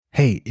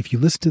Hey, if you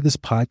listen to this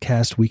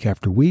podcast week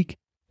after week,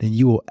 then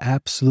you will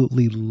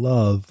absolutely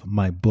love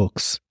my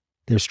books.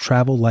 There's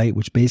Travel Light,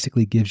 which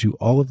basically gives you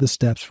all of the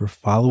steps for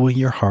following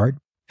your heart.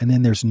 And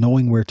then there's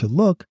Knowing Where to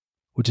Look,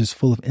 which is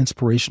full of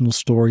inspirational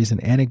stories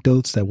and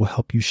anecdotes that will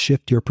help you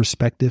shift your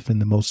perspective in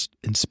the most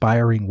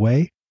inspiring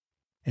way.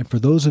 And for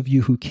those of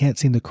you who can't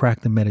seem to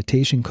crack the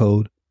meditation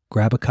code,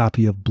 grab a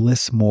copy of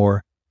Bliss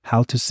More,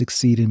 How to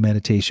Succeed in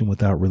Meditation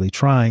Without Really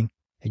Trying,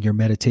 and your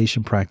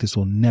meditation practice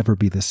will never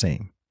be the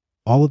same.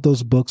 All of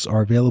those books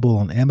are available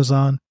on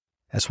Amazon,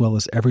 as well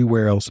as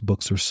everywhere else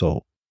books are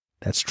sold.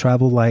 That's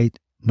Travel Light,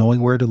 Knowing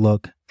Where to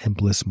Look, and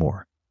Bliss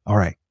More. All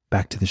right,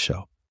 back to the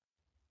show.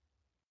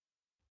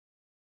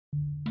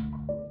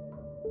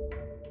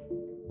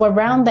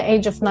 Around the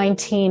age of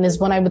 19 is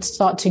when I would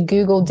start to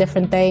Google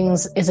different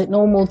things. Is it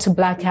normal to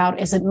black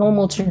out? Is it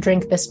normal to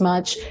drink this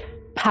much?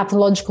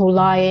 Pathological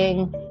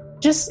lying,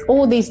 just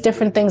all these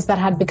different things that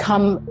had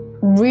become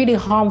really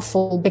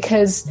harmful,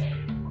 because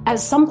at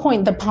some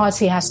point the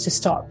party has to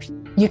stop.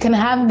 You can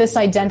have this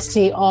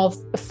identity of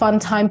a fun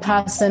time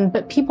person,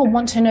 but people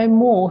want to know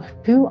more.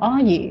 Who are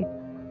you?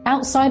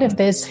 Outside of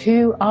this,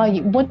 who are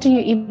you? What do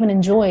you even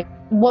enjoy?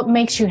 What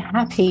makes you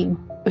happy?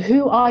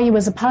 Who are you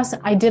as a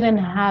person? I didn't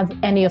have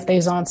any of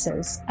those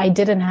answers. And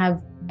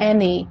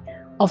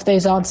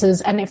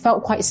it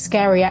felt quite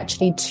scary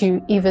actually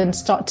to even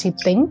start to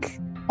think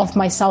of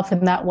myself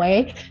in that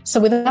way. So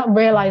without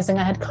realizing,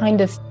 I had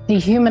kind of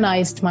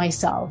dehumanized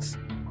myself.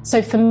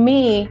 So for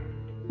me,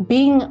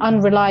 being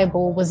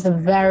unreliable was a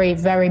very,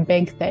 very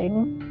big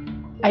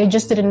thing. I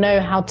just didn't know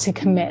how to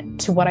commit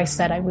to what I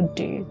said I would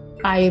do.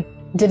 I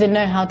didn't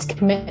know how to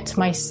commit to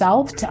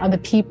myself, to other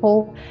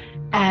people.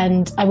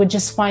 And I would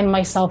just find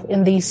myself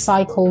in these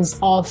cycles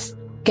of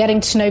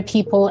getting to know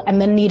people and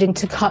then needing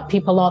to cut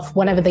people off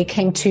whenever they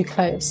came too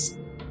close.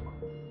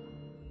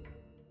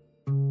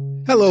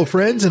 Hello,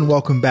 friends, and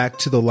welcome back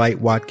to the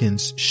Light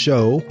Watkins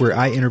Show, where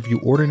I interview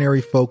ordinary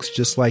folks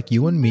just like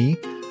you and me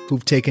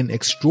who've taken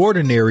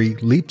extraordinary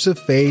leaps of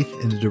faith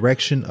in the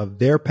direction of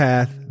their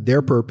path,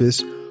 their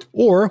purpose,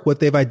 or what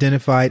they've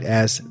identified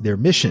as their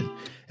mission.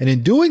 And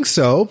in doing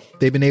so,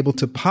 they've been able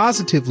to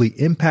positively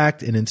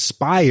impact and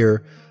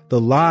inspire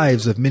the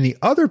lives of many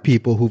other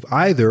people who've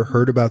either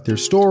heard about their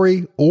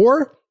story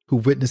or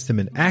who've witnessed them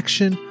in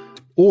action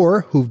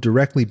or who've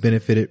directly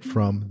benefited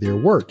from their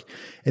work.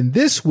 And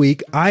this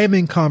week, I am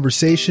in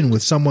conversation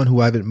with someone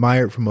who I've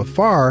admired from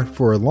afar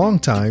for a long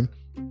time.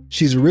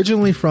 She's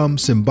originally from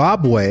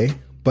Zimbabwe,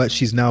 but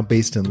she's now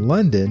based in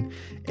London,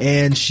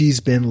 and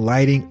she's been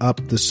lighting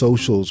up the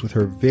socials with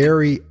her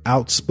very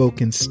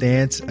outspoken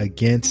stance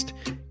against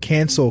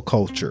cancel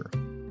culture.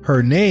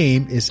 Her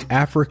name is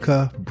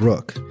Africa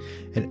Brooke.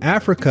 And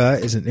Africa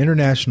is an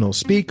international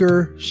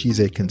speaker. She's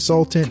a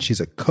consultant. She's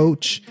a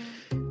coach.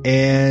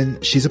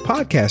 And she's a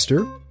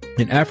podcaster.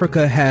 And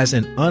Africa has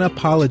an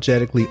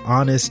unapologetically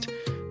honest,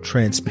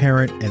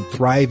 transparent, and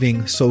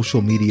thriving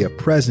social media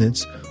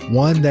presence,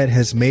 one that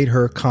has made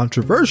her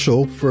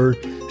controversial for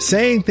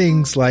saying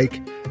things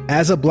like,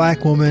 as a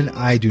Black woman,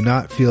 I do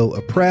not feel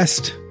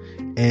oppressed,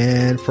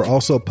 and for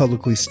also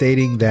publicly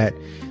stating that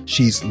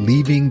she's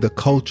leaving the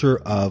culture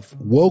of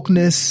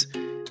wokeness,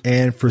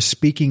 and for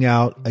speaking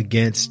out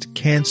against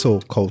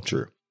cancel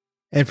culture.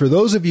 And for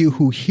those of you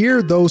who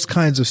hear those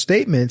kinds of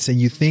statements and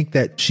you think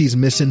that she's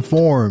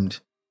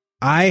misinformed,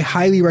 I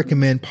highly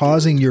recommend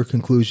pausing your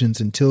conclusions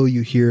until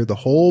you hear the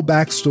whole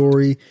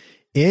backstory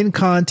in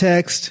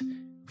context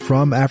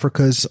from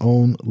Africa's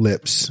own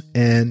lips.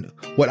 And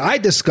what I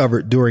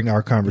discovered during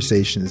our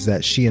conversation is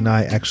that she and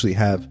I actually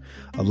have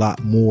a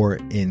lot more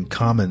in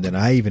common than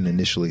I even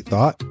initially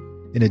thought.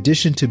 In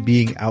addition to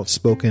being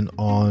outspoken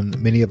on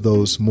many of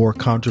those more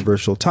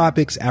controversial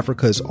topics,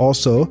 Africa is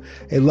also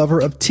a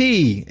lover of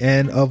tea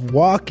and of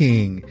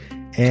walking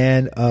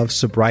and of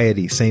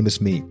sobriety, same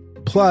as me.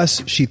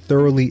 Plus, she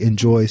thoroughly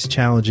enjoys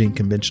challenging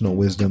conventional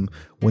wisdom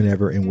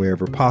whenever and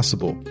wherever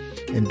possible.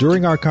 And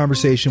during our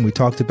conversation, we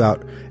talked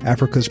about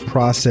Africa's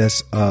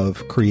process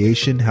of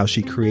creation, how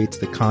she creates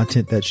the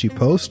content that she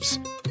posts.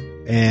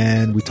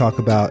 And we talk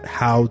about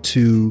how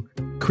to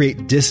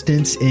create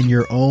distance in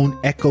your own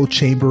echo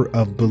chamber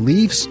of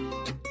beliefs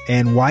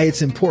and why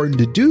it's important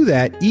to do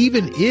that,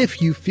 even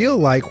if you feel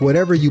like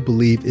whatever you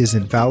believe is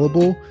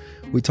infallible.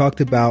 We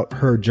talked about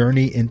her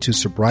journey into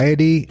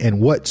sobriety and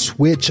what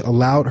switch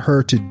allowed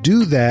her to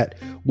do that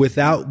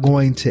without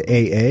going to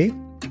AA.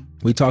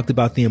 We talked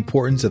about the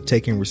importance of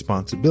taking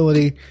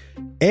responsibility.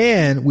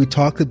 And we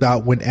talked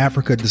about when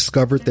Africa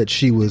discovered that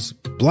she was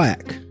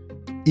Black,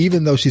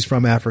 even though she's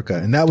from Africa.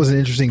 And that was an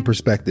interesting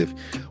perspective.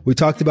 We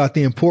talked about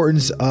the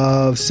importance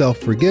of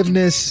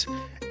self-forgiveness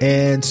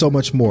and so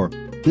much more.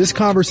 This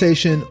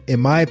conversation, in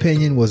my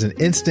opinion, was an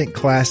instant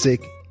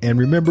classic. And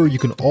remember, you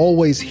can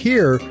always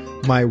hear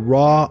my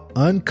raw,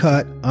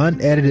 uncut,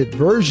 unedited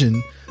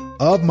version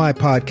of my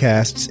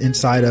podcasts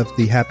inside of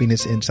the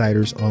Happiness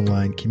Insiders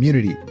online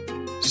community.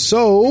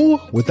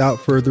 So, without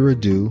further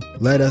ado,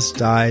 let us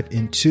dive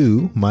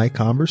into my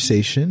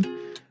conversation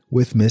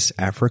with Miss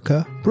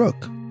Africa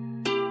Brooke.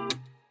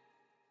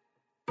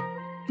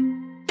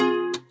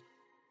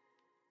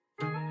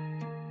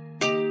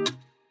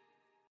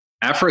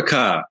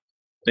 Africa.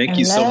 Thank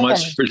you so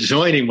much for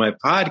joining my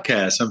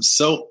podcast. I'm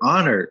so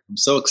honored. I'm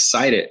so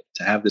excited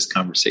to have this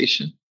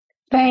conversation.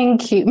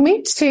 Thank you.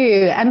 Me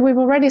too. And we've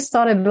already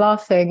started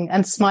laughing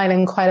and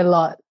smiling quite a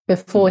lot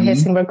before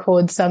hitting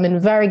record. So I'm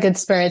in very good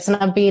spirits. And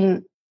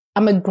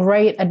I'm a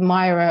great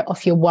admirer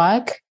of your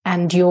work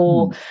and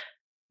your,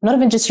 not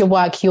even just your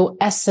work, your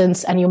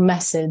essence and your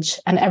message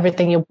and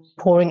everything you're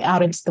pouring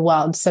out into the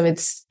world. So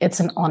it's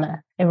an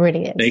honor. It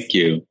really is. Thank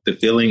you. The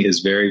feeling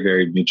is very,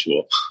 very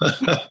mutual.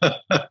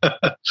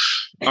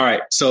 All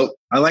right. So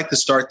I like to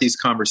start these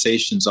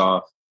conversations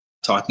off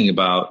talking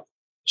about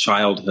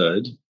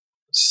childhood.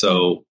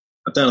 So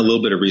I've done a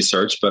little bit of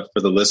research, but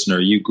for the listener,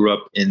 you grew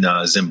up in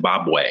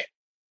Zimbabwe,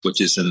 which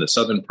is in the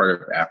southern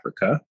part of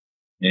Africa.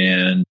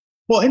 And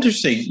well,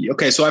 interesting.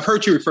 Okay. So I've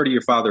heard you refer to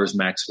your father as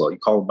Maxwell. You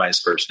call him by his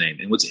first name.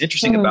 And what's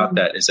interesting about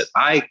that is that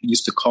I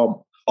used to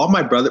call all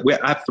my brothers,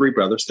 I have three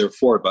brothers. There were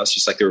four of us,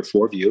 just like there were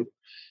four of you.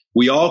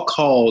 We all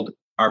called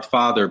our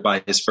father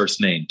by his first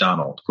name,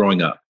 Donald,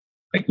 growing up.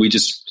 Like we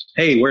just,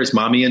 hey, where's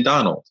mommy and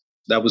Donald?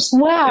 That was,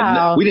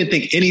 wow. We didn't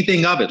think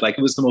anything of it. Like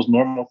it was the most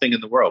normal thing in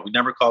the world. We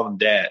never called him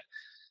dad.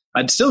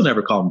 I'd still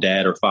never call him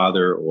dad or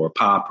father or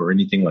pop or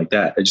anything like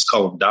that. I just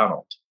call him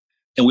Donald.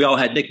 And we all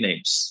had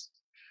nicknames.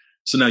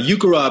 So now you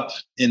grew up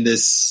in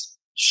this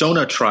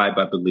Shona tribe,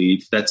 I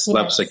believe. That's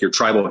like your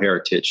tribal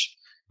heritage.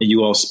 And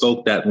you all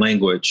spoke that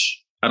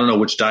language. I don't know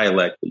which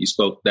dialect, but you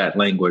spoke that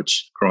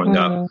language growing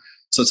up.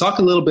 So talk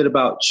a little bit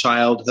about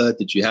childhood.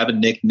 Did you have a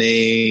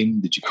nickname?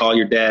 Did you call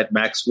your dad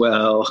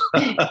Maxwell?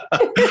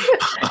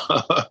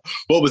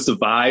 What was the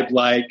vibe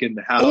like in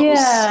the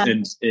house?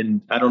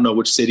 And I don't know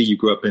which city you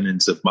grew up in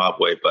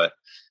Zimbabwe, but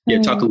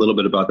talk a little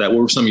bit about that.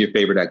 What were some of your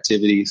favorite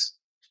activities?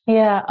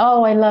 Yeah.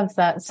 Oh, I love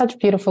that. Such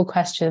beautiful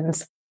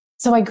questions.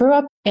 So I grew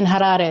up in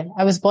Harare.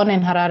 I was born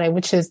in Harare,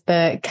 which is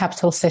the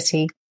capital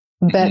city.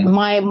 But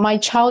my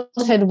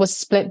childhood was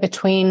split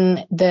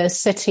between the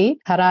city,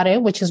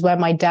 Harare, which is where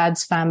my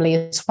dad's family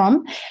is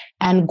from,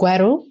 and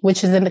Gweru,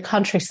 which is in the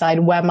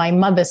countryside where my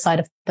mother's side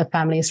of the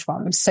family is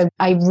from. So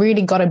I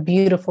really got a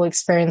beautiful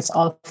experience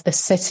of the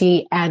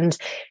city and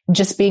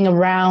just being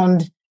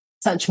around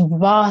such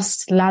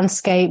vast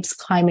landscapes,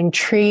 climbing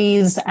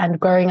trees and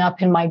growing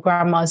up in my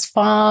grandma's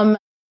farm.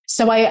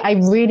 So I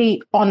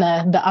really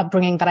honor the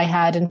upbringing that I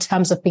had in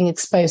terms of being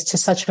exposed to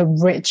such a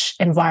rich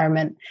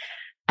environment.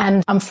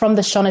 And I'm from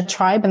the Shona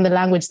tribe, and the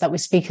language that we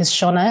speak is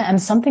Shona.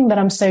 And something that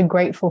I'm so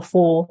grateful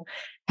for,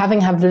 having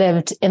have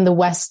lived in the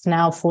West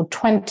now for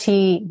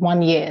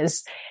 21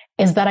 years,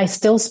 is that I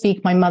still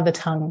speak my mother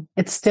tongue.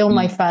 It's still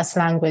my first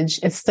language.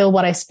 It's still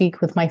what I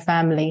speak with my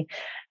family.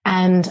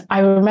 And I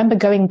remember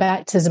going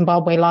back to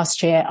Zimbabwe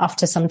last year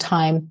after some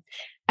time.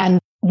 And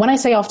when I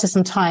say after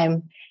some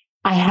time,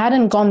 I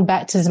hadn't gone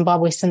back to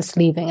Zimbabwe since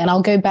leaving. And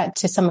I'll go back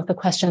to some of the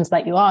questions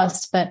that you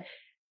asked. But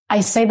I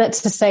say that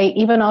to say,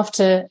 even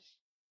after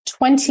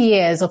 20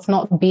 years of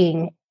not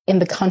being in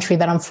the country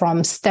that I'm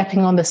from, stepping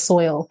on the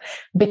soil,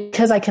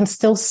 because I can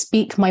still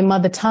speak my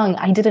mother tongue,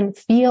 I didn't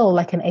feel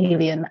like an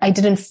alien. I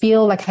didn't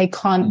feel like I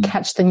can't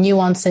catch the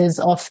nuances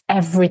of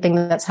everything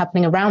that's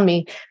happening around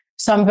me.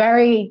 So I'm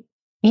very,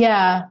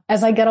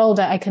 as I get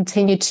older, I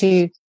continue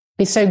to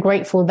be so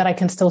grateful that I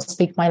can still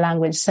speak my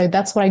language. So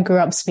that's what I grew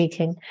up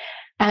speaking.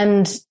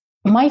 And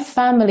my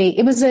family,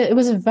 it was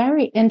a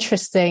very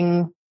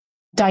interesting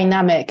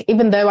dynamic,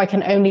 even though I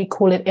can only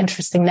call it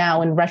interesting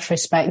now in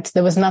retrospect.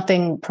 There was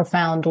nothing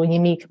profound or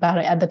unique about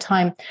it at the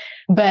time.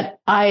 But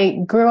I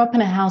grew up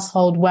in a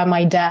household where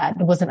my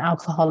dad was an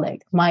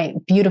alcoholic, my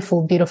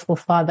beautiful, beautiful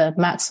father,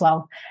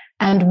 Maxwell.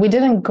 And we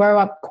didn't grow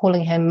up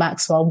calling him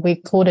Maxwell. We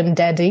called him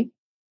Dad.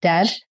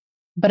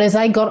 But as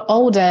I got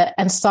older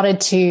and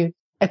started to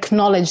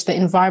acknowledge the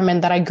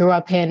environment that I grew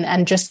up in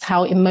and just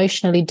how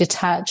emotionally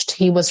detached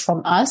he was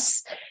from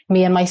us,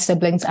 me and my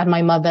siblings and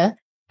my mother,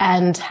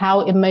 and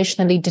how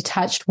emotionally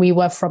detached we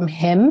were from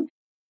him,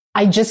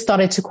 I just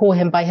started to call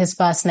him by his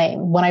first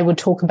name when I would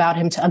talk about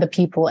him to other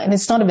people. And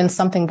it's not even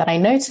something that I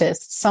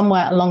noticed.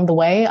 Somewhere along the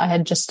way, I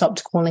had just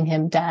stopped calling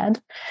him Dad.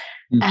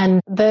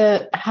 And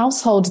the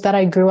household that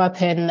I grew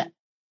up in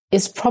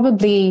is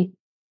probably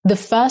the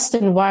first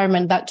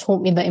environment that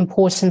taught me the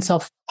importance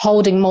of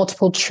holding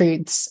multiple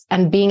truths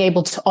and being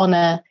able to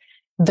honor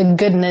the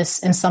goodness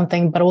in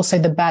something, but also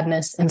the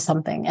badness in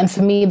something. And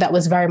for me, that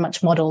was very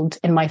much modeled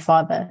in my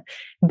father,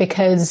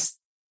 because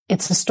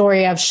it's a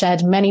story I've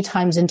shared many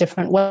times in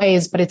different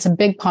ways, but it's a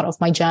big part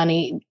of my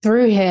journey.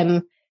 Through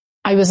him,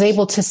 I was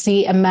able to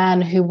see a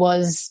man who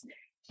was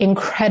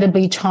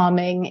incredibly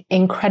charming,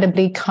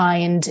 incredibly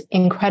kind,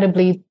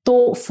 incredibly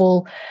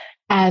thoughtful.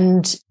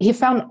 And he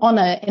found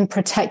honor in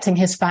protecting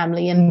his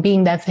family and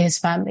being there for his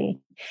family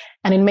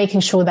and in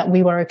making sure that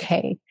we were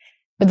okay.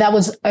 But that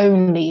was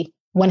only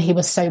when he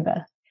was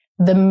sober.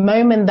 The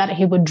moment that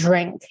he would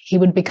drink, he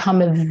would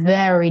become a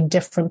very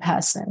different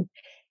person.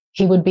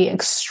 He would be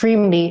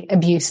extremely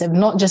abusive,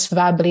 not just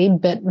verbally,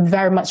 but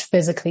very much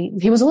physically.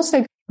 He was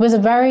a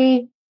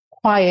very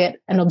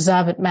quiet and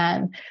observant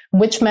man,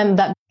 which meant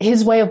that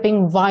his way of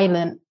being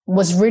violent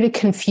was really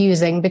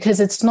confusing because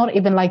it's not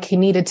even like he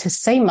needed to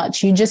say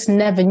much. You just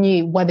never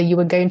knew whether you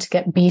were going to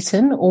get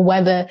beaten or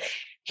whether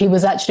he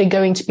was actually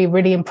going to be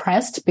really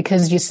impressed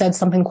because you said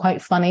something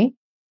quite funny.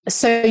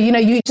 So,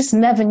 you just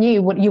never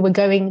knew what you were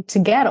going to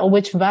get or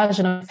which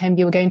version of him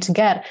you were going to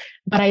get.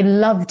 But I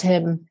loved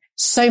him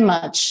so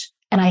much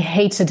and I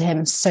hated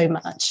him so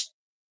much.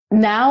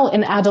 Now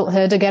in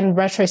adulthood, again,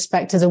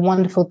 retrospect is a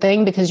wonderful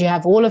thing because you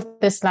have all of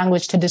this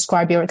language to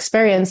describe your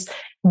experience.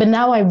 But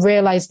now I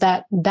realize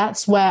that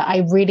that's where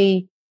I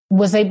really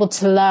was able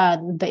to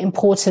learn the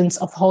importance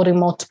of holding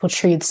multiple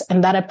truths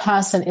and that a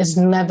person is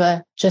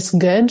never just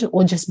good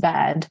or just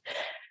bad.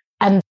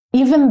 And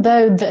even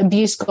though the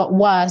abuse got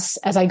worse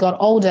as I got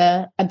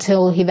older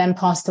until he then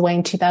passed away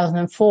in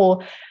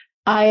 2004,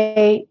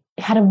 I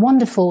had a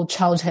wonderful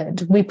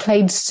childhood. We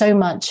played so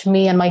much,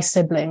 me and my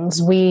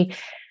siblings. We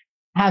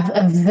have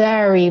a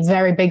very,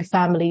 very big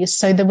family.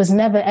 So there was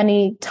never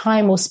any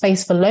time or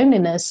space for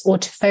loneliness or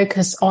to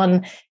focus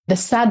on the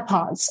sad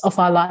parts of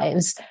our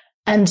lives.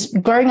 And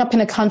growing up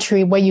in a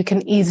country where you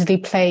can easily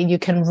play, you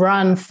can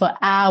run for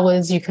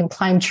hours, you can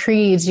climb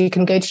trees, you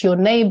can go to your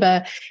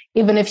neighbor.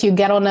 Even if you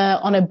get on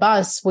a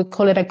bus, we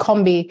call it a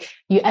combi,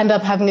 you end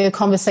up having a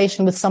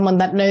conversation with someone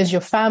that knows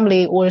your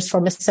family or is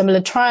from a similar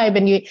tribe.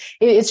 And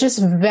it's just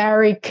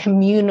very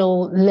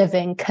communal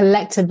living,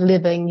 collective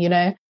living,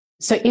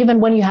 So even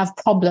when you have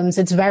problems,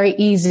 it's very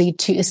easy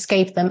to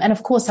escape them. And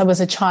of course, I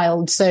was a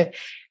child, so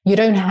you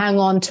don't hang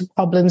on to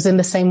problems in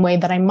the same way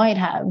that I might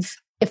have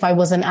if I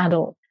was an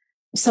adult.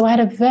 So I had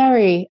a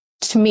very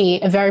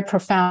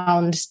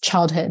profound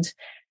childhood,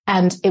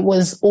 and it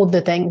was all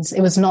the things.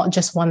 It was not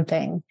just one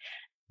thing.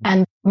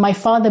 And my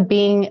father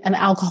being an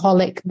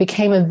alcoholic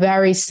became a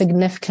very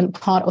significant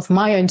part of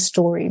my own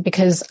story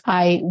because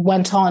I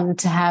went on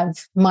to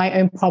have my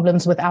own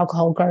problems with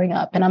alcohol growing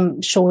up. And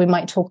I'm sure we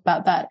might talk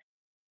about that.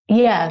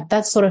 Yeah,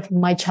 that's sort of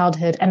my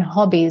childhood. And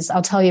hobbies.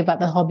 I'll tell you about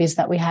the hobbies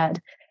that we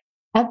had.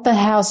 At the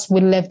house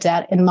we lived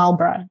at in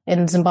Marlborough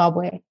in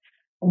Zimbabwe,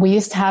 we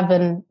used to have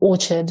an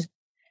orchard.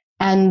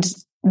 And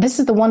this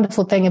is the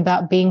wonderful thing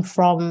about being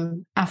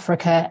from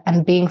Africa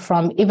and being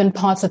from even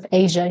parts of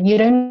Asia. You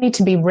don't need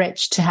to be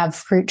rich to have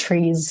fruit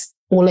trees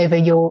all over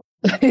your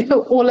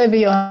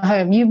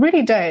home. You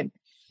really don't.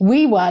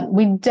 We weren't.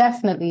 We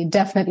definitely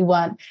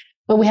weren't.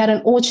 But we had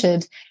an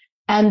orchard.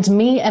 And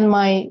me and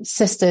my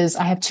sisters,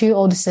 I have 2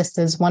 older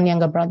sisters, 1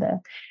 younger brother,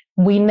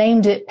 we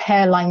named it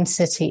Pearline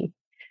City.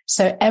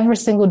 So every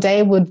single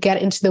day we'd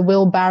get into the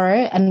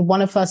wheelbarrow and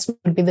one of us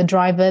would be the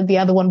driver, the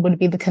other one would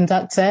be the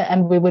conductor,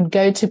 and we would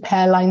go to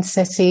Pearline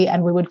City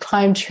and we would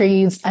climb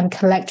trees and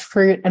collect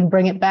fruit and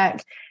bring it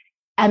back.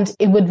 And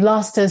it would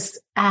last us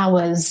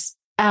hours.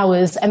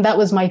 And that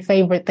was my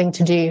favorite thing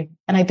to do.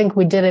 And I think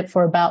we did it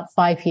for about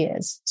 5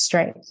 years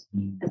straight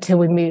until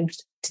we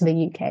moved to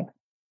the UK.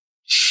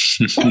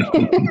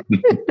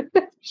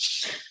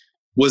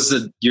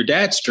 Your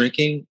dad's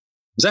drinking,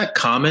 was that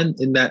common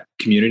in that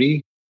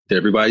community? Did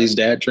everybody's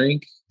dad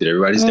drink? Did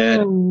everybody's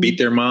dad beat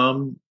their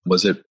mom?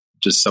 Was it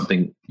just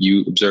something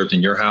you observed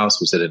in your house?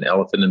 Was it an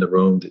elephant in the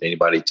room? Did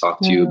anybody talk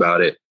to you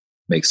about it,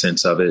 make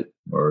sense of it?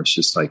 Or it's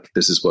just like,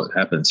 this is what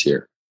happens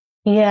here?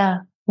 Yeah.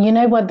 You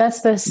know what?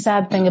 That's the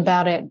sad thing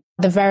about it.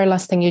 The very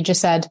last thing you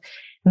just said,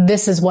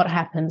 this is what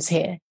happens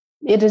here.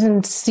 It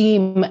doesn't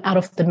seem out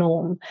of the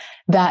norm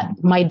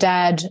that my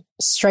dad,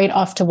 straight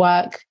after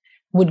work,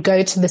 would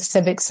go to the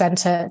civic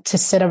center to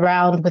sit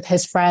around with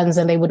his friends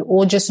and they would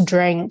all just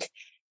drink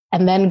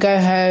and then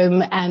go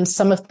home. And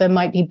some of them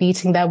might be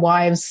beating their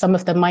wives. Some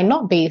of them might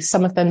not be.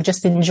 Some of them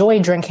just enjoy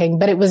drinking.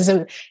 But it was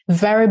a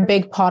very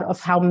big part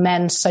of how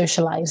men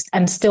socialized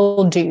and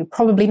still do.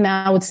 Probably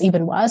now it's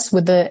even worse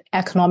with the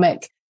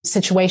economic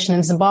situation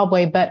in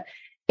Zimbabwe. But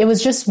it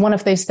was just one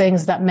of those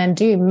things that men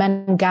do.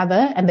 Men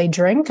gather and they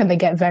drink and they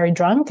get very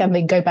drunk and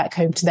they go back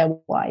home to their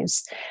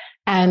wives.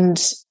 And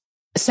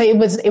so it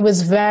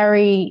was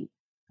very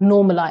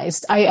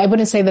normalized. I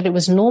wouldn't say that it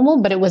was normal,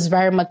 but it was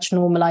very much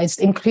normalized,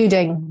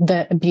 including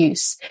the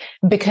abuse.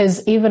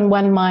 Because even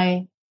when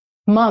my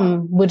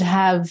mum would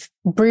have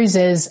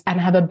bruises and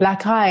have a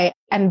black eye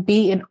and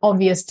be in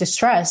obvious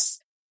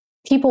distress,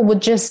 people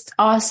would just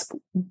ask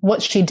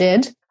what she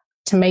did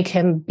to make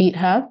him beat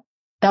her.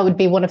 That would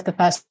be one of the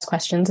first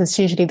questions. It's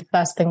usually the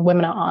first thing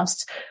women are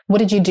asked. What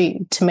did you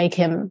do to make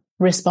him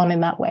respond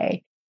in that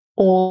way?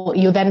 Or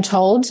you're then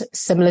told,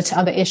 similar to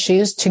other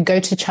issues, to go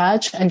to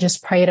church and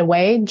just pray it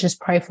away, just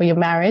pray for your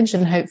marriage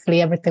and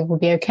hopefully everything will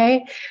be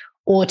okay.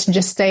 Or to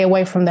just stay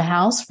away from the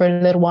house for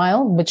a little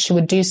while, which she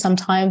would do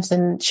sometimes,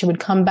 and she would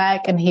come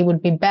back and he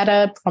would be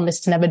better, promise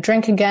to never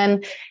drink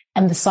again,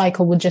 and the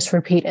cycle would just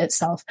repeat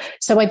itself.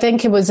 So I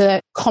think it was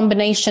a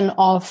combination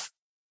of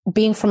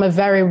being from a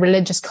very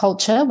religious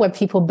culture where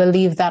people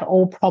believe that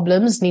all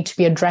problems need to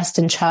be addressed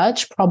in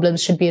church,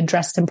 problems should be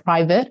addressed in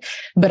private,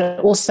 but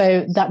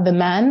also that the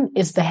man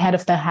is the head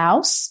of the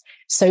house.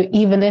 So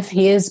even if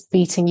he is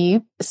beating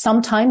you,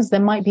 sometimes there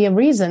might be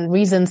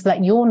reasons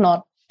that you're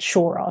not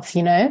sure of,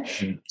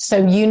 So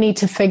you need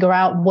to figure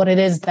out what it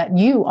is that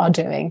you are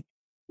doing.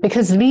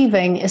 because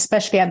leaving,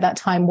 especially at that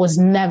time, was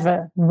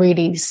never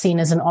really seen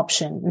as an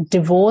option.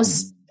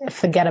 Divorce,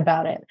 forget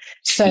about it.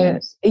 So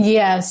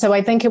so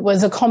I think it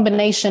was a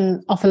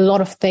combination of a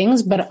lot of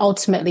things, but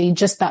ultimately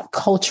just that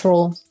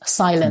cultural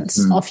silence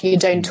of you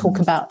don't talk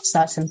about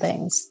certain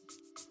things.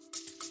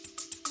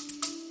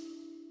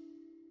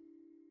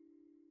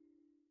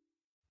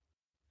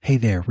 Hey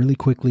there, really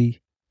quickly.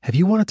 Have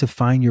you wanted to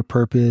find your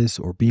purpose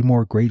or be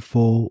more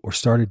grateful or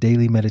start a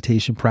daily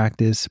meditation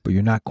practice, but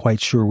you're not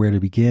quite sure where to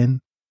begin?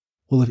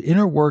 Well, if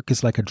inner work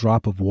is like a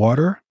drop of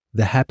water,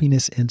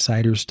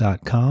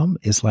 thehappinessinsiders.com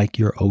is like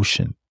your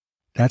ocean.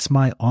 That's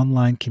my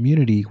online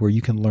community where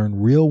you can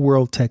learn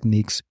real-world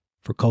techniques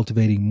for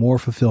cultivating more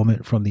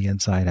fulfillment from the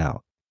inside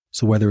out.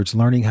 So whether it's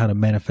learning how to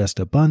manifest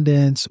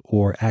abundance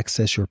or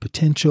access your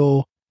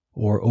potential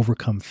or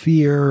overcome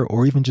fear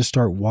or even just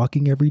start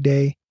walking every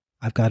day,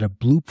 I've got a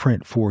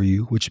blueprint for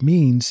you, which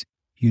means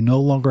you no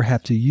longer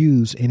have to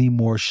use any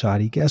more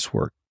shoddy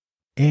guesswork.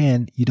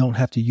 And you don't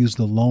have to use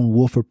the lone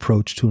wolf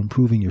approach to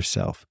improving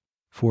yourself.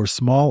 For a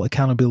small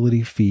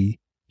accountability fee,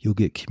 you'll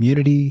get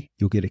community,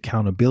 you'll get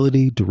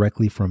accountability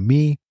directly from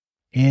me,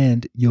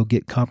 and you'll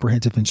get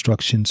comprehensive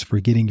instructions for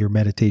getting your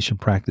meditation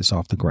practice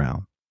off the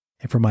ground.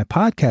 And for my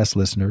podcast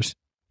listeners,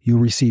 you'll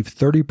receive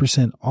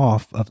 30%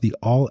 off of the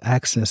all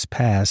access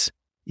pass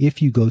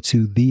if you go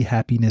to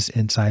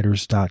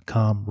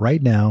thehappinessinsiders.com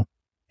right now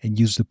and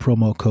use the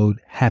promo code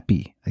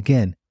HAPPY.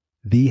 Again,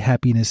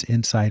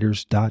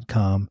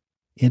 thehappinessinsiders.com.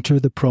 Enter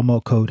the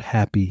promo code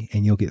HAPPY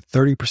and you'll get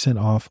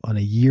 30% off on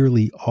a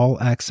yearly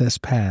all-access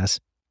pass,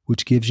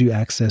 which gives you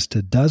access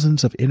to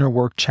dozens of inner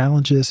work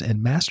challenges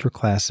and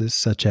masterclasses,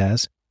 such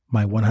as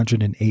my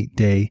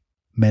 108-day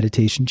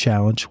meditation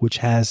challenge, which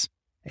has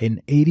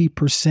an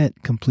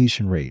 80%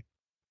 completion rate.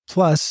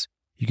 Plus,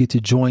 you get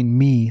to join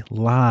me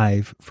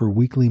live for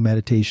weekly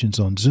meditations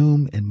on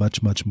Zoom and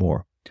much, much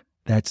more.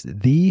 That's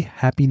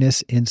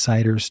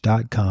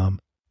thehappinessinsiders.com.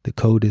 The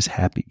code is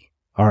HAPPY.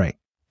 All right,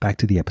 back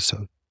to the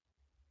episode.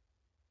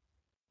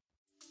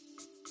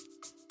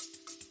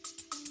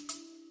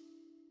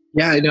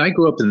 Yeah, I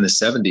grew up in the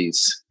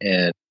 70s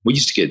and we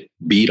used to get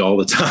beat all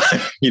the time,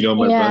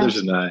 my brothers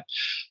and I,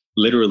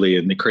 literally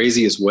in the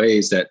craziest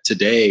ways that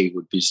today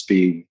would just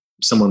be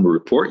someone would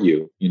report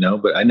you,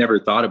 but I never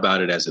thought about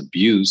it as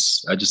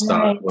abuse. I just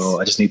thought, well,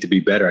 I just need to be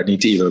better. I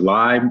need to either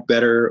lie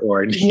better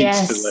or I need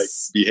to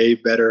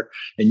behave better.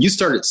 And you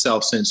started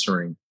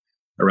self-censoring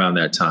around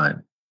that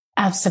time.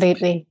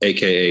 Absolutely.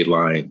 AKA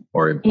lying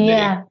or admitting.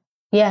 Yeah.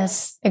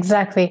 Yes,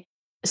 exactly.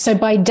 So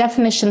by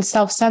definition,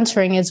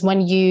 self-censoring is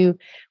when you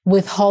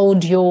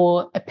withhold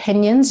your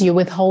opinions, you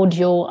withhold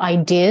your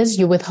ideas,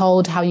 you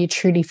withhold how you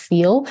truly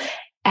feel.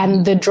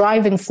 And the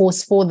driving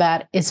force for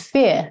that is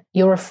fear.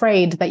 You're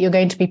afraid that you're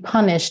going to be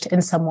punished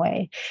in some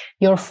way.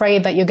 You're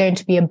afraid that you're going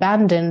to be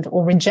abandoned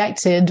or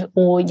rejected,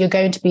 or you're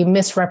going to be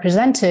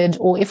misrepresented,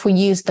 or if we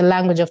use the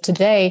language of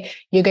today,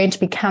 you're going to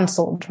be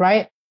cancelled,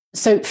 right?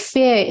 So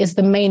fear is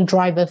the main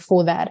driver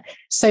for that.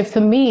 So for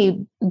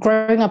me,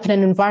 growing up in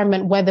an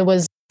environment where there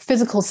was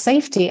physical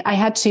safety, I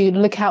had to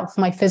look out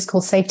for my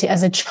physical safety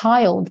as a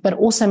child, but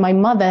also my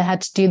mother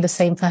had to do the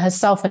same for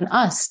herself and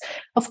us.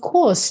 Of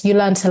course, you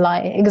learn to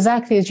lie,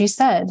 exactly as you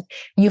said.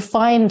 You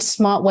find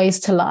smart ways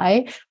to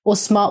lie or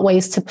smart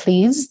ways to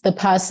please the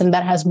person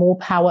that has more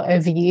power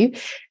over you.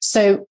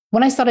 So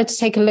when I started to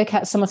take a look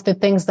at some of the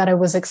things that I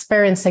was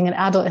experiencing in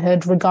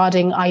adulthood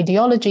regarding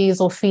ideologies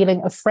or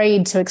feeling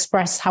afraid to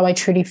express how I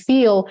truly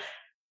feel,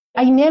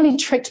 I nearly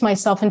tricked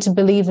myself into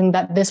believing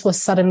that this was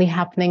suddenly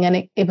happening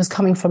and it was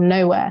coming from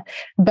nowhere.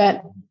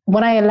 But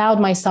when I allowed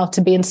myself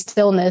to be in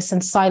stillness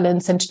and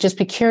silence and to just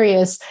be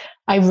curious,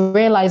 I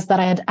realized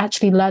that I had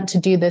actually learned to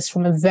do this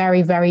from a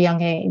very, very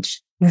young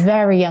age.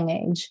 Very young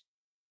age.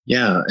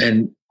 Yeah.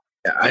 And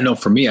I know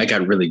for me, I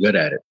got really good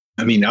at it.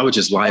 I mean, I would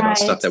just lie about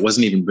stuff that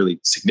wasn't even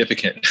really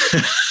significant.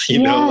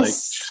 Did you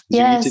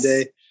eat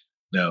today?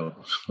 No.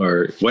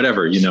 Or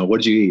whatever,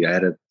 what did you eat? I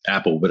had an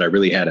apple, but I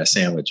really had a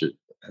sandwich.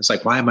 It's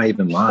like, why am I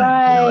even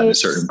lying at a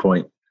certain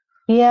point?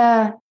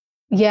 Yeah.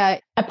 Yeah.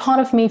 A part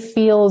of me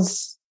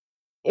feels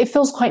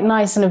quite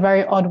nice in a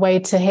very odd way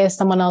to hear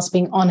someone else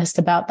being honest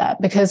about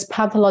that, because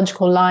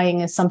pathological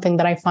lying is something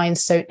that I find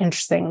so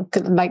interesting,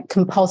 like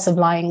compulsive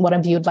lying,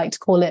 whatever you'd like to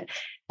call it.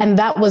 And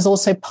that was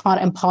also part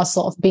and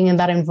parcel of being in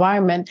that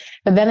environment.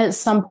 But then at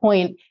some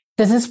point,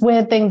 there's this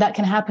weird thing that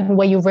can happen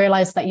where you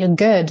realize that you're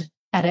good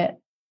at it,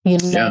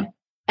 Yeah.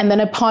 And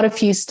then a part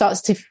of you starts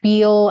to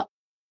feel,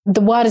 the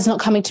word is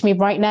not coming to me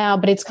right now,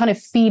 but it's kind of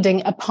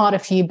feeding a part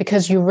of you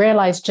because you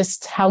realize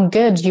just how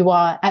good you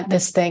are at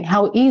this thing,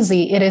 how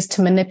easy it is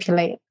to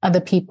manipulate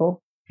other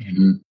people.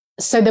 Mm-hmm.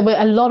 So there were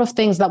a lot of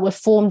things that were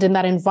formed in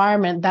that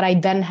environment that I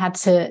then had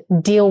to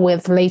deal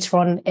with later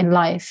on in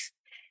life.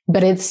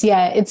 But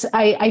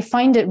I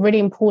find it really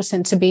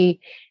important to be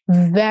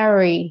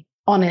very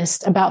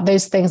honest about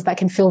those things that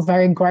can feel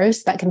very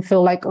gross, that can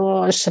feel like,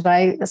 oh, should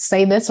I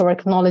say this or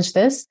acknowledge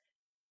this?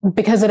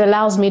 Because it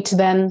allows me to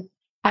then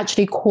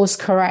actually course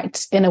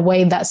correct in a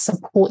way that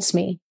supports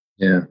me.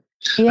 Yeah.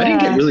 I didn't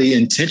get really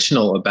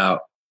intentional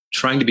about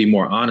trying to be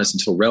more honest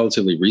until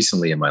relatively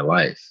recently in my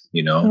life,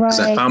 because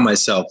I found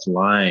myself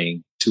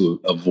lying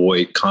to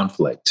avoid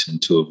conflict and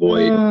to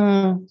avoid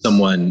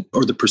someone,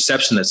 or the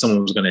perception that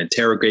someone was going to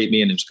interrogate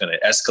me and it was going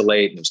to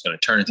escalate and it was going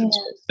to turn into this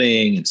whole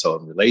thing. And so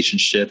in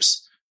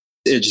relationships,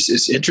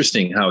 it's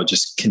interesting how it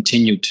just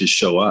continued to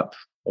show up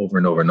over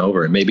and over and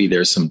over. And maybe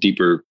there's some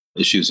deeper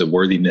issues of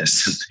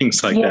worthiness and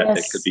things like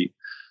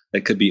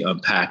that could be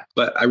unpacked.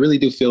 But I really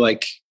do feel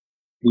like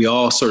we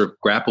all sort of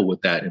grapple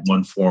with that in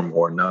one form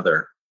or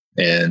another.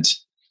 And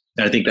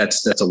I think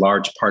that's a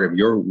large part of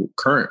your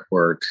current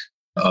work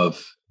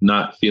of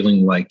not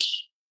feeling like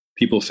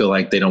people feel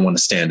like they don't want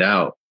to stand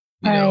out,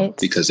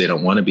 because they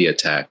don't want to be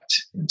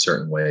attacked in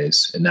certain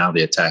ways. And now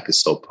the attack is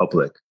so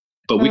public.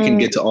 But we can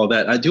get to all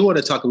that. I do want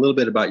to talk a little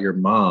bit about your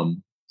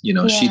mom.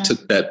 She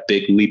took that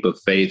big leap of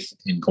faith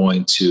in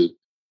going to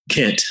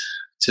Kent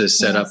to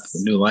set up a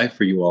new life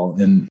for you all,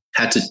 and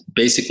had to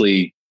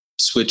basically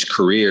switch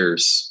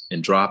careers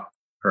and drop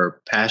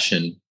her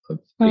passion of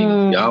being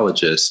a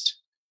geologist.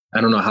 I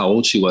don't know how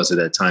old she was at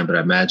that time, but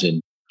I imagine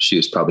she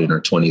was probably in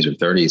her 20s or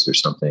 30s or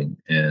something.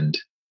 And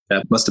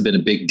that must have been a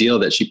big deal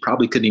that she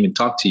probably couldn't even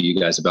talk to you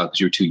guys about because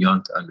you were too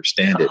young to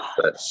understand it.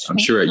 But I'm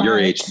sure at your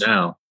age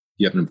now,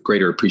 you have a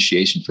greater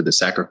appreciation for the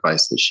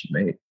sacrifice that she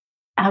made.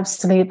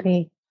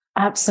 Absolutely.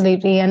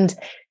 Absolutely. And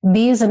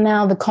these are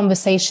now the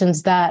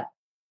conversations that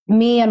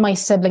me and my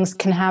siblings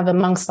can have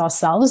amongst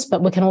ourselves,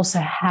 but we can also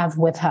have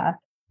with her,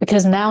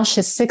 because now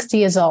she's 60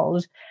 years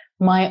old.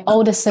 My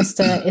older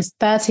sister is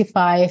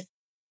 35.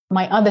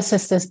 My other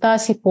sister is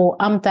 34.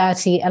 I'm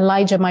 30.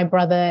 Elijah, my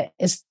brother,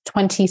 is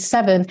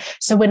 27.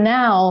 So we're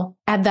now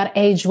at that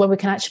age where we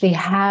can actually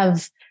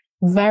have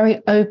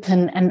very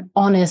open and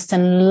honest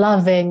and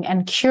loving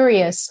and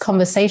curious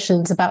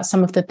conversations about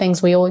some of the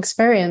things we all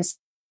experience.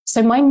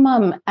 So my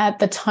mum at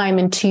the time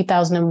in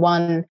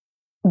 2001,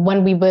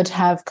 when we would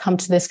have come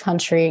to this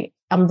country,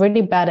 I'm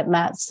really bad at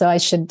maths. So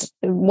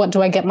what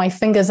do I get my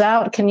fingers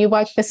out? Can you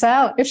work this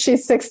out? If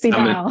she's 60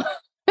 now.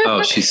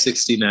 She's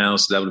 60 now.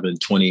 So that would have been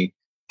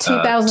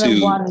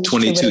 2001,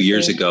 22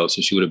 years ago.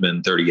 So she would have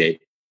been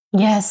 38.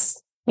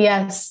 Yes.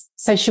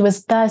 So she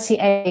was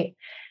 38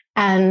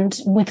 and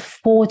with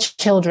 4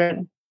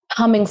 children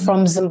coming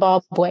from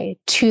Zimbabwe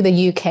to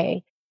the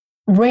UK,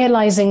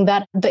 realizing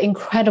that the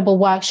incredible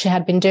work she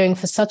had been doing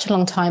for such a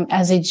long time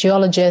as a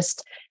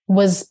geologist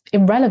was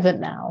irrelevant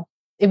now.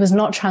 It was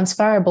not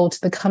transferable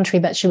to the country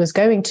that she was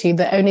going to.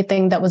 The only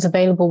thing that was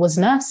available was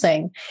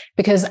nursing,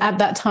 because at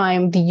that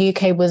time, the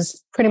UK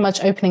was pretty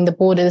much opening the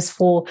borders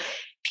for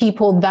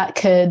people that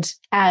could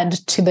add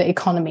to the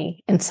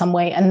economy in some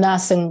way. And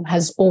nursing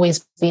has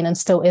always been and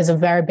still is a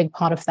very big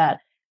part of that.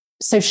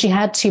 So she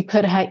had to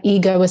put her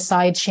ego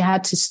aside. She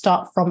had to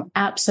start from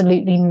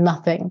absolutely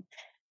nothing.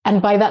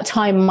 And by that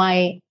time,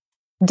 my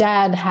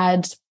dad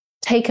had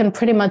taken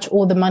pretty much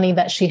all the money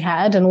that she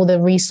had and all the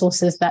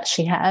resources that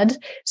she had.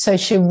 So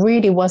she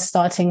really was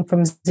starting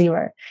from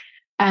zero.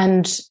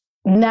 And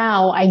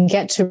now I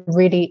get to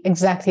really,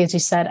 exactly as you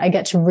said, I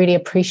get to really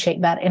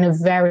appreciate that in a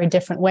very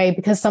different way,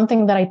 because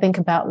something that I think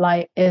about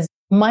life is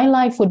my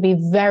life would be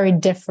very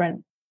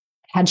different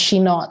had she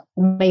not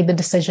made the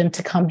decision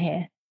to come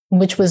here,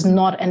 which was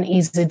not an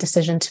easy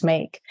decision to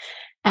make.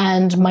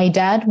 And my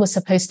dad was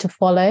supposed to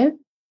follow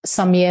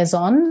some years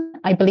on.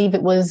 I believe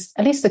it was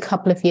at least a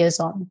couple of years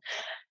on.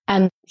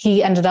 And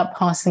he ended up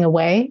passing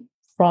away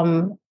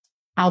from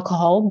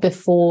alcohol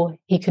before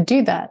he could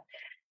do that.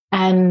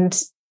 And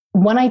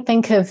when I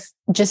think of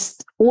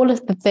just all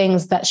of the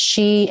things that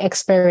she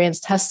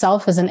experienced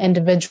herself as an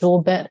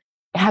individual, but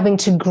having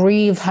to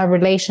grieve her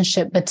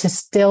relationship, but to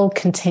still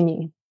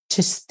continue,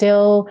 to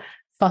still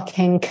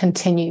fucking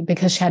continue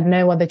because she had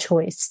no other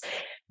choice.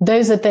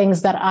 Those are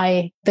things that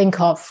I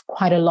think of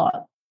quite a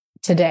lot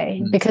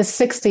today, because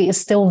 60 is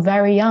still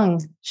very young.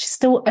 She's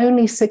still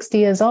only 60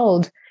 years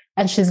old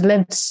and she's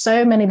lived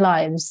so many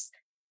lives.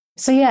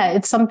 So yeah,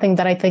 it's something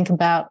that I think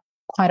about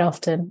quite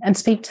often and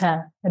speak to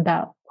her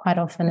about quite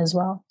often as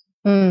well.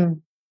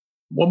 One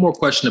more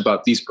question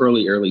about these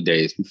early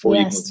days before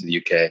you moved to the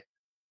UK.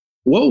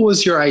 What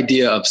was your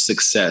idea of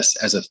success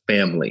as a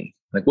family?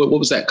 Like, what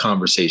was that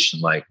conversation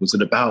like? Was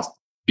it about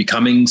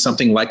becoming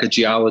something like a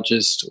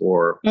geologist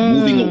or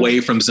moving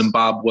away from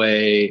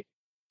Zimbabwe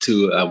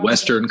to a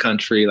Western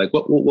country? Like,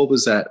 what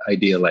was that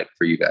idea like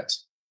for you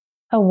guys?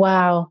 Oh,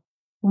 wow.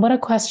 What a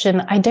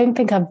question. I don't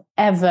think I've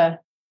ever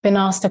been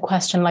asked a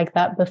question like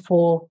that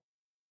before.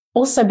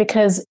 Also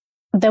because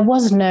there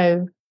was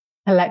no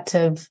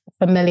collective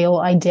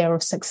familial idea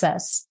of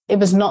success. It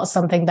was not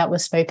something that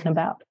was spoken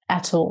about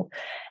at all.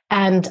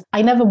 And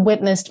I never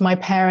witnessed my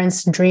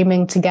parents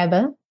dreaming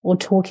together or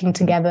talking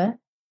together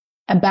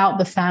about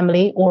the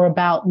family or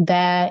about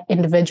their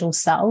individual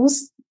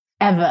selves,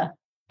 ever.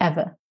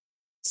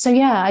 So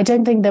yeah, I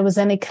don't think there was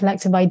any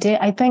collective idea.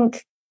 I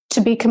think,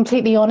 to be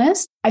completely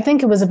honest, I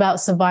think it was about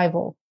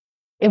survival.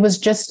 It was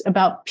just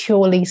about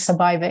purely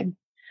surviving.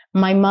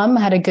 My mum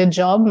had a good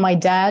job. My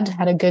dad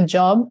had a good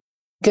job,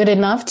 good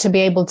enough to be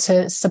able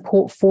to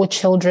support 4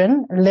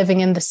 children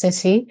living in the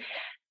city.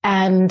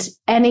 And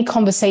any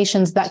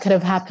conversations that could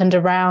have happened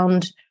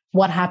around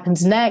what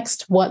happens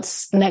next,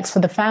 what's next for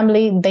the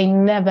family, they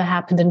never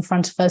happened in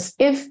front of us,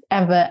 if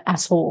ever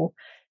at all.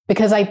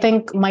 Because I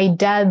think my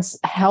dad's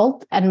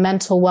health and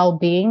mental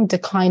well-being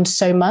declined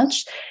so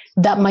much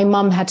that my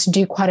mum had to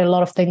do quite a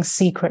lot of things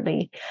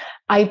secretly.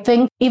 I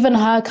think even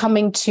her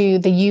coming to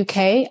the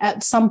UK,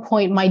 at some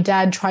point, my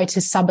dad tried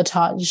to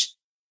sabotage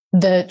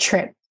the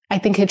trip. I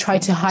think he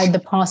tried to hide the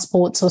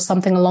passports or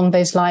something along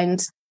those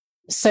lines.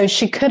 So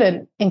she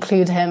couldn't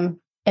include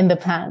him in the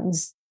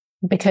plans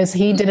because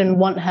he didn't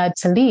want her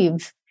to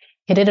leave.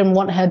 He didn't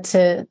want her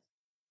to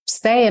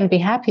stay and be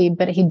happy,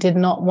 but he did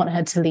not want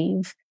her to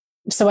leave.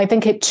 So I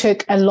think it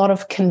took a lot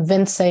of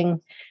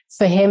convincing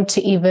for him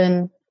to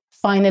even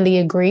finally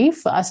agree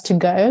for us to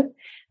go.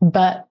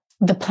 But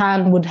the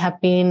plan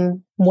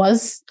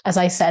was, as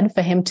I said,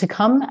 for him to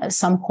come at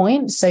some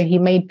point. So he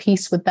made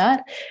peace with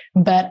that.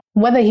 But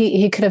whether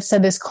he could have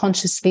said this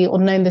consciously or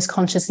known this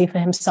consciously for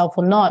himself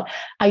or not,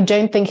 I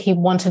don't think he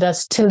wanted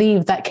us to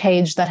leave that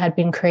cage that had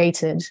been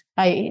created.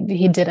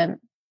 He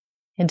didn't.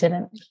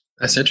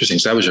 That's interesting.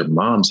 So that was your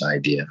mom's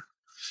idea.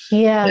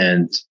 Yeah.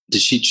 And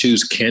did she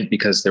choose Kent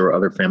because there were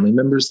other family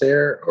members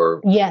there,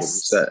 or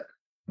yes, what was that?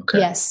 Okay.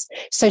 Yes.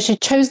 So she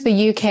chose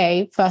the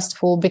UK first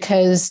of all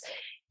because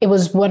it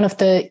was one of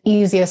the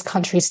easiest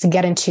countries to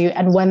get into,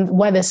 and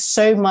where there's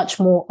so much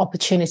more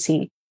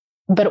opportunity.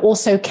 But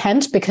also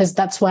Kent, because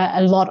that's where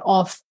a lot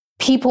of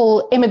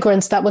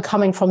immigrants that were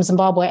coming from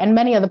Zimbabwe and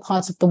many other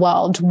parts of the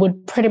world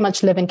would pretty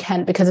much live in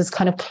Kent because it's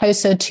kind of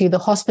closer to the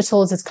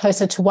hospitals, it's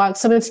closer to work.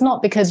 So it's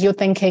not because you're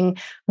thinking,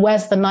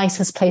 where's the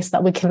nicest place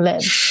that we can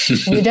live?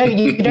 You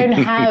don't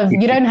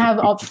have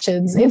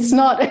options. It's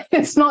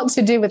not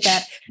to do with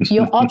that.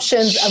 Your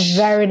options are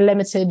very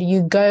limited.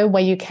 You go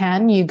where you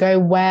can, you go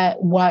where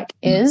work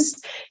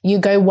is, you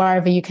go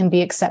wherever you can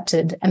be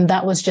accepted. And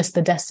that was just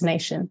the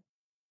destination.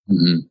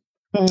 Mm-hmm.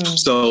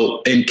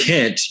 So in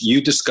Kent,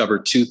 you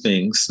discovered two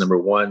things. Number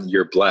one,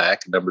 you're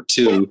Black. Number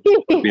two,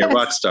 be a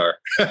rock star.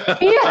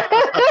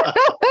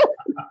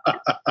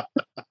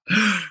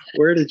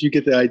 Where did you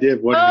get the idea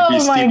of wanting to be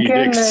Stevie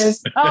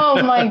Nicks?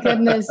 Oh my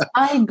goodness.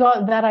 I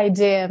got that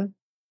idea.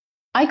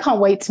 I can't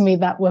wait to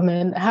meet that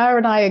woman. Her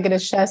and I are going to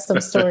share some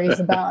stories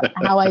about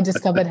how I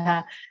discovered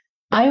her.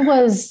 I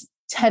was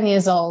 10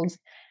 years old,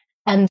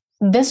 and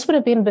this would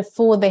have been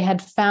before they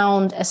had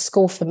found a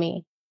school for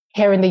me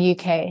here in the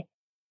UK.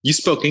 You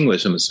spoke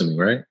English, I'm assuming,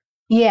 right?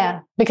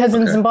 Yeah, because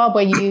in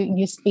Zimbabwe,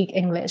 you speak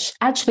English.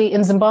 Actually,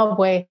 in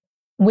Zimbabwe,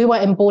 we were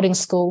in boarding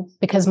school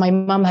because my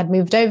mum had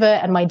moved over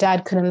and my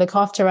dad couldn't look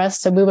after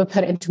us. So we were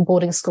put into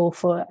boarding school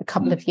for a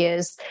couple of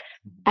years.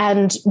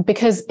 And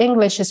because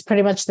English is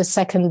pretty much the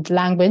second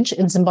language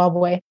in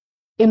Zimbabwe,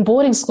 in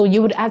boarding school,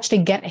 you would actually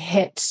get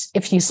hit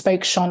if you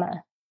spoke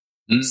Shona.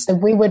 So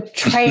we were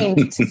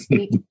trained to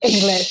speak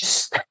English.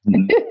 So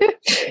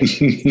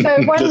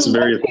that's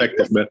very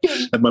effective, man.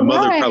 And my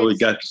mother probably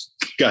got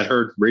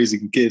her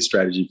raising kids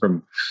strategy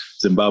from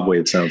Zimbabwe,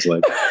 it sounds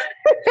like.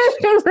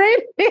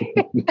 Really?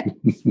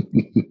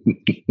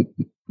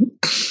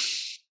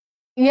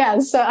 Yeah,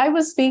 so I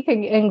was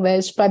speaking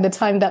English by the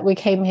time that we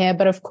came here,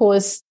 but of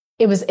course,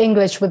 it was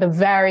English with a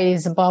very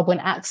Zimbabwean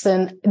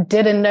accent.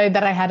 Didn't know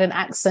that I had an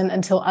accent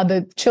until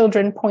other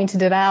children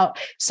pointed it out.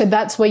 So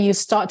that's where you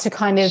start to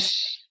kind of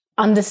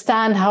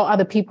understand how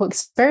other people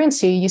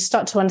experience you. You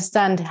start to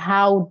understand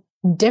how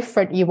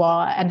different you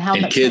are and how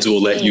and kids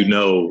will let you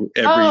know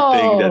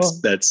everything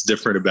that's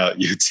different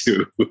about you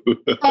too.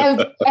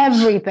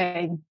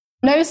 Everything.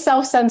 No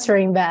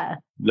self-censoring there.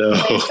 No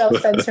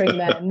self-censoring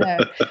there. No.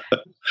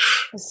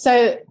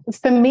 So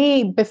for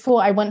me,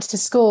 before I went to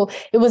school,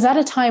 it was at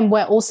a time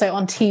where also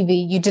on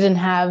TV, you didn't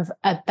have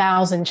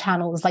 1,000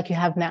 channels like you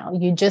have now.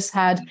 You just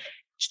had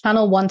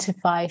channel 1 to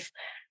 5.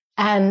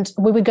 And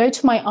we would go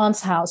to my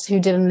aunt's house, who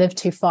didn't live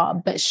too far.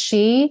 But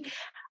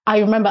I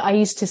remember I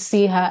used to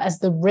see her as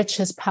the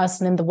richest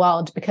person in the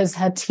world because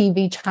her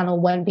TV channel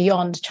went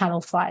beyond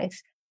channel 5.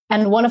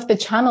 And one of the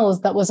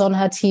channels that was on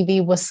her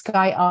TV was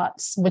Sky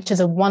Arts, which is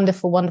a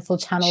wonderful, wonderful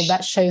channel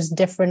that shows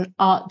different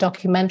art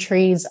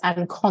documentaries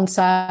and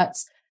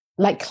concerts,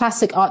 like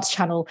classic arts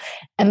channel.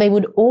 And they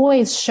would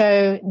always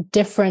show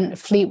different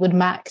Fleetwood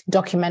Mac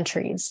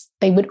documentaries.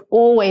 They would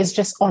always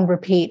just on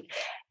repeat.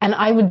 And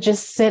I would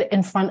just sit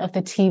in front of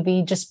the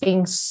TV, just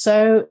being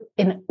so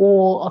in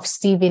awe of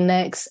Stevie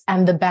Nicks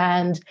and the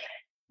band,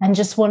 and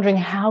just wondering,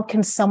 how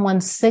can someone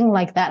sing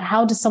like that?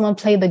 How does someone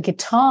play the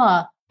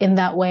guitar in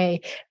that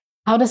way?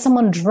 How does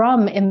someone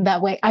drum in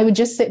that way? I would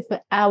just sit for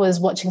hours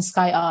watching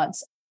Sky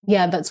Arts.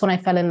 Yeah, that's when I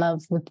fell in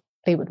love with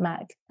Fleetwood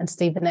Mac and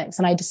Stevie Nicks.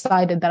 And I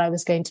decided that I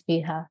was going to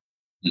be her.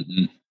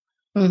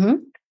 Mm-hmm. Mm-hmm.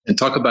 And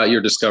talk about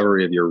your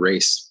discovery of your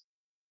race.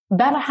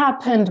 That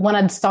happened when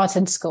I'd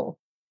started school.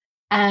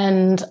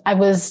 And I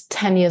was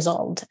 10 years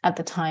old at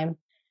the time.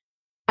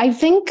 I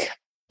think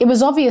it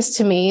was obvious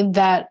to me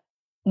that,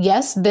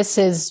 yes, this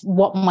is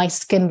what my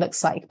skin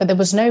looks like, but there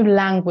was no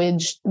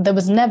language. There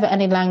was never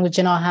any language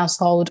in our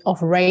household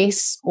of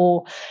race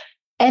or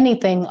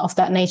anything of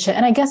that nature.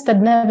 And I guess that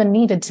never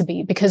needed to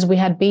be, because we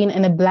had been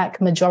in a Black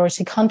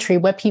majority country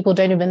where people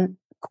don't even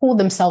call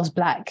themselves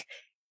Black.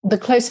 the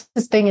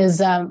closest thing is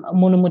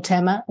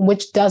Munumutema,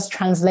 which does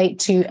translate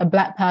to a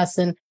Black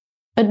person,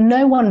 but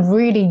no one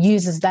really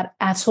uses that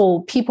at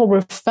all. People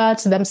refer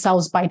to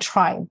themselves by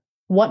tribe.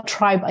 What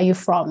tribe are you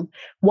from?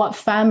 What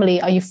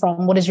family are you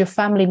from? What is your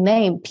family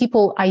name?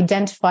 People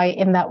identify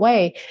in that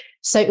way.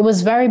 So it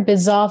was very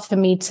bizarre for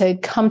me to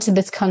come to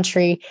this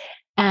country,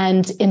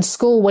 and in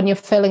school, when you're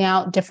filling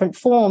out different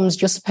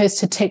forms, you're supposed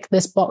to tick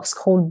this box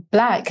called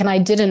Black. And I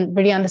didn't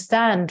really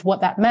understand what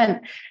that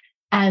meant.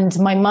 And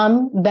my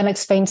mum then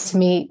explained to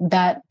me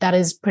that that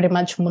is pretty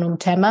much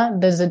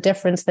Munumtema. There's a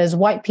difference. There's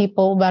white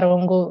people,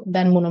 Barongo,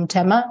 then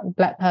Munumtema,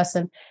 Black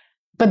person.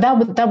 But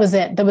that was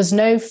it. There was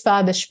no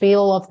further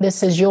spiel of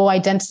this is your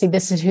identity.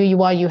 This is who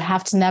you are. You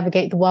have to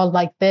navigate the world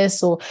like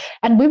this.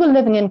 And we were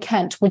living in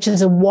Kent, which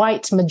is a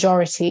white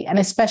majority, and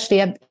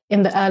especially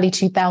in the early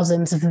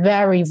 2000s,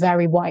 very,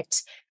 very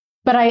white.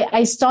 But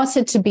I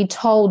started to be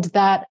told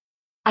that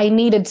I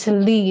needed to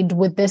lead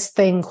with this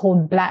thing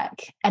called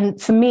Black. And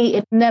for me,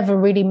 it never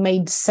really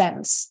made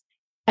sense.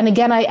 And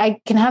again,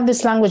 I can have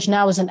this language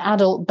now as an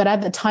adult, but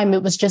at the time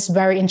it was just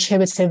very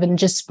intuitive and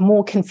just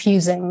more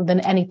confusing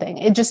than anything.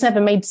 It just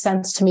never made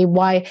sense to me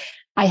why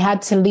I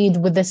had to lead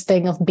with this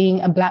thing of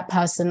being a Black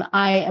person.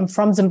 I am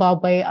from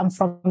Zimbabwe. I'm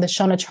from the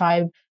Shona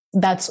tribe.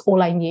 That's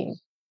all I knew.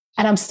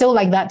 And I'm still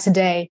like that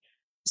today.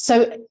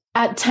 So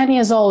at 10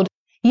 years old,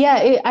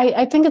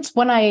 I think it's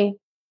when I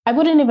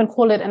wouldn't even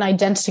call it an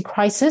identity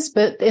crisis,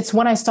 but it's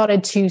when I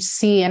started to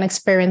see and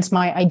experience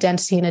my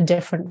identity in a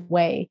different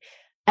way.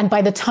 And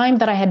by the time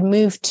that I had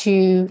moved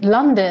to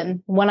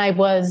London, when I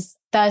was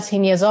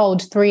 13 years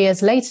old, 3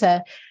 years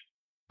later,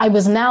 I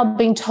was now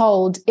being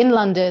told in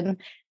London,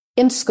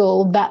 in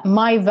school, that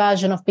my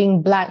version of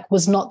being Black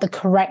was not the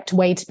correct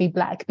way to be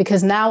Black,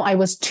 because now I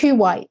was too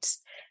white.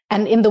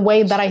 And in the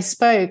way that I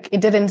spoke, it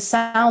didn't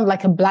sound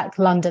like a Black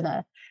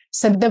Londoner.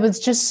 So there was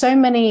just so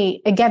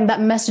many, again, that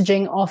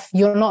messaging of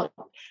you're not,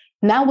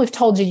 now we've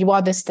told you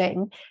are this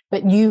thing,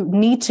 but you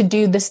need to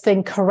do this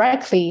thing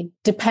correctly,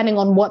 depending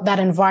on what that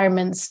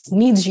environment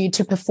needs you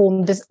to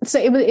perform this. So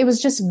it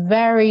was just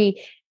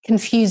very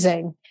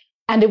confusing.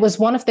 And it was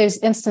one of those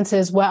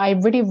instances where I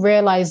really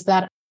realized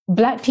that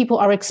Black people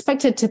are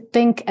expected to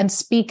think and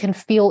speak and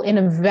feel in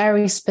a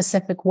very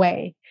specific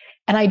way.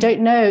 And I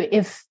don't know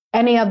if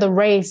any other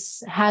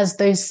race has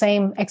those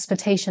same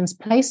expectations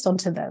placed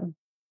onto them.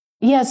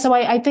 Yeah, so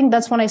I think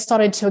that's when I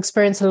started to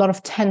experience a lot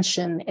of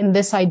tension in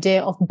this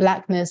idea of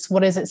Blackness.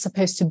 What is it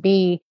supposed to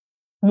be?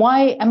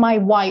 Why am I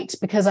white?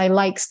 Because I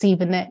like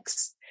Stevie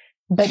Nicks.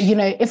 But,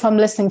 if I'm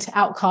listening to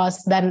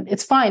Outkast, then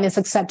it's fine. It's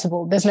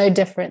acceptable. There's no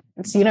difference.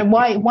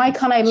 Why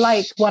can't I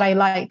like what I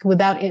like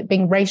without it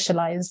being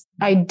racialized?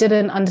 I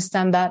didn't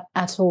understand that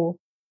at all.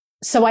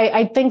 So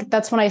I think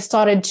that's when I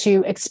started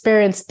to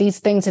experience these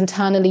things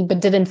internally, but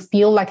didn't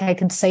feel like I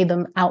could say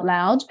them out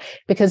loud,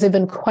 because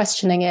even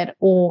questioning it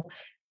or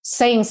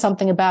saying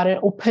something about it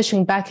or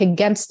pushing back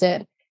against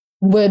it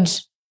would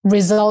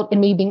result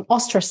in me being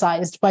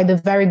ostracized by the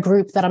very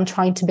group that I'm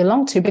trying to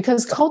belong to.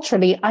 Because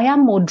culturally, I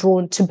am more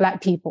drawn to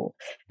Black people,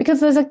 because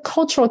there's a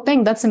cultural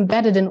thing that's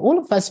embedded in all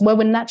of us where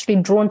we're naturally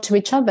drawn to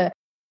each other.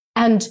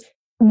 And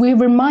we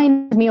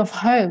remind me of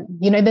home.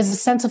 There's a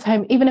sense of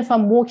home, even if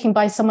I'm walking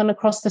by someone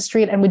across the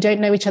street and we don't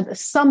know each other,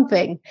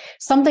 something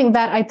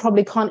that I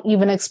probably can't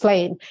even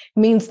explain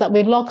means that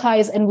we lock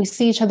eyes and we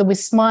see each other, we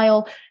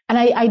smile. And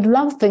I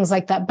love things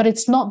like that, but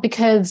it's not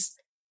because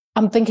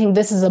I'm thinking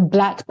this is a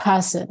Black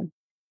person.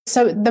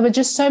 So there were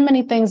just so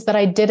many things that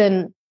I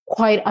didn't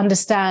quite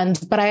understand.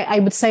 But I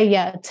would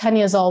say, 10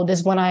 years old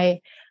is when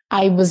I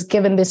was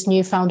given this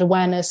newfound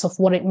awareness of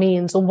what it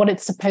means, or what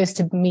it's supposed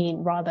to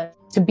mean, rather,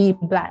 to be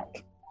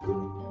Black.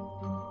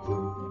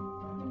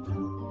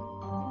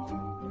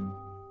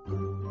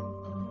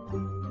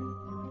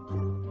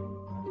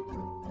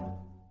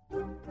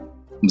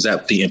 Was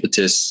that the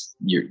impetus?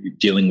 You're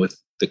dealing with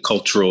the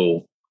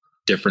cultural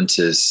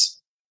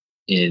differences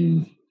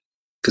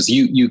because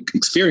you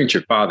experienced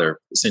your father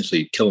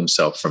essentially kill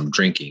himself from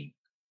drinking.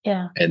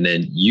 Yeah. And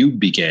then you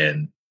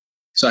began.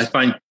 So I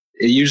find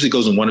it usually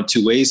goes in one of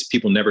two ways.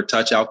 People never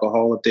touch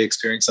alcohol if they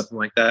experience something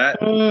like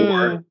that,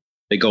 or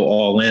they go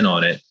all in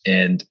on it.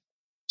 And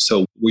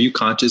so were you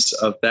conscious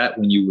of that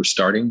when you were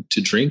starting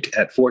to drink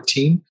at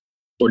 14?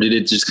 Or did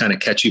it just kind of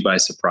catch you by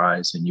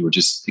surprise and you were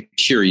just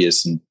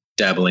curious and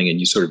dabbling and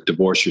you sort of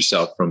divorced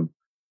yourself from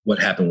what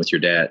happened with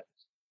your dad?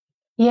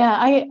 Yeah,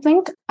 I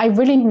think I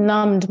really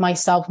numbed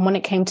myself when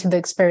it came to the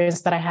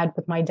experience that I had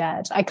with my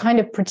dad. I kind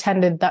of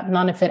pretended that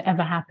none of it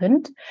ever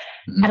happened.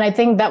 Mm-hmm. And I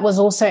think that was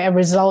also a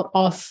result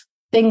of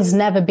things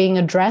never being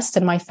addressed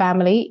in my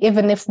family.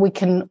 Even if we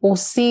can all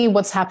see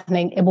what's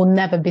happening, it will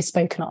never be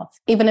spoken of.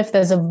 Even if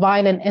there's a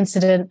violent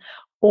incident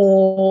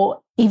or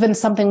even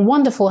something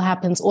wonderful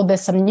happens or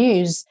there's some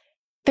news,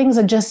 things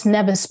are just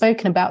never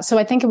spoken about. So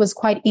I think it was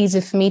quite easy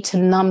for me to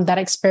numb that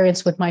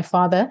experience with my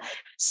father.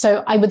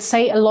 So I would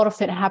say a lot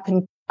of it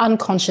happened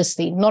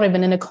unconsciously, not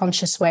even in a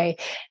conscious way.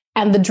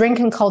 And the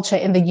drinking culture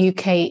in the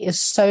UK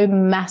is so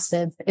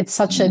massive. It's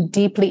such a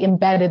deeply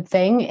embedded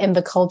thing in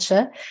the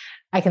culture.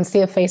 I can see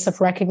a face of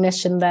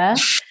recognition there.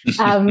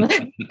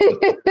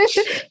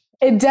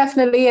 It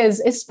definitely is,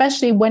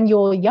 especially when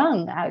you're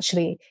young,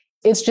 actually.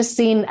 It's just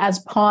seen as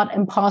part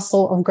and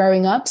parcel of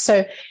growing up.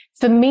 So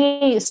for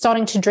me,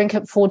 starting to drink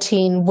at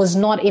 14 was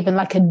not even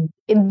like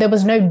there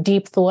was no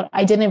deep thought.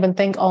 I didn't even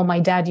think, oh, my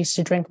dad used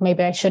to drink,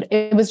 maybe I should.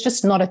 It was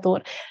just not a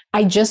thought.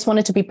 I just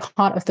wanted to be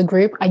part of the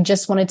group. I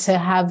just wanted to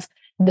have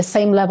the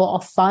same level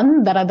of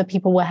fun that other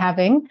people were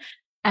having.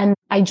 And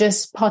I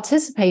just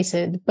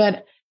participated.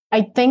 But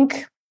I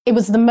think it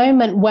was the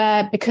moment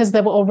where, because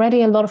there were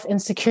already a lot of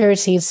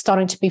insecurities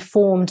starting to be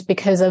formed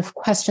because of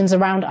questions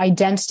around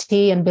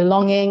identity and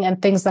belonging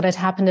and things that had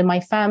happened in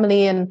my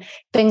family and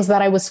things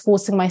that I was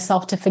forcing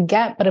myself to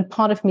forget, but a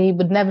part of me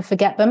would never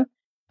forget them.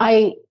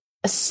 I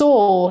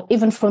saw,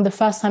 even from the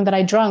first time that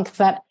I drank,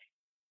 that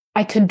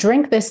I could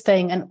drink this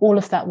thing and all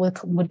of that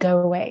would go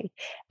away.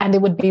 And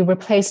it would be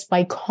replaced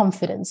by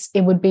confidence.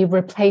 It would be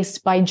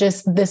replaced by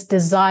just this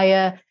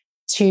desire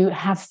to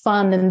have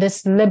fun and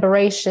this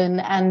liberation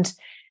and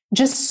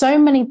just so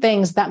many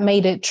things that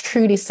made it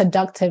truly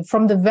seductive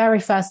from the very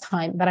first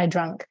time that I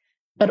drank.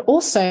 But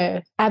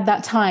also at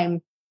that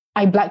time,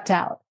 I blacked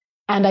out.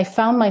 And I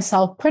found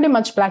myself pretty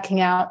much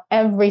blacking out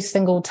every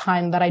single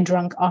time that I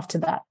drank after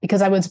that,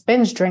 because I was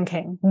binge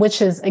drinking,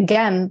 which is,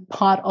 again,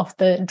 part of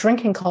the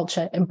drinking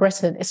culture in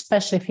Britain,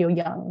 especially if you're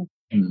young.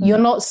 Mm-hmm. You're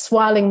not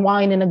swirling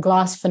wine in a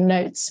glass for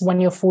notes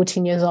when you're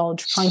 14 years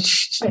old.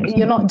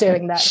 You're not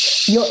doing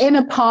that. You're in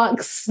a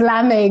park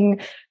slamming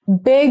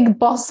big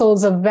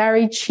bottles of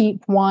very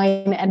cheap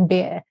wine and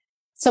beer.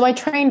 So I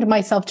trained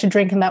myself to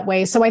drink in that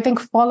way. So I think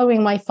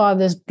following my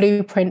father's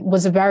blueprint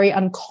was a very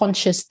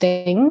unconscious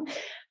thing.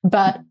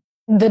 But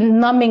the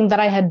numbing that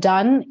I had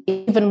done,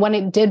 even when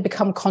it did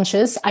become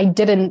conscious, I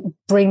didn't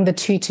bring the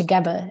two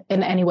together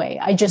in any way.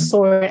 I just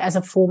saw it as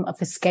a form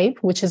of escape,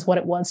 which is what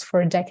it was for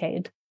a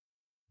decade.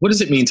 What does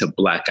it mean to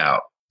black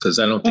out? Because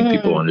I don't think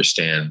people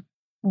understand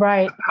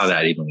how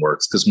that even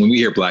works. Because when we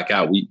hear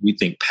blackout, we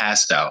think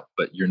passed out,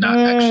 but you're not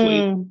actually,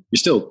 you're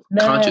still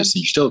conscious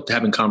and you're still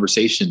having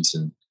conversations.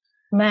 And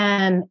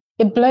man,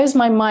 it blows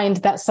my mind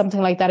that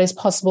something like that is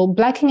possible.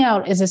 Blacking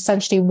out is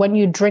essentially when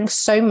you drink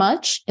so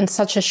much in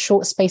such a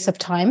short space of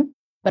time,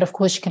 but of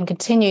course you can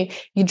continue.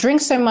 You drink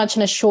so much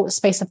in a short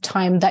space of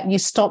time that you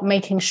stop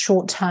making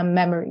short-term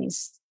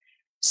memories.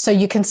 So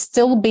you can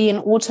still be in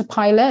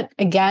autopilot.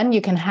 Again,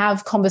 you can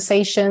have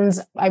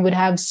conversations. I would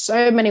have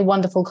so many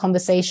wonderful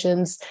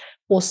conversations.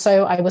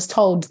 Also, I was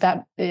told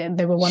that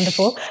they were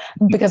wonderful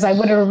because I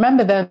wouldn't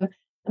remember them,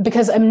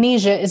 because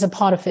amnesia is a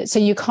part of it. So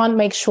you can't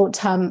make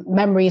short-term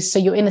memories. So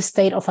you're in a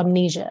state of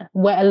amnesia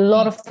where a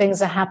lot of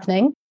things are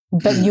happening,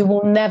 but you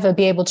will never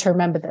be able to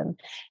remember them.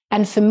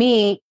 And for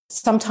me,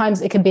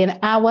 sometimes it could be an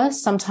hour.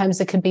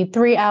 Sometimes it could be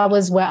 3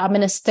 hours where I'm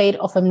in a state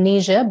of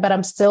amnesia, but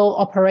I'm still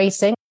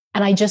operating.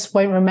 And I just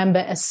won't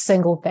remember a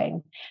single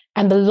thing.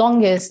 And the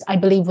longest, I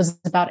believe, was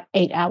about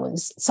 8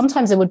 hours.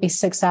 Sometimes it would be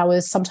 6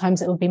 hours.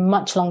 Sometimes it would be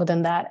much longer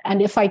than that.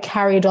 And if I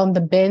carried on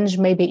the binge,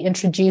 maybe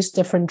introduced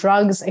different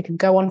drugs, it could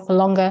go on for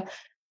longer.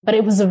 But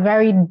it was a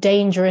very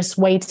dangerous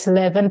way to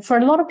live. And for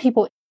a lot of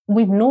people,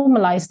 we've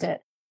normalized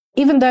it.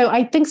 Even though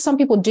I think some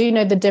people do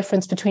know the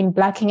difference between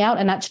blacking out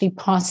and actually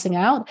passing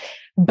out.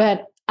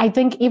 But I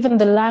think even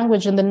the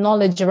language and the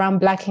knowledge around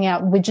blacking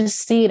out, we just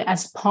see it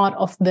as part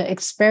of the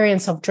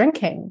experience of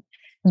drinking,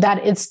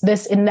 that it's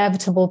this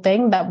inevitable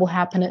thing that will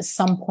happen at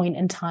some point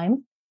in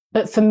time.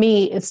 But for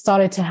me, it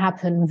started to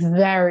happen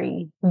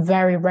very,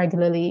 very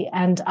regularly.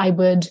 And I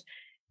would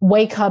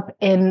wake up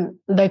in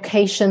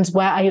locations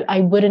where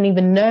I wouldn't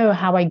even know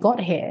how I got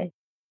here,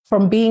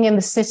 from being in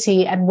the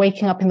city and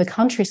waking up in the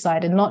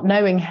countryside and not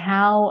knowing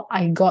how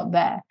I got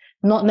there,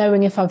 not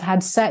knowing if I've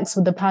had sex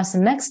with the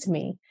person next to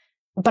me.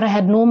 But I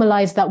had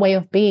normalized that way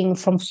of being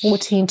from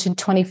 14 to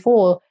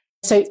 24.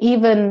 So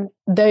even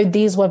though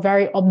these were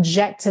very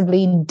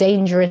objectively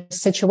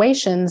dangerous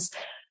situations,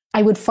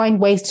 I would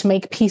find ways to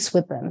make peace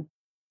with them.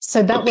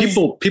 So that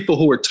people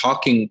who were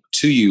talking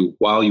to you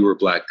while you were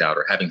blacked out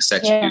or having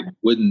sex with you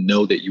wouldn't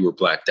know that you were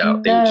blacked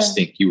out. They would just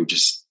think you were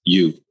just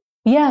you.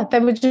 Yeah, they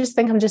would just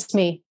think I'm just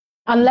me,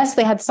 unless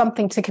they had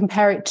something to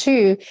compare it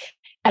to.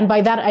 And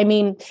by that, I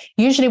mean,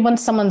 usually when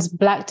someone's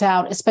blacked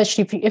out,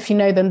 especially if you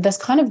know them, there's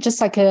kind of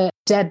just like a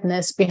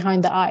deadness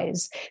behind the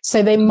eyes.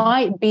 So they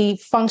might be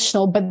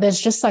functional, but there's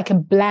just like a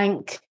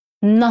blank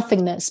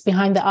nothingness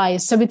behind the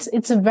eyes. So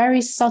it's a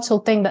very subtle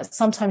thing that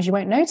sometimes you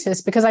won't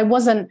notice, because I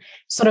wasn't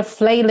sort of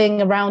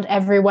flailing around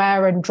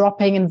everywhere and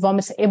dropping and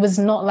vomiting. It was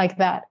not like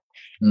that.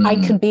 I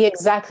could be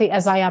exactly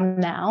as I am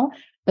now,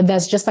 but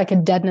there's just like a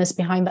deadness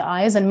behind the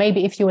eyes. And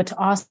maybe if you were to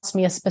ask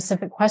me a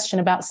specific question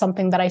about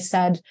something that I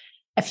said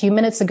a few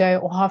minutes ago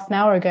or half an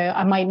hour ago,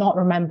 I might not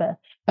remember,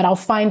 but I'll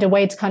find a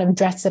way to kind of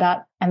dress it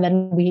up, and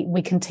then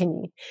we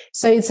continue.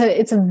 So it's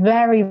a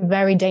very,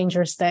 very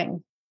dangerous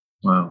thing.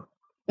 Wow.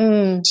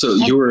 So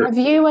have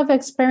you ever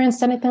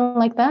experienced anything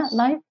like that,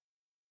 life?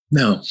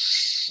 No.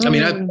 I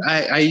mean,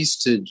 I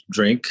used to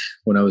drink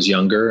when I was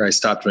younger. I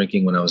stopped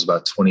drinking when I was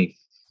about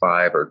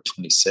 25 or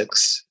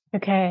 26.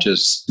 Okay.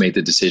 Just made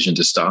the decision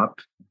to stop,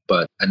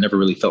 but I never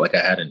really felt like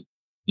I had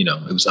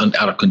it was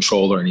out of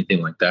control or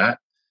anything like that.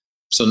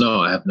 So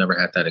no, I have never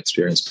had that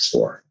experience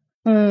before.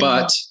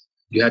 But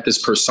you had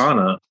this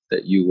persona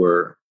that you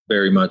were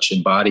very much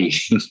embodying.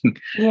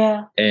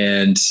 Yeah.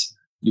 And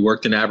you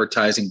worked in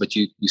advertising, but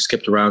you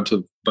skipped around to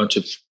a bunch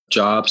of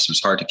jobs. It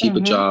was hard to keep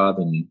a job.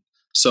 And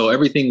so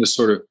everything was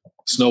sort of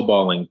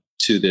snowballing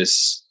to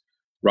this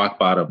rock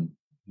bottom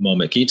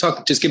moment. Can you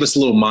just give us a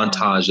little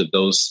montage of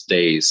those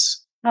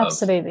days?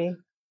 Absolutely.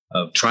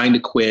 Of trying to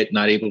quit,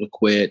 not able to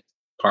quit,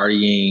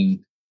 partying,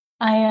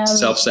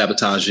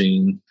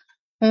 self-sabotaging.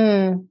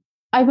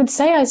 I would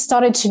say I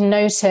started to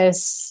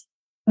notice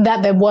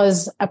that there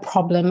was a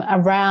problem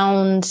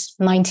around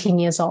 19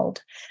 years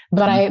old.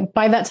 But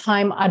by that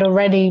time, I'd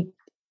already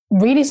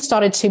really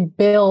started to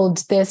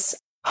build this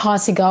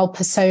party girl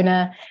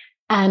persona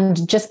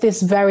and just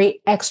this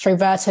very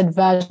extroverted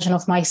version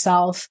of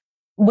myself,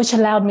 which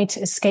allowed me to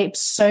escape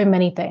so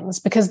many things.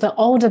 Because the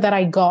older that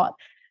I got,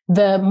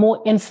 the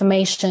more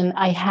information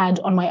I had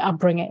on my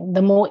upbringing,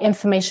 the more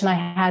information I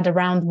had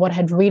around what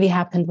had really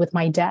happened with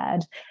my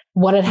dad,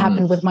 what had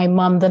happened with my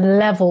mum, the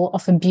level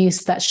of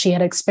abuse that she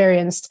had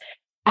experienced.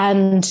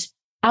 And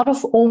out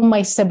of all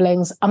my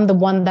siblings, I'm the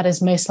one that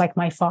is most like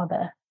my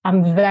father.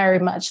 I'm very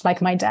much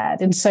like my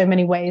dad in so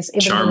many ways.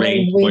 Even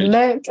Charming. The way we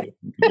look,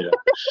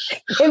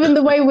 even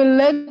the way we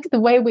look,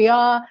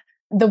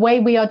 the way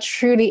we are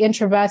truly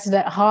introverted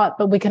at heart,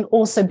 but we can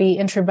also be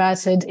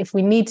introverted if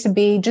we need to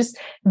be, just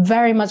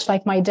very much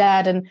like my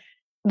dad. And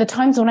the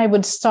times when I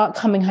would start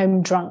coming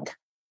home drunk,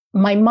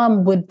 my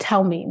mum would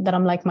tell me that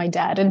I'm like my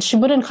dad, and she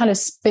wouldn't kind of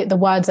spit the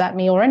words at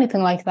me or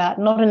anything like that,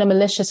 not in a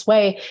malicious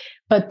way,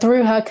 but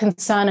through her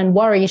concern and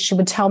worry, she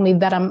would tell me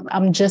that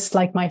I'm just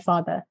like my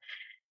father.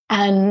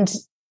 And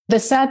the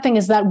sad thing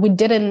is that we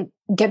didn't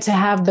get to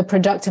have the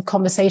productive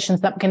conversations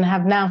that we can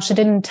have now. She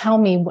didn't tell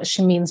me what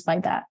she means by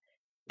that.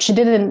 She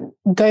didn't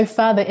go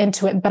further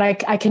into it, but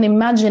I can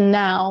imagine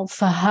now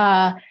for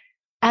her,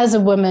 as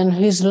a woman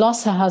who's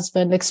lost her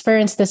husband,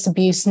 experienced this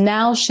abuse,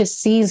 now she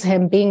sees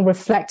him being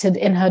reflected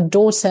in her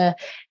daughter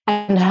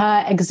and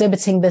her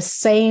exhibiting the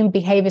same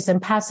behaviors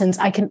and patterns.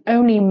 I can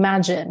only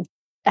imagine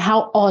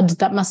how odd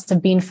that must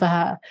have been for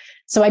her.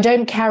 So I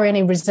don't carry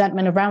any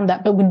resentment around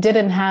that, but we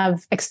didn't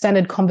have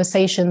extended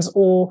conversations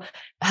or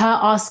her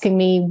asking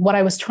me what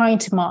I was trying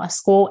to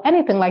mask or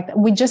anything like that.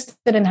 We just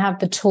didn't have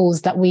the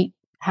tools that we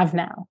have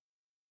now.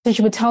 So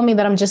she would tell me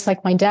that I'm just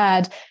like my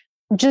dad.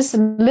 Just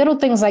little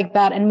things like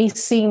that, and me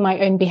seeing my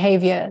own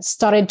behavior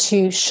started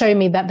to show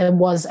me that there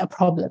was a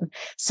problem.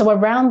 So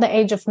around the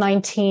age of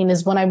 19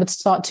 is when I would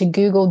start to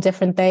Google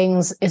different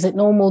things. Is it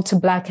normal to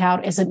black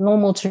out? Is it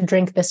normal to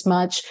drink this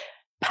much?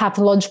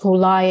 Pathological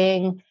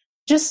lying,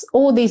 just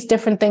all these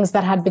different things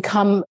that had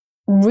become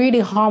really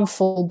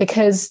harmful,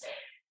 because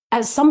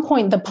at some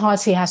point the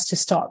party has to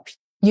stop.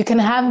 You can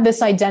have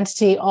this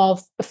identity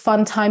of a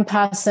fun time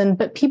person,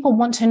 but people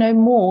want to know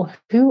more.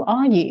 Who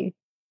are you?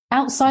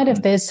 Outside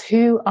of this,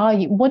 who are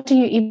you? What do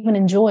you even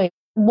enjoy?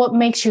 What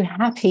makes you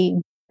happy?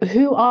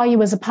 Who are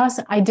you as a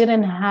person? I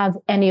didn't have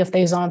any of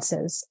those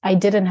answers. And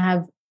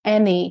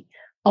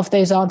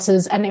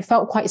it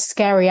felt quite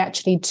scary,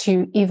 actually,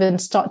 to even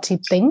start to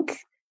think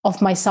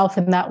of myself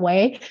in that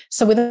way.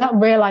 So without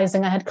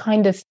realizing, I had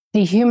kind of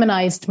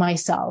dehumanized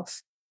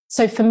myself.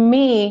 So for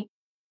me,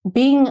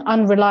 being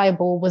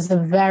unreliable was a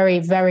very,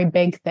 very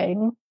big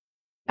thing.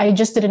 I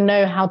just didn't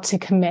know how to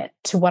commit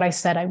to what I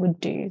said I would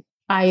do.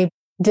 I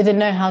didn't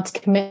know how to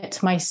commit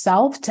to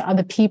myself, to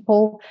other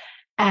people.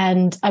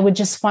 And I would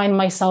just find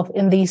myself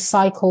in these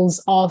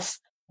cycles of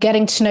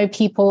getting to know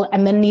people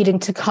and then needing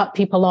to cut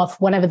people off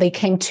whenever they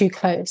came too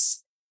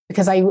close,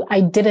 because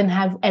I didn't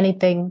have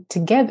anything to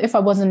give. If I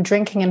wasn't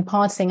drinking and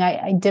partying,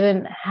 I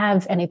didn't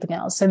have anything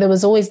else. So there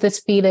was always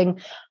this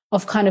feeling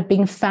of kind of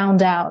being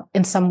found out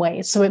in some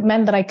way. So it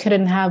meant that I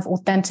couldn't have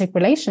authentic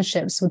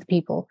relationships with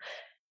people.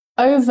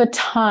 Over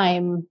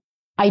time,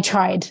 I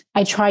tried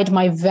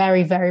my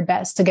very, very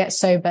best to get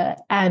sober.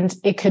 And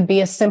it could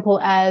be as simple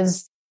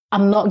as,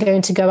 I'm not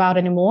going to go out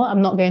anymore.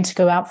 I'm not going to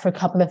go out for a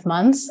couple of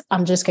months.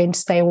 I'm just going to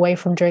stay away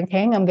from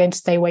drinking. I'm going to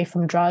stay away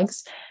from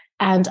drugs.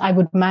 And I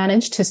would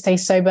manage to stay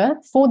sober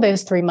for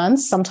those 3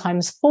 months,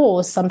 sometimes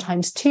 4,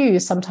 sometimes 2,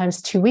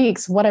 sometimes 2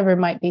 weeks, whatever it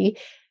might be.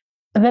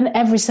 And then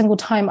every single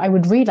time I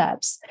would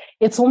relapse.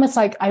 It's almost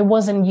like I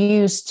wasn't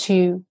used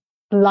to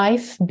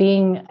life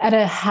being at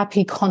a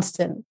happy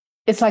constant.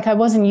 It's like I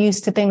wasn't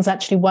used to things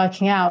actually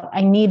working out.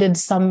 I needed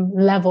some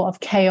level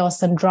of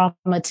chaos and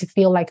drama to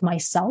feel like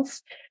myself.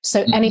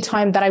 So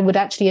anytime that I would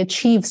actually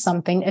achieve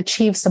something,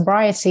 achieve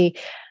sobriety,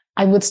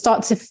 I would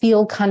start to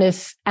feel kind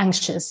of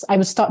anxious. I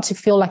would start to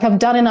feel like I've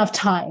done enough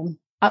time.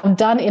 I've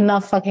done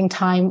enough fucking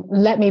time.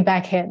 Let me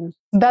back in.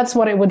 That's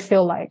what it would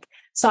feel like.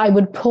 So I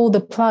would pull the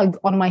plug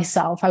on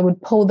myself. I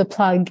would pull the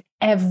plug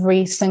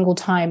every single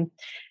time.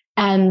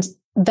 And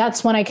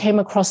that's when I came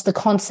across the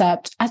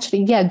concept,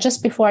 actually,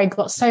 just before I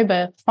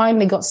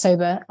finally got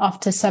sober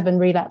after 7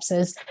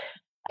 relapses,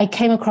 I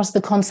came across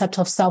the concept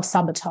of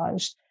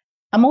self-sabotage.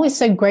 I'm always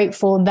so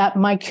grateful that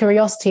my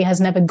curiosity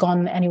has never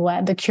gone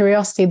anywhere. The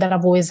curiosity that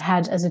I've always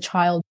had as a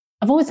child,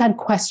 I've always had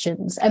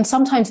questions. And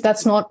sometimes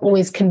that's not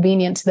always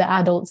convenient to the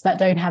adults that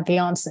don't have the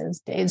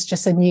answers. It's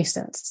just a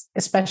nuisance,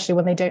 especially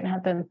when they don't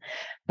have them.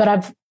 But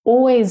I've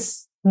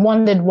always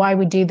wondered why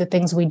we do the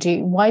things we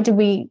do. Why do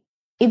we,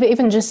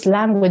 even just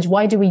language,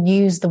 why do we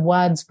use the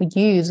words we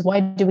use? Why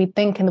do we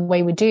think in the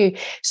way we do?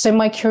 So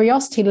my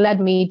curiosity led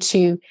me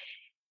to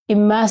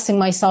immersing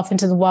myself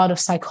into the world of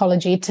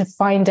psychology to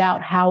find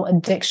out how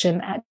addiction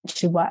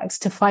actually works,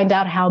 to find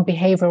out how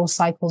behavioral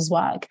cycles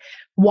work.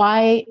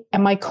 Why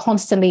am I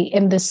constantly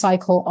in this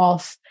cycle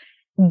of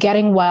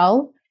getting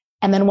well?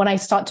 And then when I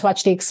start to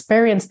actually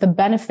experience the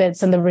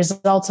benefits and the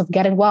results of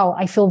getting well,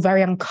 I feel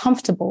very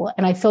uncomfortable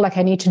and I feel like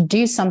I need to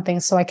do something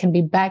so I can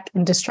be back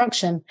in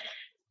destruction.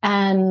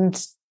 And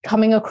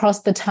coming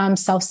across the term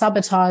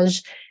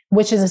self-sabotage,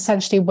 which is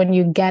essentially when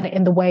you get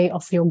in the way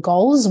of your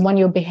goals, when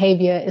your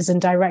behavior is in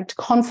direct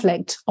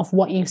conflict of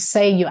what you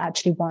say you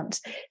actually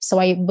want. So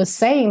I was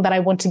saying that I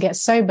want to get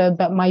sober,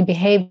 but my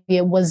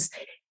behavior was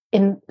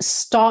in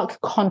stark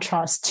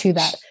contrast to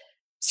that.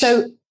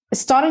 So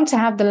starting to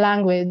have the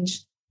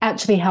language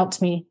actually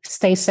helped me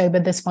stay sober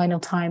this final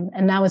time.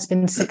 And now it's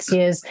been 6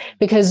 years,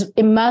 because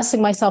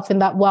immersing myself in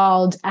that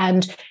world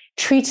and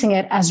treating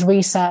it as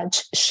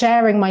research,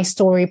 sharing my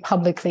story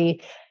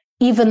publicly,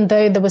 even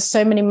though there were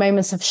so many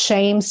moments of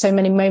shame, so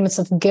many moments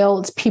of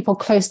guilt, people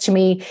close to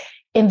me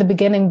in the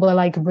beginning were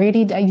like,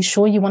 really, are you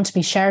sure you want to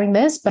be sharing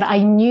this? But I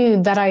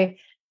knew that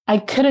I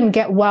couldn't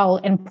get well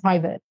in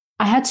private.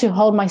 I had to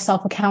hold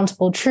myself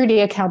accountable, truly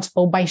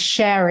accountable, by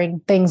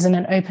sharing things in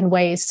an open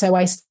way. So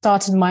I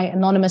started my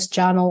anonymous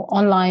journal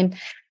online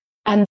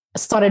and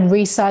started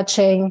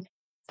researching,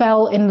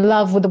 fell in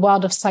love with the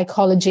world of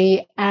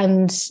psychology.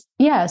 And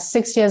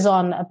 6 years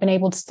on, I've been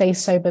able to stay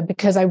sober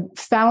because I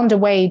found a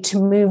way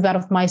to move out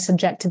of my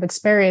subjective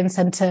experience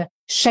and to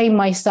shame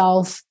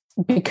myself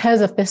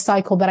because of this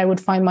cycle that I would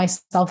find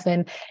myself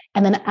in,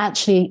 and then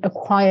actually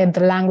acquired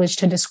the language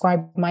to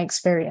describe my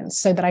experience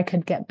so that I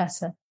could get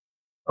better.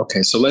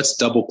 Okay, so let's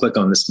double click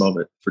on this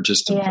moment for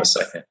just a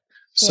second.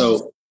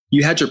 So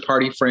you had your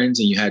party friends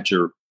and you had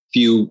your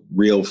few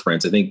real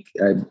friends. I think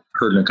I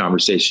heard in a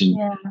conversation,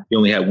 you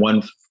only had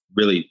one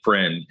really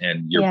friend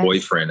and your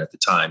boyfriend at the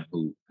time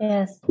who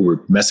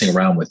were messing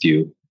around with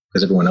you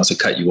because everyone else had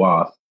cut you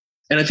off.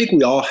 And I think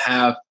we all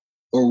have,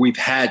 or we've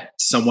had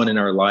someone in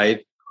our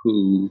life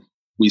who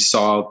we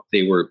saw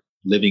they were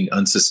living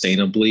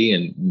unsustainably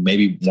and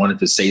maybe wanted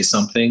to say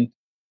something.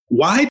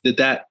 Why did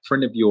that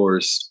friend of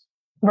yours,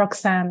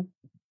 Roxanne.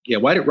 Yeah.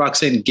 Why did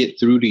Roxanne get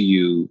through to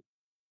you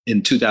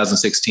in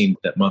 2016,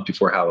 that month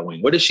before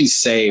Halloween? What did she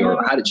say,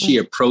 or how did she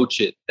approach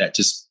it that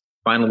just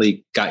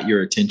finally got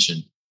your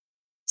attention?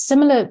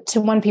 Similar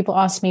to when people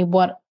ask me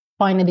what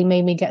finally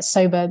made me get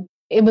sober,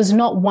 it was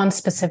not one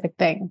specific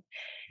thing.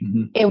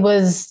 Mm-hmm. It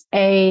was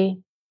a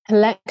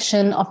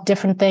collection of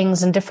different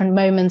things and different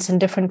moments and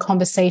different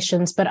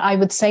conversations. But I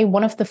would say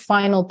one of the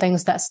final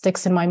things that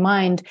sticks in my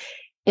mind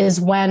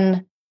is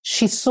when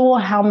she saw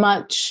how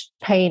much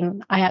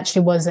pain I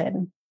actually was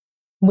in.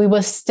 We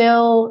were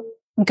still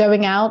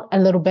going out a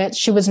little bit.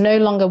 She was no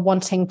longer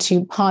wanting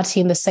to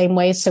party in the same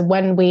way. So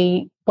when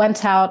we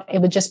went out,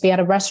 it would just be at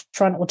a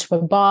restaurant or to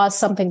a bar,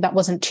 something that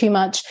wasn't too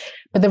much.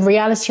 But the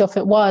reality of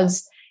it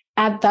was,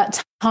 at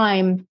that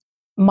time,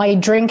 my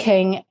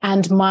drinking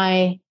and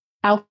my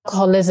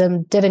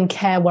alcoholism didn't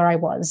care where I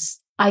was.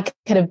 I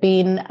could have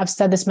been, I've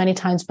said this many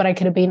times, but I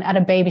could have been at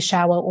a baby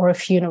shower or a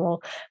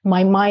funeral.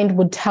 My mind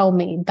would tell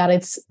me that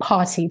it's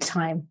party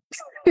time.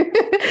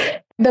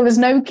 There was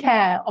no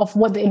care of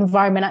what the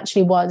environment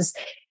actually was.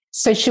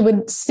 So she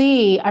would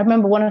see, I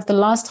remember one of the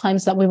last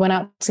times that we went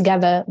out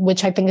together,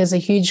 which I think is a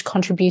huge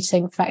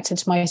contributing factor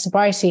to my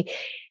sobriety,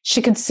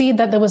 she could see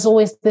that there was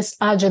always this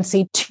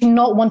urgency to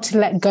not want to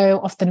let go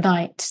of the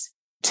night,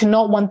 to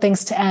not want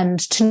things to end,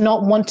 to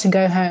not want to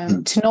go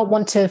home, to not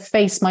want to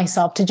face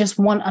myself, to just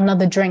want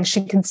another drink.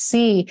 She could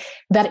see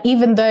that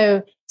even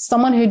though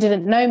someone who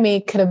didn't know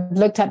me could have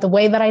looked at the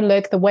way that I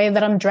look, the way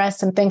that I'm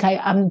dressed, and think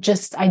I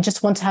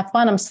just want to have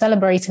fun, I'm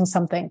celebrating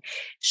something.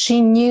 She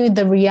knew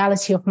the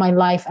reality of my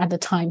life at the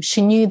time.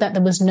 She knew that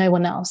there was no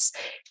one else.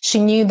 She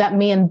knew that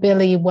me and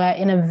Billy were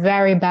in a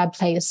very bad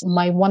place,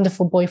 my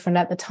wonderful boyfriend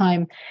at the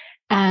time.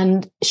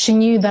 And she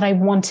knew that I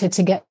wanted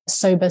to get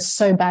sober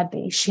so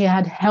badly. She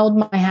had held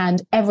my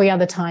hand every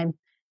other time.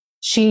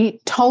 She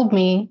told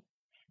me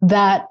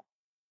that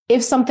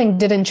if something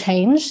didn't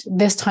change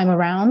this time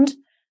around,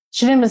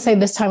 she didn't even say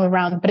this time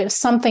around, but if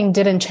something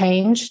didn't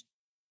change,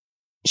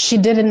 she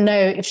didn't know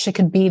if she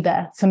could be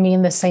there for me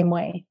in the same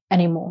way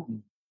anymore.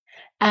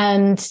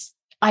 And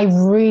I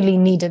really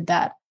needed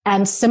that.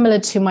 And similar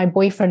to my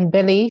boyfriend,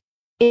 Billy,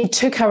 it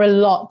took her a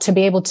lot to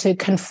be able to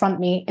confront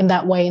me in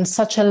that way, in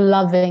such a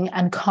loving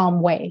and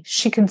calm way.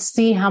 She could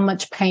see how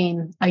much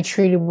pain I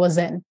truly was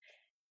in.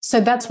 So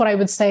that's what I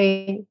would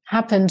say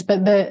happened.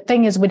 But the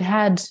thing is, we'd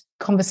had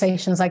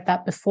conversations like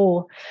that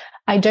before.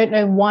 I don't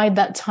know why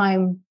that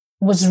time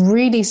was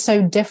really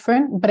so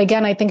different. But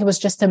again, I think it was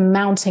just a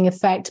mounting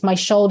effect. My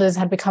shoulders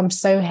had become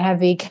so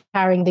heavy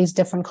carrying these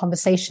different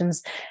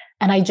conversations.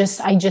 And I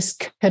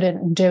just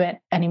couldn't do it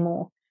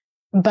anymore.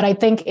 But I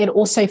think it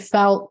also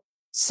felt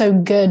so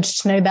good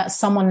to know that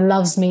someone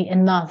loves me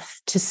enough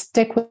to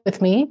stick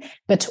with me,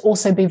 but to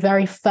also be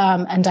very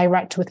firm and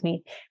direct with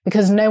me,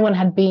 because no one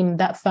had been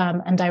that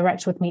firm and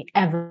direct with me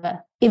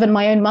ever. Even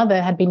my own mother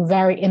had been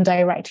very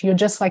indirect. You're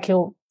just like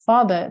your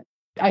father.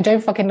 I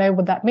don't fucking know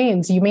what that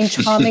means. You mean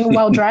charming,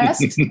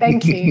 well-dressed?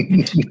 Thank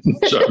you.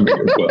 Charming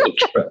and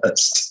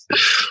well-dressed.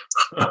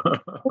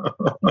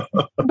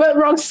 But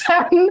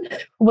Roxanne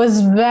was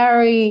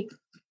very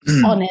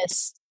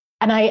honest.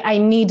 And I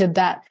needed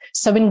that.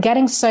 So in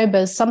getting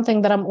sober,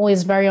 something that I'm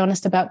always very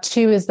honest about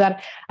too, is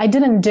that I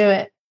didn't do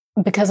it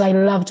because I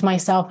loved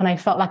myself and I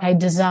felt like I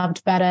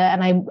deserved better.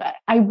 And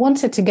I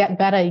wanted to get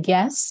better,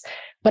 yes,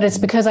 but it's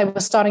because I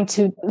was starting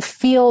to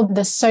feel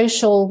the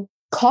social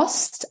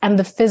cost and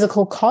the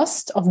physical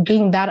cost of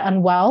being that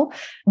unwell.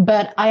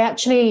 But I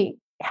actually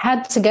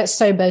had to get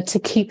sober to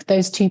keep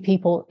those two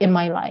people in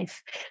my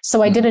life.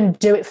 So I didn't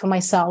do it for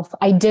myself.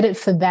 I did it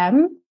for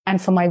them and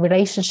for my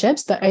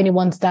relationships, the only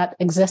ones that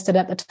existed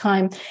at the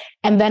time.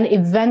 And then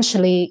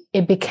eventually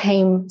it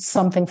became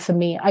something for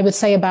me. I would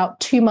say about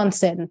 2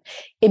 months in,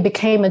 it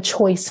became a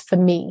choice for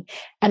me.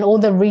 And all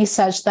the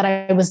research that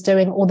I was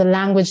doing, all the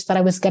language that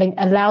I was getting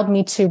allowed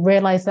me to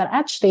realize that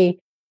actually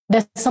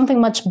there's something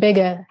much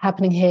bigger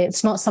happening here.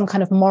 It's not some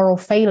kind of moral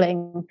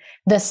failing.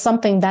 There's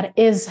something that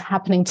is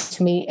happening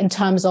to me in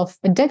terms of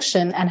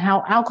addiction and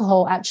how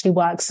alcohol actually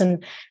works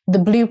and the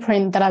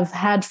blueprint that I've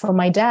had from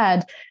my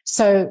dad.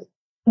 So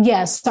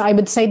yes, I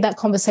would say that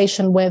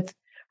conversation with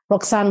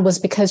Roxanne was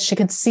because she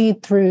could see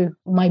through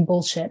my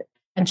bullshit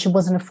and she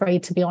wasn't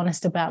afraid to be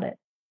honest about it.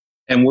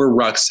 And were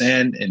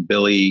Roxanne and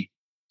Billy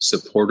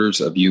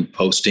supporters of you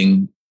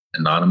posting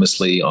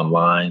anonymously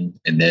online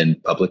and then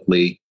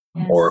publicly?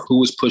 Yes. Or who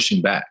was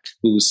pushing back?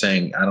 Who was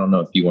saying, I don't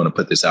know if you want to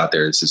put this out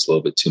there, it's just a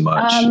little bit too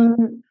much?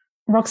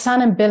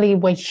 Roxanne and Billy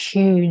were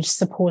huge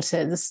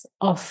supporters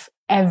of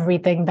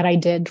everything that I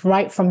did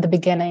right from the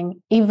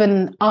beginning.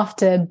 Even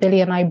after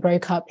Billy and I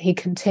broke up, he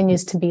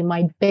continues to be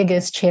my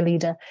biggest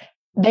cheerleader.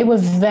 They were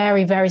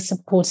very, very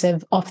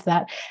supportive of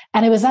that.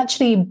 And it was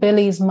actually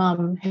Billy's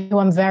mum, who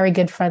I'm very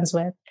good friends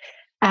with.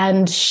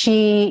 And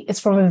she is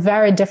from a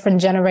very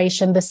different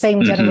generation, the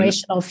same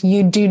generation of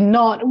you do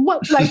not,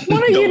 what are you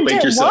doing? Don't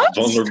make yourself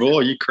vulnerable.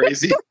 Are you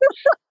crazy?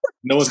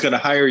 No one's going to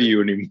hire you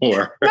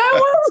anymore.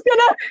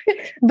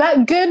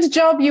 That good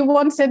job you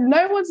wanted,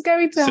 no one's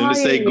going to hire you. As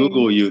soon as they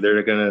Google you,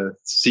 they're going to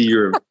see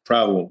your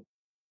problem.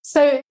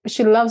 So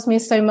she loves me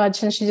so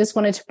much and she just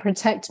wanted to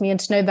protect me and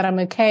to know that I'm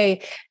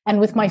okay. And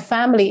with my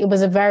family, it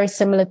was a very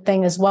similar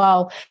thing as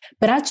well.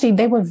 But actually,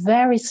 they were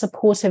very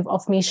supportive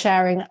of me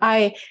sharing.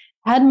 I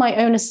had my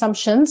own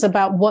assumptions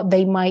about what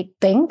they might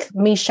think,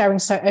 me sharing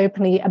so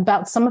openly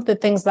about some of the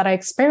things that I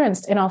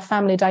experienced in our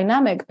family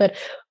dynamic, but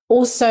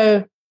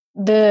also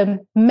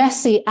the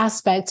messy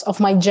aspects of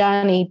my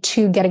journey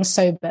to getting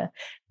sober.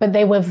 But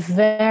they were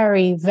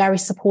very, very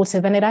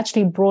supportive. And it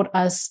actually brought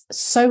us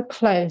so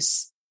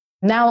close.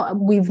 Now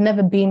we've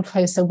never been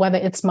closer, whether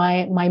it's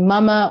my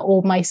mama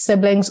or my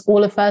siblings,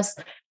 all of us.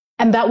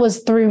 And that was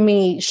through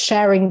me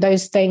sharing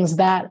those things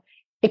that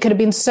it could have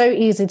been so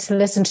easy to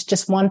listen to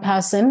just one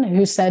person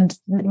who said,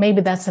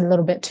 maybe that's a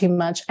little bit too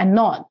much and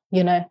not,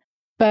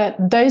 But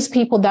those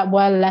people that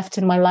were left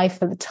in my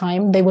life at the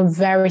time, they were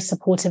very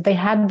supportive. They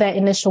had their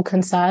initial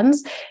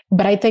concerns,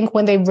 but I think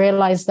when they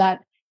realized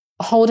that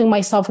holding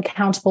myself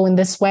accountable in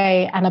this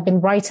way, and I've been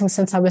writing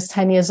since I was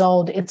 10 years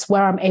old, it's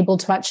where I'm able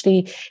to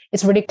actually,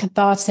 it's really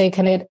cathartic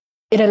and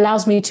it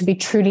allows me to be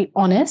truly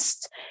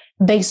honest.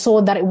 They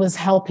saw that it was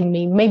helping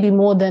me, maybe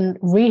more than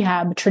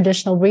rehab,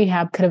 traditional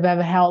rehab could have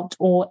ever helped,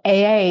 or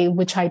AA,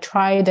 which I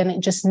tried and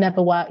it just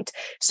never worked.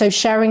 So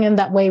sharing in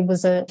that way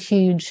was a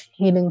huge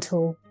healing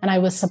tool, and I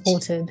was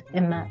supported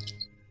in that.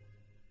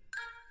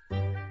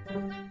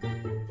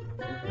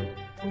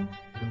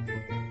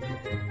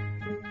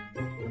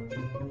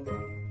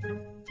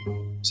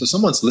 So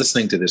someone's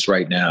listening to this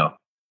right now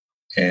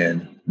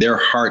and their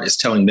heart is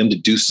telling them to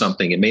do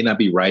something. It may not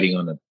be writing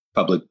on a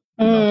public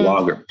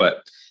blogger,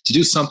 but to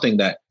do something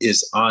that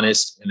is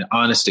honest, an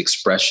honest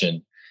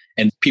expression.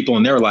 And people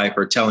in their life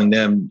are telling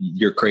them,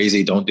 you're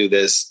crazy, don't do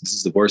this. This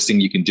is the worst thing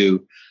you can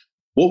do.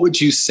 What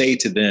would you say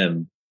to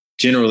them,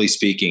 generally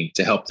speaking,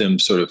 to help them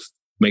sort of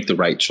make the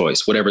right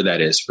choice, whatever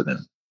that is for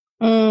them?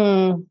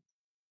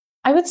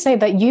 I would say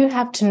that you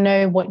have to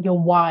know what your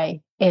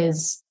why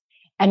is,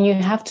 and you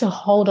have to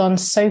hold on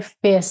so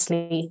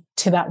fiercely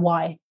to that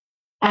why.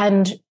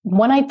 And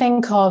when I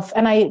think of,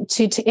 and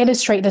to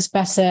illustrate this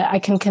better, I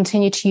can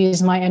continue to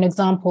use my own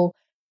example.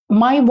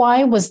 My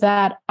why was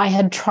that I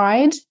had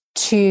tried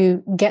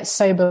to get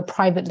sober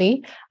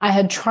privately. I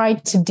had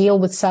tried to deal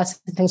with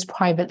certain things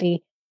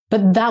privately,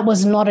 but that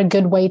was not a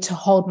good way to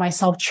hold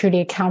myself truly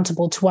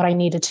accountable to what I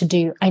needed to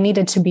do. I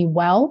needed to be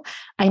well.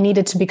 I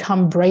needed to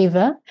become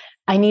braver.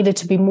 I needed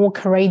to be more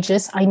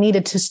courageous. I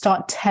needed to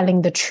start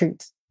telling the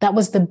truth. That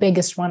was the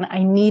biggest one.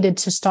 I needed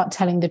to start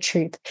telling the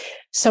truth.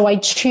 So I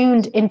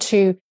tuned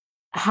into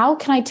how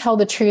can I tell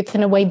the truth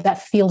in a way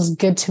that feels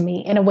good to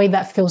me, in a way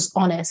that feels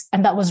honest?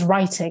 And that was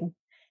writing.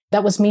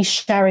 That was me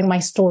sharing my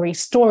story,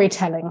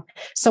 storytelling.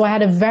 So I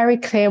had a very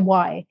clear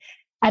why.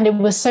 And it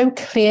was so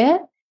clear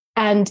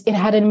and it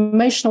had an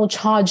emotional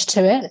charge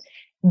to it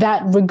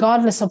that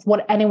regardless of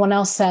what anyone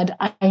else said,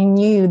 I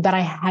knew that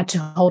I had to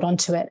hold on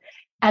to it.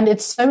 And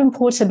it's so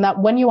important that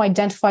when you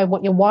identify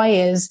what your why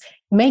is,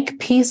 make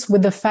peace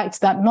with the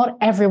fact that not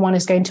everyone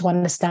is going to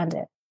understand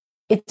it.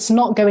 It's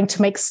not going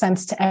to make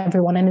sense to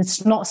everyone, and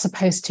it's not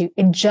supposed to.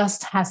 It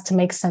just has to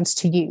make sense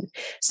to you.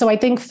 So I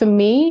think for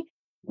me,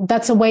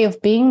 that's a way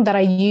of being that I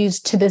use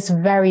to this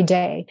very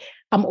day.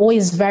 I'm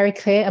always very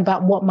clear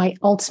about what my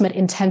ultimate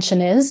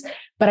intention is,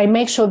 but I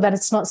make sure that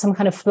it's not some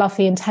kind of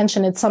fluffy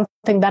intention. It's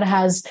something that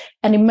has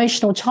an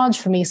emotional charge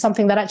for me,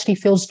 something that actually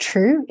feels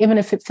true, even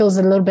if it feels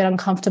a little bit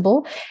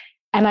uncomfortable.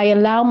 And I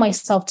allow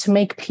myself to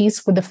make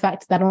peace with the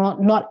fact that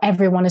not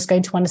everyone is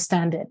going to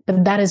understand it,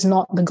 but that is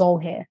not the goal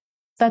here.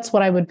 That's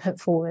what I would put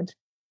forward.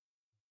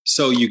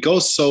 So you go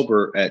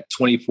sober at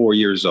 24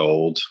 years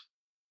old.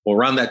 Well,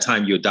 around that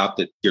time, you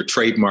adopted your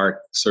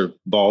trademark sort of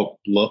bald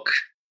look.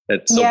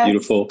 That's so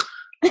beautiful.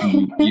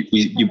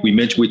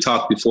 We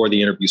talked before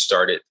the interview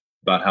started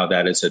about how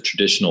that is a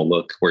traditional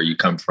look where you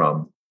come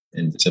from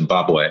in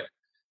Zimbabwe.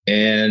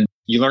 And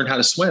you learned how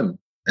to swim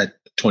at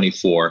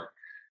 24.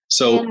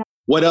 So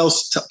what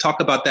else?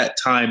 Talk about that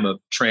time of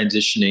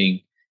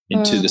transitioning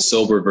into the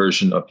sober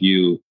version of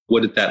you.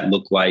 What did that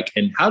look like?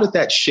 And how did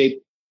that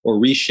shape or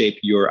reshape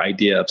your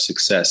idea of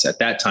success at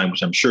that time,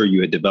 which I'm sure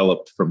you had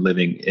developed from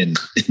living in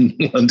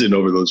London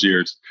over those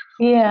years?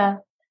 Yeah.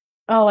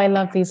 Oh, I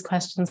love these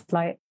questions.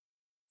 Like,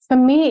 for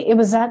me, it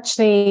was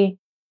actually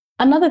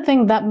another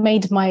thing that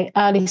made my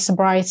early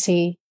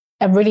sobriety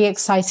a really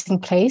exciting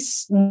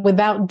place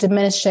without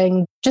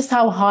diminishing just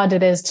how hard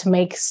it is to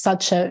make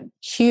such a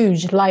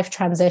huge life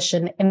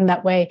transition in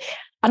that way.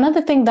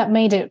 Another thing that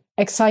made it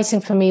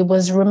exciting for me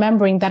was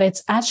remembering that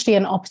it's actually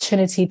an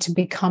opportunity to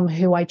become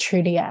who I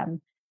truly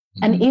am.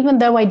 And even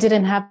though I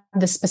didn't have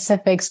the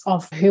specifics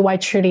of who I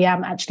truly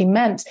am actually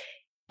meant,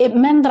 it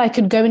meant that I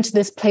could go into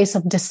this place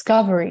of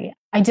discovery.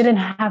 I didn't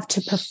have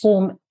to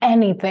perform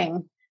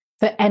anything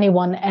for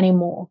anyone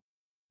anymore.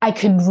 I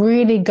could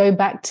really go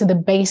back to the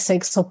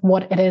basics of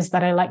what it is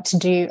that I like to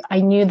do. I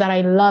knew that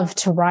I love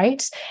to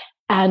write,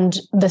 and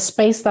the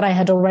space that I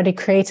had already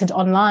created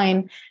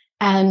online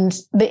and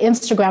the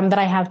Instagram that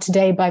I have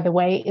today, by the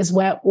way, is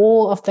where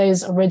all of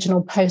those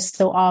original posts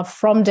still are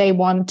from day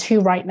one to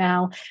right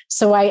now.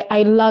 So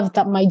I love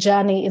that my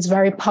journey is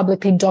very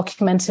publicly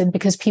documented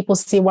because people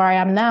see where I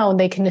am now and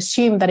they can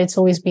assume that it's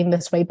always been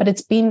this way. But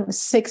it's been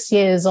 6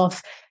 years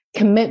of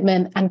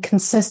commitment and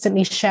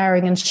consistently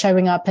sharing and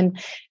showing up. And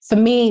for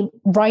me,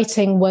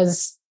 writing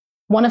was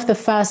one of the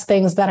first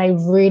things that I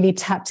really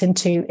tapped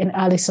into in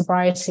early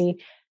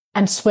sobriety.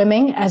 And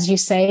swimming, as you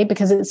say,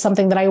 because it's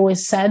something that I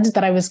always said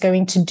that I was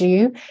going to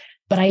do,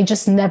 but I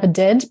just never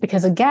did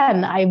because,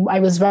 again, I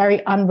was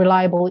very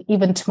unreliable,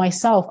 even to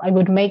myself. I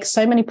would make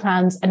so many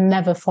plans and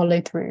never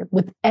follow through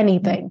with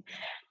anything.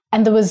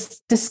 And there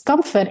was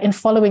discomfort in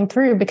following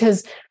through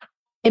because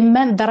it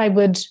meant that I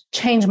would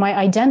change my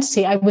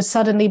identity. I would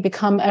suddenly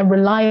become a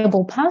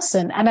reliable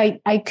person. And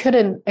I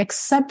couldn't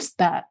accept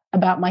that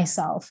about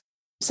myself.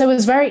 So it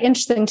was very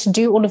interesting to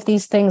do all of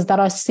these things that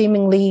are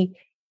seemingly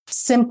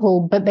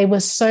simple, but they were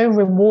so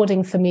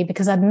rewarding for me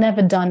because I'd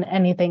never done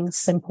anything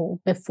simple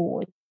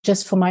before,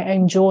 just for my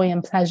own joy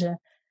and pleasure.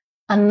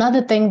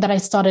 Another thing that I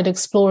started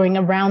exploring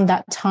around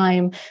that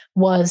time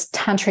was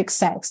tantric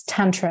sex,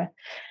 tantra.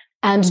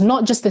 And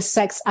not just the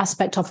sex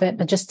aspect of it,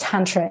 but just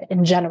tantra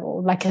in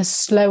general, like a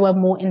slower,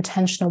 more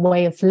intentional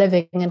way of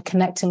living and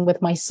connecting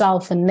with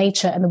myself and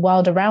nature and the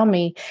world around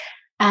me.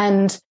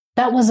 And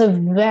that was a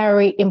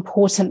very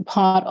important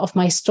part of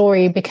my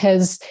story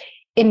because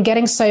in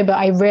getting sober,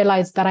 I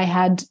realized that I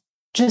had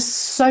just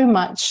so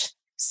much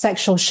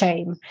sexual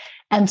shame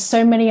and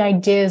so many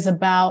ideas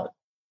about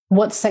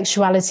what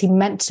sexuality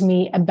meant to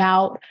me,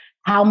 about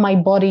how my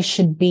body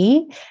should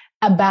be,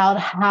 about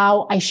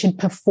how I should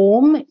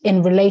perform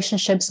in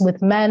relationships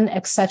with men,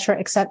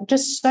 etc.,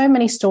 just so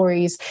many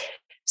stories.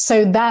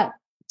 So that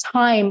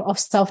time of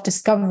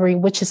self-discovery,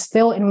 which is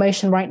still in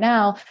motion right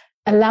now,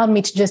 allowed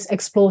me to just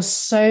explore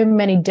so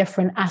many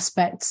different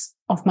aspects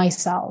of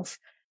myself.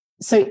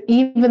 So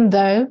even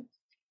though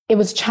it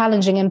was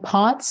challenging in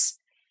parts,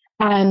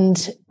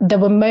 and there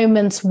were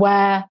moments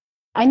where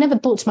I never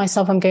thought to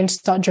myself, I'm going to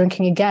start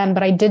drinking again,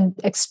 but I did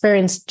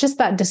experience just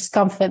that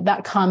discomfort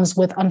that comes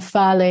with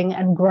unfurling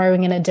and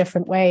growing in a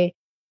different way.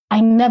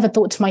 I never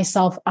thought to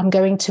myself, I'm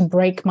going to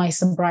break my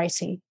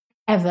sobriety,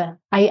 ever.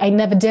 I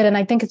never did. And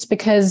I think it's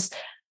because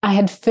I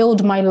had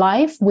filled my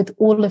life with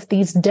all of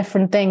these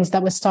different things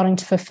that were starting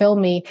to fulfill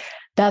me.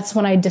 That's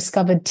when I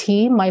discovered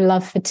tea, my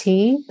love for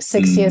tea,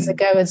 6 years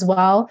ago as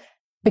well,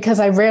 because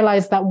I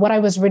realized that what I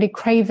was really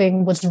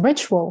craving was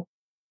ritual.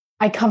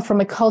 I come from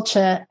a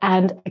culture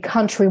and a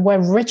country where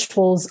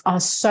rituals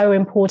are so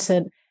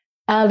important.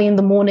 Early in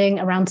the morning,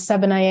 around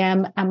 7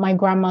 a.m. at my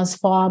grandma's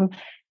farm,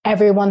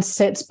 everyone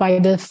sits by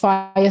the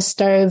fire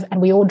stove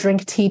and we all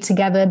drink tea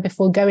together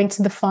before going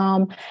to the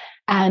farm.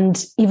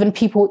 and even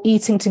people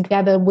eating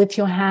together with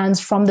your hands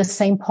from the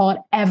same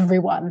pot,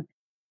 everyone.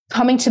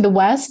 Coming to the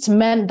West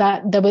meant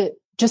that there were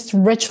just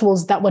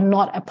rituals that were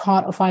not a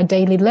part of our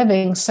daily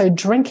living. So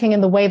drinking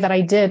in the way that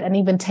I did, and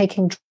even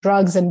taking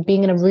drugs and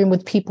being in a room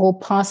with people,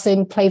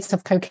 passing plates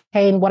of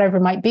cocaine, whatever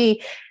it might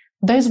be,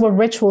 those were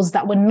rituals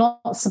that were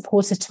not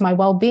supportive to my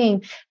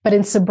well-being. But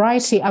in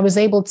sobriety, I was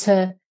able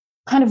to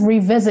kind of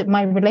revisit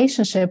my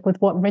relationship with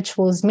what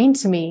rituals mean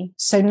to me.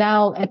 So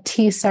now a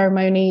tea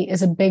ceremony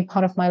is a big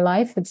part of my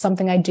life. It's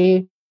something I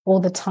do all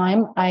the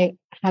time. I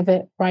have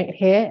it right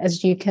here,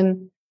 as you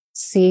can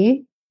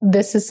see.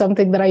 This is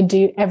something that I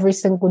do every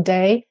single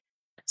day.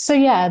 So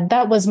yeah,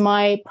 that was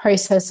my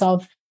process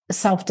of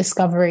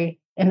self-discovery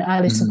in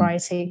early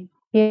sobriety.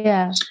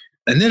 Yeah.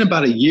 And then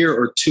about a year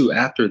or two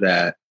after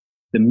that,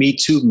 the Me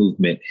Too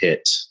movement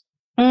hit.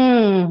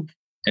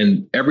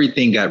 And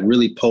everything got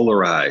really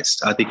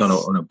polarized, I think, on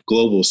a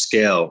global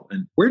scale.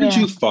 And where did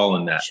you fall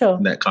in that,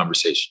 in that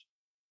conversation?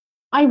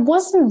 I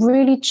wasn't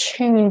really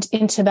tuned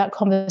into that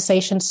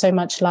conversation so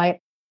much.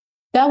 Like,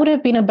 that would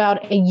have been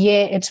about a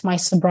year into my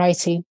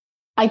sobriety.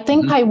 I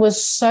think I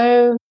was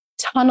so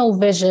tunnel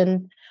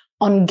vision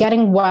on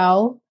getting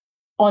well,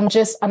 on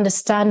just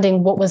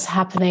understanding what was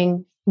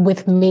happening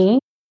with me.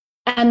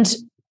 And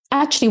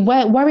actually,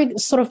 where it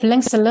sort of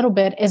links a little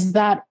bit is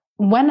that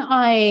when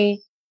I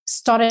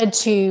started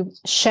to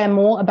share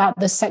more about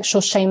the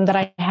sexual shame that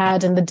I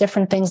had and the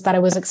different things that I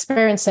was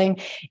experiencing,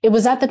 it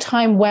was at the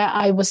time where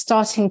I was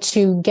starting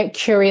to get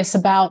curious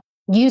about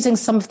using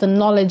some of the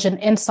knowledge and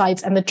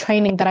insights and the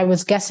training that I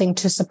was getting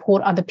to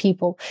support other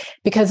people.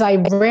 Because I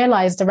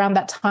realized around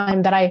that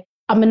time that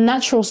I'm a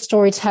natural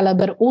storyteller,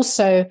 but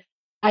also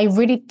I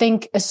really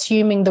think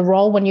assuming the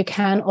role when you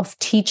can of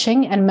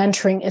teaching and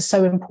mentoring is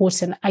so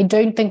important. I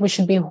don't think we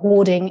should be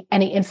hoarding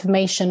any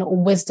information or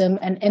wisdom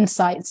and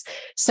insights.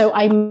 So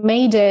I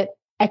made it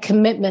a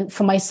commitment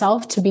for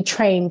myself to be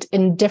trained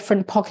in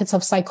different pockets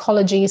of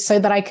psychology so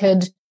that I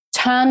could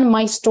turn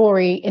my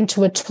story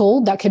into a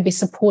tool that could be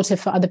supportive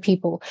for other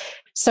people.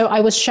 So I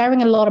was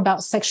sharing a lot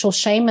about sexual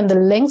shame and the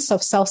links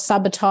of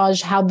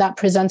self-sabotage, how that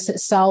presents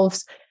itself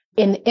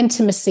in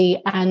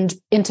intimacy and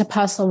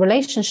interpersonal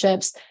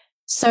relationships.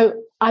 So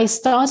I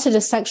started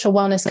a sexual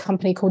wellness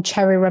company called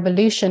Cherry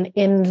Revolution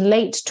in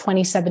late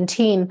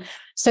 2017.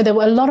 So there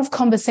were a lot of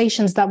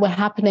conversations that were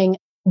happening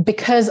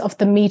because of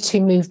the Me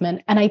Too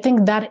movement. And I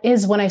think that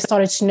is when I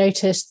started to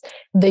notice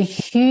the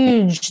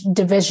huge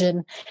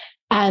division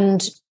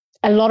and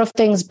a lot of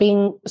things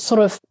being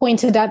sort of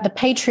pointed at the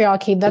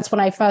patriarchy. That's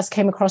when I first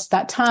came across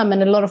that term,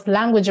 and a lot of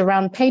language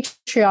around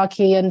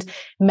patriarchy and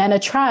men are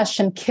trash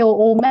and kill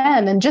all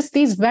men. And just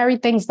these very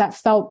things that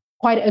felt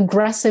quite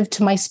aggressive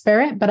to my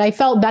spirit. But I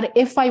felt that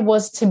if I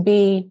was to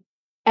be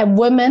a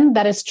woman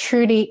that is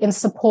truly in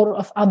support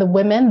of other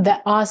women,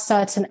 there are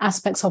certain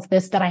aspects of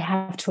this that I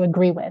have to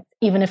agree with,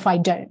 even if I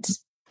don't.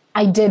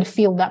 I did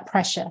feel that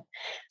pressure.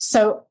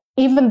 So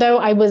even though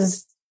I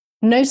was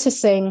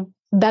noticing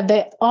that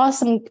there are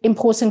some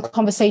important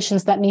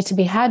conversations that need to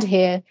be had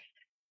here,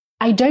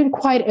 I don't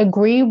quite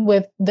agree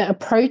with the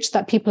approach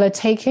that people are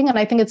taking. And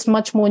I think it's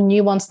much more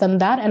nuanced than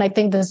that. And I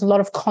think there's a lot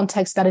of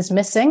context that is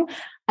missing.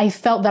 I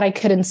felt that I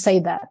couldn't say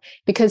that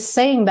because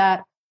saying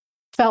that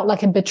felt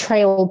like a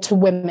betrayal to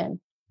women.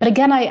 But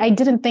again, I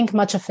didn't think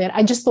much of it.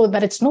 I just thought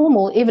that it's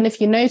normal. Even if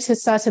you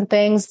notice certain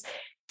things,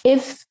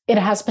 if it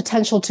has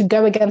potential to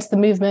go against the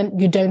movement,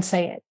 you don't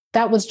say it.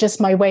 That was just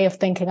my way of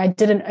thinking. I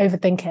didn't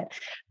overthink it.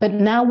 But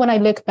now when I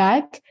look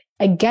back,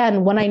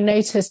 again, when I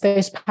noticed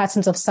those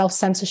patterns of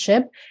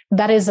self-censorship,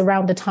 that is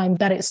around the time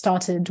that it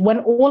started, when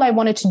all I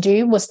wanted to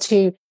do was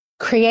to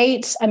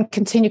create and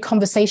continue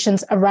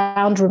conversations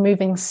around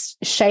removing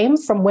shame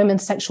from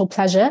women's sexual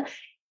pleasure.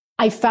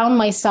 I found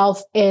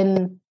myself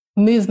in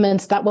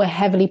movements that were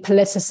heavily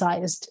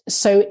politicized.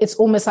 So it's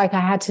almost like I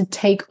had to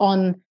take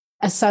on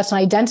a certain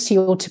identity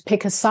or to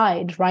pick a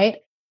side, right?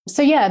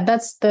 So yeah,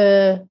 that's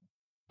the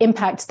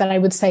impact that I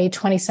would say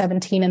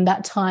 2017 and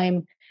that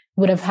time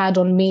would have had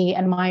on me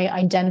and my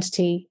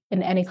identity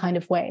in any kind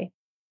of way.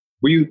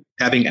 Were you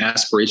having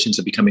aspirations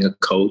of becoming a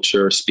coach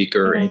or a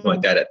speaker or anything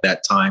like that at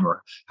that time?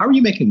 Or how were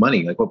you making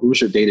money? Like what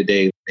was your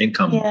day-to-day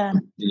income,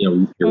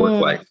 your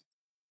work life?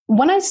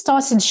 When I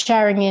started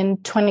sharing in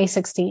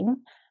 2016,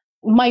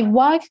 my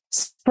work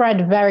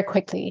spread very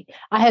quickly.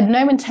 I had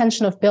no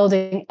intention of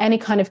building any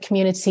kind of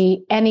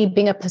community,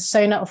 being a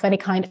persona of any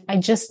kind. I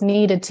just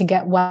needed to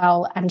get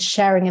well, and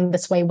sharing in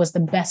this way was the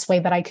best way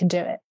that I could do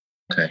it.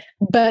 Okay.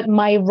 But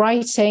my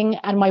writing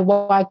and my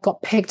work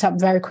got picked up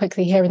very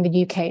quickly here in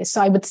the UK. So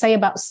I would say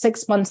about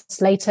 6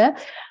 months later,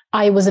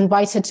 I was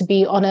invited to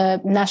be on a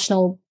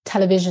national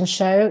television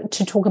show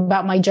to talk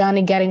about my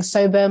journey getting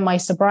sober, my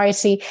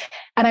sobriety.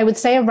 And I would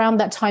say around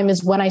that time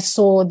is when I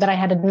saw that I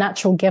had a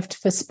natural gift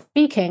for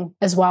speaking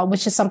as well,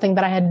 which is something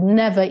that I had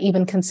never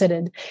even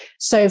considered.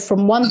 So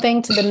from one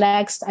thing to the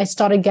next, I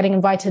started getting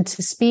invited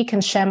to speak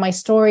and share my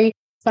story.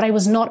 But I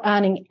was not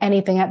earning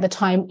anything at the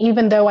time,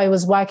 even though I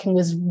was working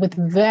with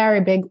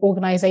very big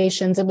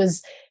organizations. It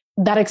was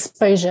that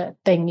exposure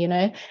thing, you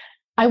know.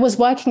 I was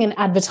working in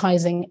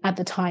advertising at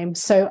the time.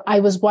 So I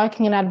was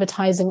working in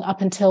advertising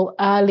up until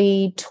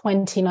early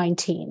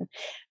 2019,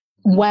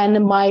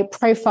 when my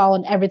profile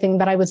and everything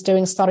that I was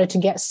doing started to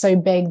get so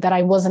big that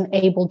I wasn't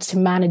able to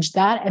manage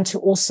that and to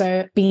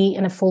also be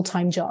in a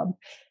full-time job.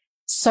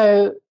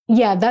 So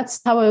yeah, that's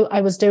how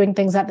I was doing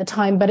things at the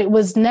time, but it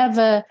was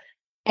never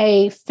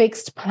a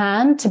fixed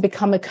plan to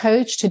become a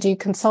coach, to do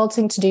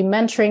consulting, to do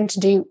mentoring, to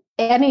do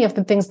any of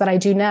the things that I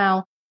do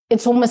now.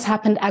 It's almost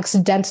happened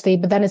accidentally,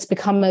 but then it's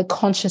become a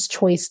conscious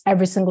choice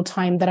every single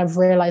time that I've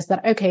realized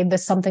that, okay,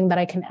 there's something that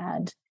I can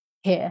add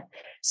here.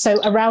 So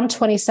around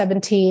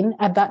 2017,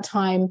 at that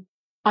time,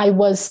 I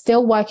was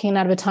still working in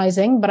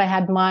advertising, but I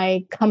had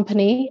my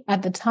company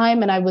at the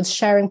time and I was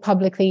sharing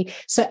publicly.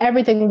 So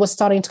everything was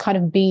starting to kind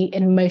of be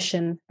in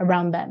motion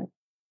around then.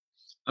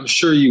 I'm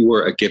sure you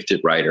were a gifted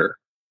writer,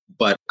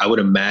 but I would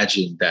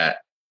imagine that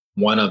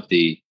one of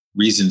the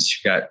reasons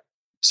you got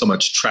so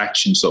much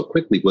traction so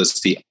quickly was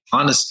the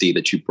honesty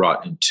that you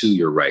brought into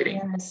your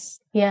writing.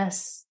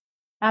 Yes,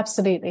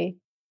 absolutely.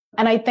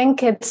 And I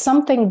think it's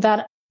something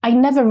that I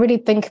never really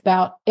think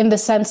about, in the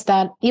sense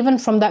that even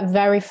from that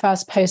very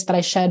first post that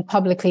I shared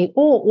publicly,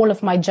 or all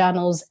of my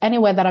journals,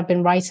 anywhere that I've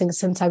been writing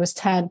since I was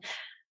 10,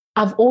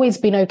 I've always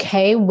been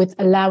okay with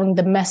allowing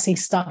the messy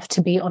stuff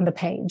to be on the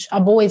page.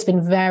 I've always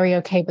been very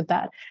okay with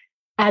that.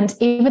 And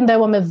even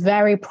though I'm a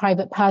very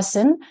private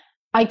person,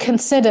 I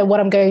consider what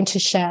I'm going to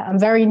share. I'm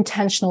very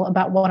intentional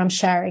about what I'm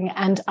sharing.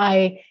 And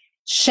I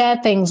share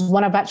things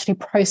when I've actually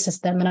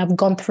processed them and I've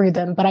gone through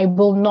them, but I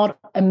will not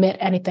omit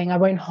anything. I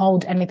won't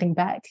hold anything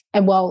back.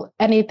 And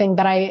anything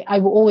that I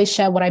will always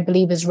share what I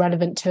believe is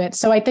relevant to it.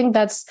 So I think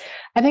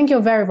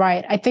you're very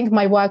right. I think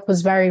my work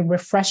was very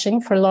refreshing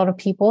for a lot of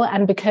people.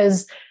 And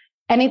because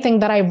anything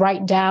that I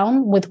write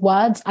down with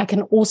words, I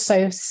can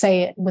also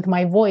say it with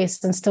my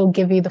voice and still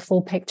give you the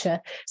full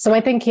picture. So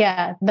I think,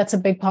 yeah, that's a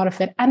big part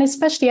of it. And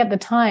especially at the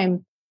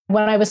time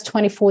when I was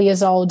 24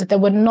 years old, there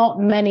were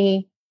not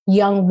many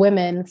young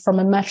women from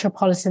a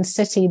metropolitan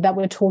city that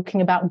were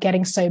talking about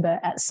getting sober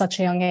at such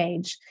a young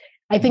age.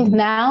 I think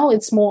now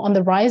it's more on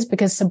the rise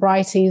because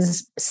sobriety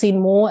is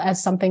seen more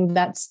as something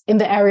that's in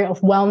the area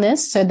of wellness.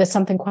 So there's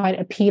something quite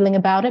appealing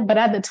about it. But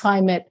at the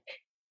time,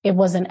 it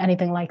wasn't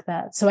anything like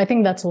that. So I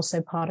think that's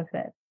also part of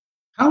it.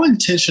 How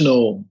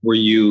intentional were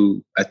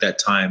you at that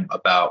time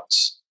about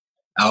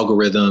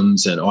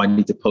algorithms and, I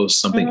need to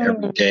post something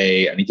every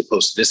day. I need to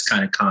post this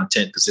kind of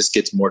content because this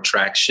gets more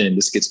traction.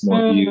 This gets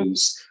more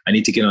views. I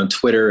need to get on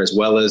Twitter as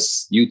well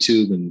as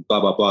YouTube and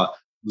blah, blah, blah.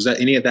 Was that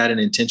any of that an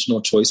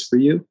intentional choice for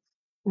you?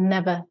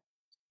 Never.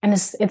 And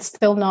it's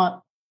still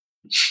not.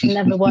 It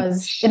never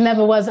was. It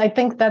never was. I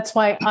think that's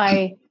why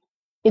I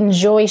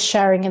enjoy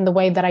sharing in the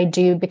way that I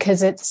do,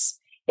 because it's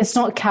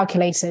not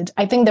calculated.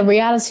 I think the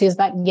reality is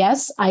that,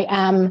 yes, I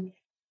am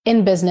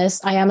in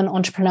business. I am an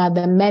entrepreneur.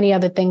 There are many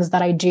other things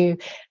that I do,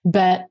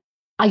 but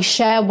I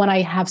share when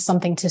I have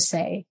something to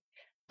say.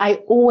 I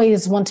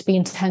always want to be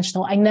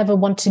intentional. I never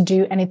want to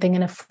do anything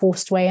in a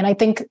forced way. And I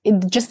think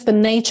just the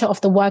nature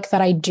of the work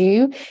that I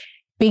do,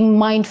 being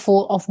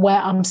mindful of where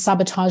I'm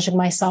sabotaging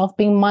myself,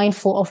 being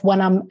mindful of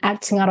when I'm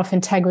acting out of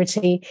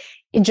integrity,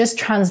 it just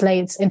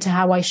translates into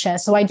how I share.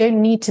 So I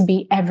don't need to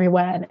be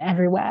everywhere and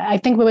everywhere. I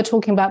think we were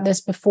talking about this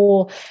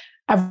before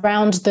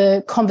around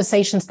the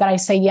conversations that I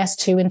say yes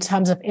to in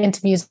terms of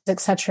interviews,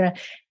 etc.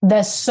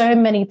 There's so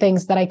many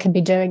things that I could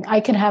be doing. I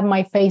could have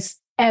my face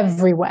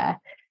everywhere,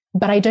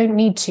 but I don't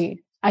need to.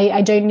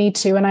 I don't need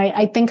to. And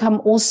I think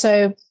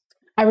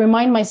I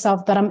remind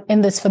myself that I'm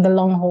in this for the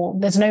long haul.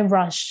 There's no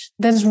rush.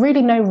 There's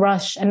really no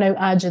rush and no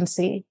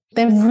urgency.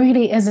 There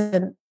really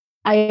isn't.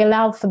 I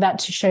allow for that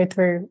to show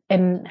through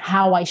in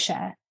how I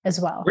share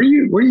as well. Where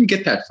do you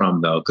get that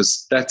from, though?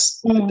 Because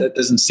that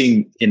doesn't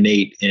seem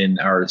innate in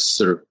our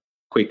sort of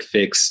quick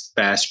fix,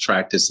 fast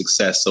track to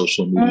success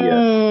social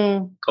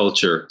media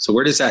culture. So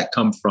where does that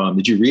come from?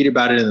 Did you read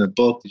about it in a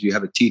book? Did you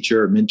have a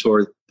teacher or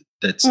mentor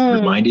that's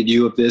reminded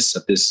you of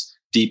this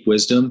deep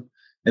wisdom?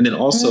 And then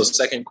also,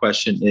 second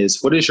question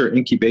is, what is your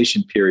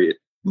incubation period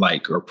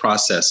like, or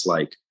process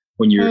like,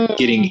 when you're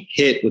getting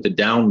hit with a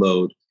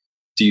download?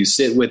 Do you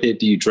sit with it?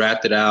 Do you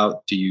draft it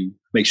out? Do you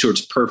make sure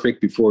it's perfect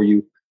before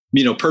you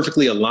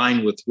perfectly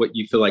align with what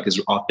you feel like is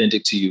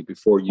authentic to you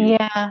before you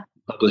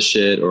publish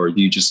it? Or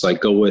do you just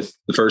like go with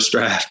the first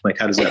draft? Like,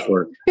 how does that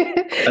work?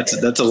 That's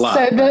a lot.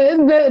 So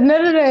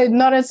no,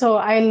 not at all.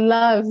 I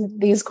love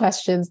these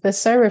questions. They're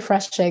so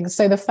refreshing.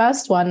 So the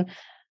first one,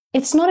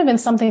 it's not even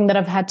something that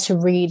I've had to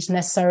read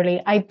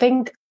necessarily. I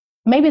think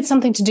maybe it's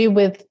something to do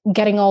with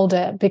getting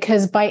older,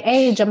 because by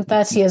age, I'm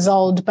 30 years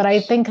old, but I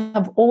think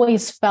I've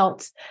always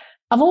felt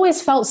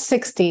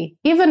 60,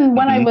 even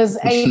when I was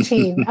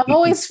 18. I've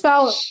always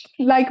felt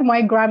like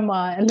my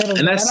grandma a little bit.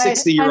 And that's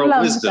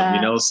 60-year-old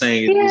wisdom,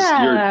 saying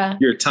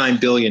you're a time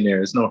billionaire.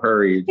 There's no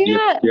hurry.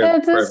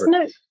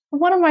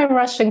 What am I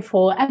rushing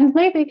for? And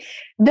maybe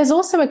there's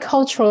also a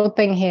cultural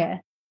thing here,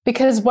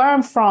 because where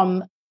I'm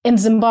from, in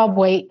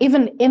Zimbabwe,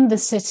 even in the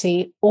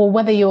city, or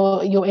whether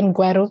you're in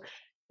Gweru,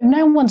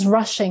 no one's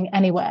rushing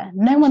anywhere.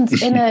 No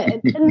one's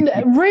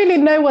really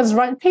no one's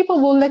right.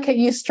 People will look at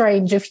you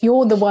strange if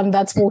you're the one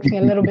that's walking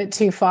a little bit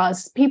too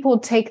fast. People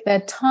take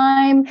their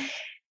time.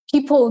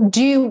 People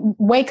do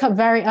wake up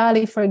very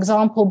early, for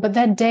example, but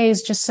their day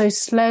is just so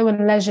slow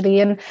and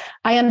leisurely. And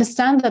I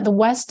understand that the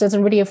West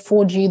doesn't really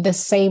afford you the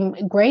same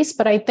grace,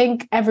 but I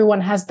think everyone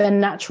has their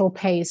natural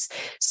pace.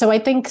 So I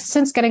think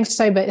since getting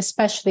sober,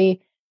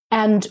 especially,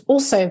 and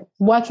also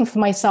working for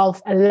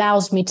myself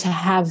allows me to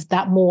have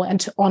that more and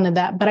to honor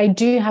that. But I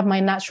do have my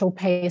natural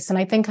pace. And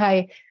I think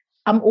I'm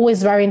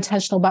always very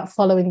intentional about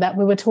following that.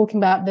 We were talking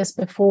about this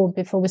before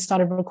we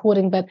started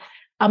recording, but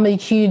I'm a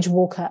huge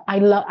walker.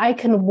 I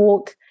can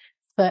walk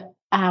for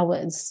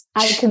hours.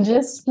 I can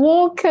just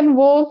walk and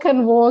walk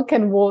and walk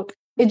and walk.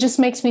 It just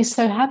makes me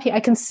so happy. I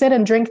can sit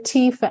and drink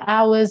tea for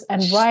hours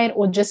and write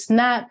or just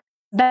nap.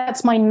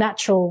 That's my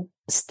natural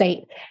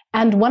state.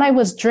 And when I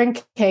was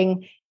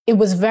drinking, it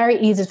was very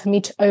easy for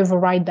me to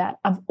override that.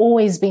 I've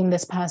always been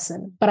this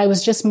person, but I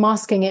was just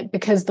masking it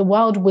because the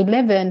world we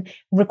live in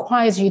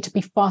requires you to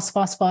be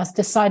fast,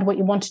 decide what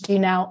you want to do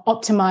now,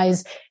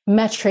 optimize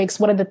metrics,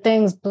 what are the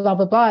things, blah,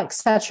 blah, blah,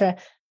 etc.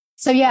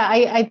 So yeah,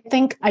 I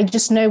think I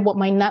just know what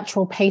my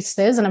natural pace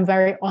is, and I'm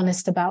very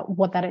honest about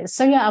what that is.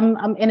 So yeah,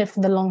 I'm in it for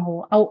the long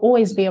haul. I'll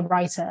always be a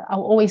writer.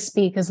 I'll always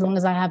speak as long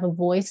as I have a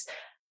voice.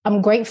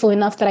 I'm grateful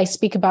enough that I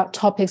speak about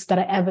topics that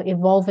are ever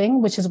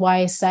evolving, which is why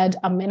I said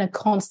I'm in a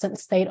constant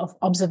state of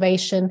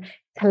observation,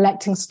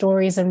 collecting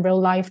stories in real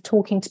life,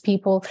 talking to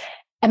people.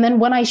 And then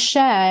when I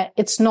share,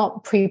 it's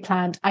not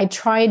pre-planned. I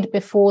tried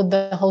before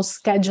the whole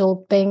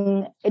schedule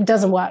thing. It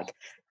doesn't work.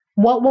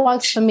 What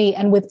works for me,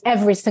 and with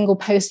every single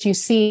post you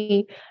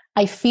see,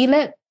 I feel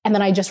it and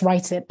then I just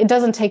write it. It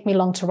doesn't take me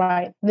long to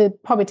write.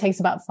 It probably takes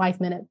about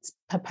 5 minutes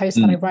per post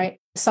that I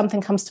write.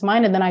 Something comes to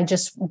mind and then I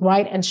just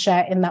write and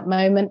share in that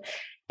moment.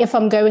 If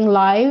I'm going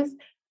live,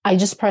 I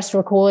just press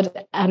record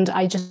and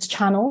I just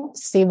channel,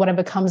 see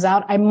whatever comes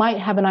out. I might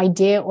have an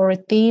idea or a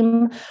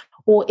theme,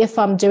 or if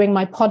I'm doing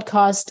my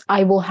podcast,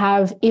 I will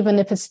have, even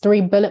if it's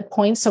 3 bullet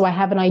points, so I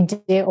have an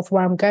idea of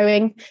where I'm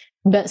going,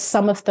 but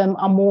some of them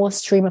are more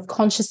stream of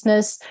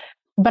consciousness.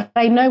 But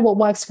I know what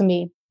works for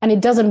me. And it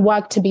doesn't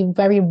work to be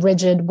very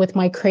rigid with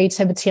my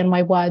creativity and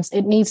my words.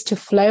 It needs to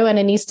flow and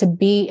it needs to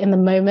be in the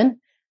moment.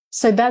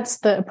 So that's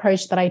the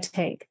approach that I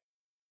take.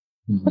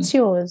 Mm-hmm. What's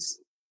yours?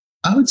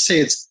 I would say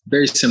it's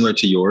very similar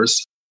to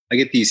yours. I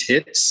get these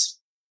hits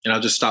and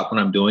I'll just stop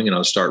what I'm doing and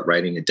I'll start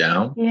writing it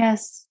down.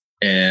 Yes.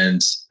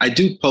 And I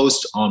do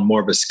post on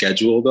more of a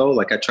schedule though.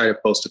 Like I try to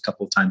post a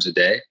couple of times a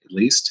day at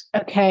least.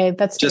 Okay,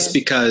 that's just good.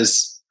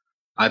 Because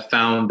I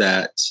found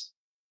that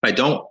if I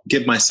don't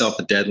give myself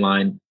a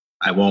deadline,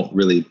 I won't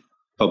really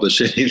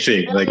publish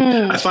anything. Like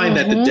I find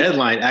that the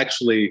deadline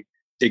actually,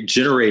 it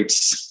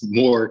generates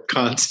more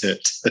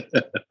content.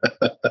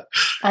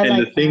 And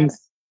the things,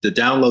 the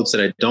downloads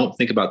that I don't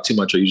think about too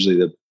much are usually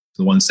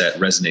the ones that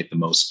resonate the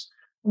most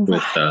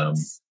with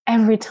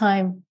every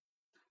time.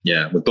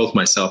 Yeah, with both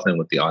myself and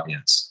with the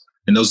audience.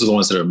 And those are the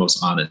ones that are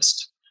most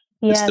honest.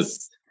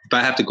 Yes. If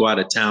I have to go out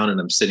of town and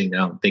I'm sitting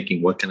down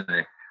thinking, what can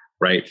I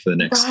write for the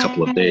next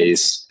couple of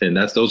days? Then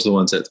those are the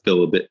ones that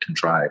feel a bit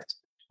contrived.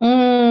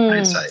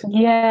 Hindsight.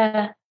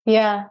 Yeah.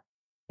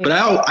 But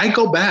I'll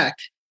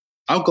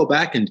go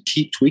back and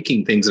keep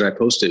tweaking things that I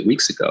posted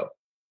weeks ago.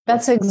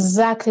 That's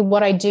exactly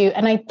what I do.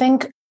 And I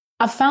think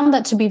I found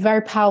that to be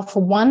very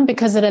powerful. One,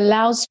 because it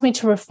allows me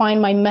to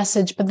refine my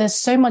message, but there's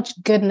so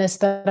much goodness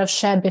that I've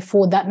shared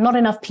before that not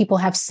enough people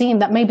have seen,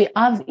 that maybe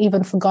I've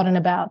even forgotten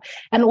about.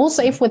 And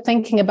also, if we're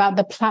thinking about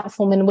the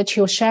platform in which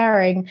you're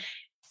sharing,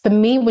 for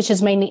me, which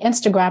is mainly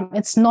Instagram,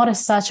 it's not a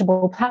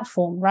searchable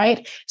platform,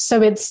 right?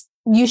 So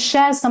you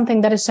share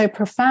something that is so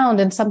profound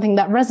and something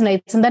that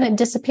resonates, and then it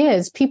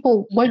disappears.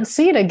 People won't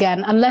see it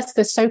again unless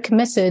they're so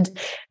committed.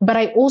 But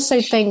I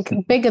also think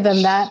bigger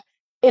than that,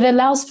 it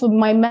allows for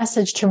my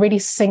message to really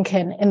sink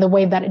in the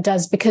way that it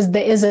does, because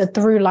there is a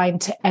through line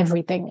to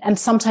everything. And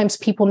sometimes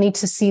people need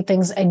to see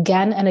things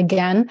again and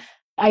again.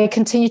 I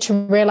continue to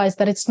realize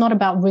that it's not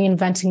about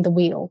reinventing the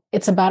wheel.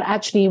 It's about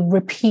actually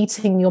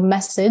repeating your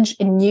message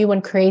in new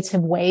and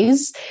creative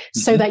ways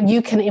so that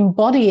you can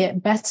embody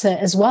it better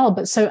as well,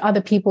 but so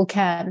other people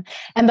can.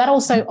 And that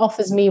also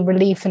offers me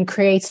relief in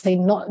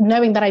creating, not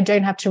knowing that I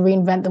don't have to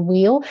reinvent the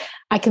wheel.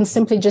 I can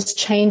simply just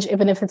change,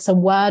 even if it's a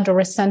word or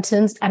a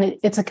sentence, and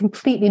it's a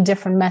completely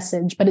different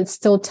message, but it's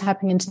still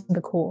tapping into the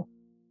core.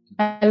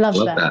 I love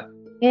that.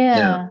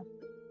 Yeah.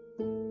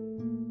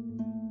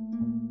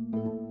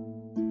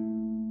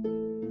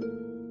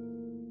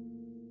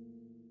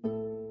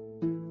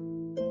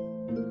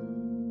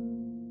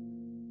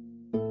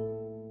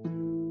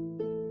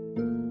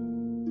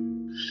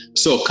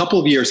 So a couple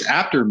of years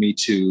after Me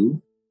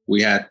Too,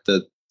 we had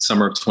the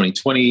summer of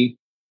 2020.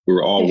 We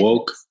were all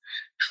woke.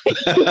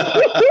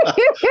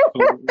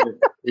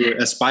 we were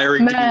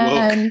aspiring to be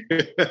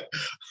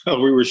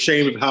woke. We were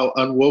ashamed of how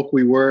unwoke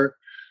we were.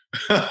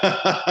 And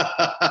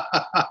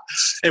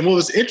what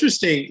was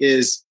interesting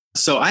is,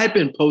 so I had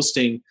been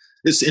posting,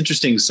 this is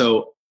interesting.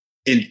 So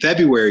in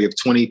February of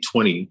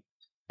 2020,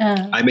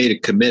 I made a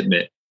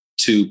commitment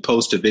to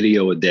post a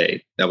video a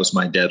day. That was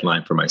my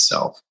deadline for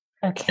myself.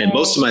 Okay. And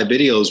most of my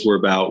videos were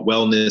about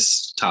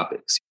wellness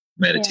topics,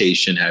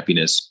 meditation,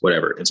 happiness,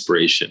 whatever,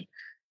 inspiration.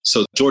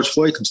 So George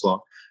Floyd comes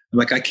along. I'm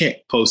like, I can't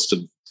post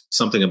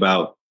something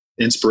about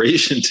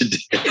inspiration today.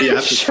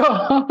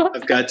 I'm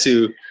going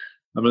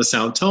to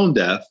sound tone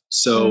deaf.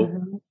 So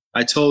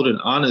I told an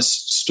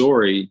honest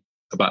story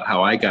about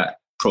how I got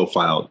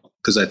profiled,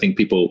 because I think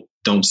people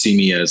don't see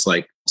me as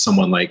like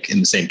someone like in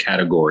the same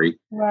category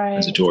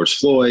as a George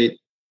Floyd.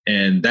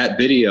 And that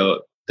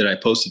video that I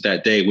posted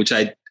that day, which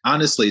it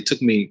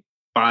took me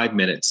 5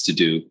 minutes to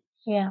do.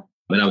 Yeah.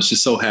 And I was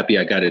just so happy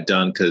I got it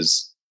done,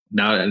 because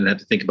now I didn't have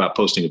to think about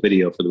posting a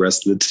video for the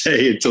rest of the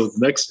day until the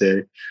next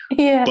day.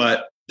 Yeah.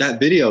 But that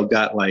video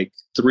got like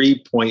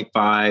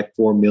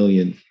 3.54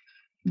 million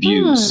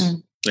views.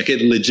 Like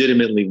it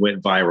legitimately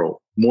went viral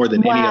more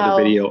than any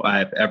other video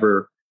I've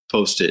ever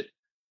posted.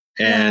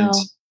 And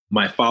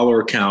my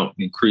follower count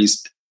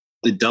increased.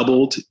 It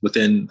doubled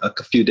within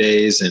a few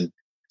days. And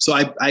so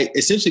I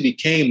essentially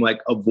became like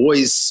a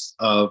voice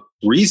of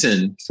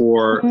reason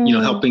for,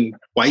 helping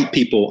white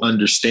people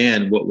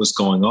understand what was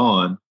going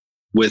on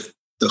with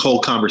the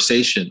whole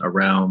conversation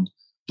around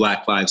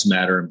Black Lives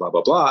Matter and blah,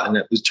 blah, blah. And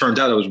it turned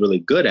out I was really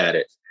good at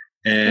it.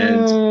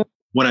 And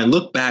when I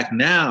look back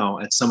now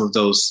at some of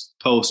those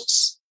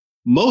posts,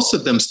 most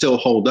of them still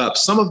hold up.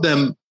 Some of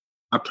them,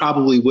 I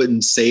probably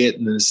wouldn't say it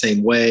in the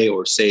same way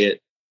or say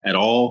it at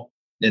all.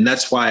 And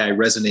that's why I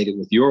resonated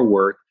with your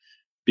work,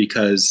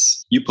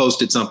 because you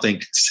posted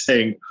something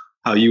saying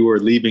how you were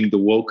leaving the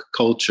woke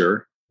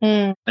culture.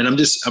 And I'm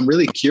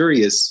really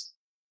curious,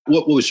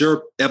 what was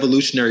your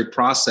evolutionary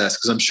process?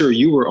 Because I'm sure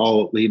you were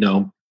all,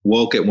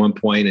 woke at one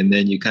point, and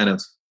then you kind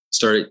of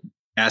started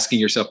asking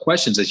yourself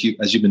questions as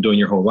you've been doing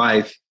your whole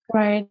life.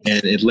 Right.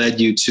 And it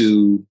led you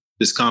to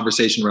this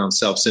conversation around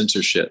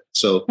self-censorship.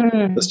 So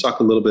let's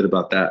talk a little bit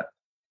about that.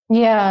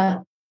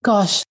 Yeah.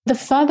 Gosh, the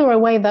further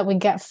away that we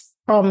get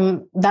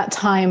from that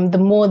time, the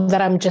more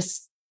that I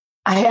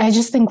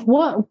just think,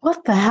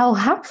 what the hell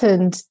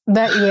happened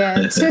that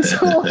year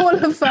to all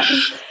of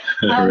us?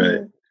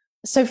 Right.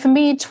 So for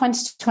me,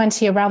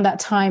 2020, around that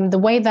time, the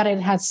way that it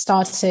had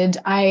started,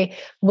 I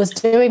was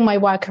doing my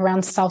work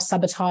around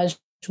self-sabotage,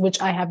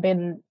 which I have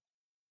been,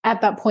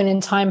 at that point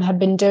in time, had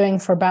been doing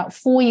for about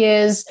 4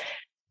 years,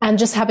 and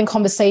just having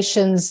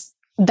conversations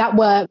that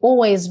were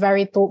always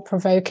very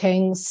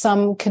thought-provoking.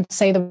 Some could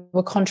say they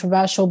were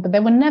controversial, but they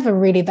were never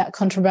really that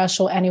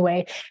controversial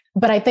anyway.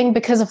 But I think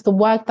because of the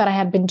work that I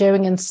had been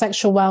doing in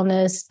sexual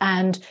wellness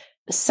and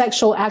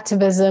sexual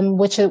activism,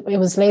 which it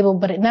was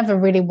labeled, but it never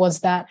really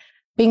was that.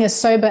 Being a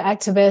sober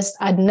activist,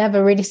 I'd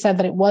never really said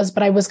that it was,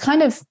 but I was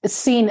kind of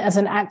seen as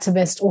an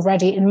activist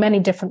already in many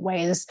different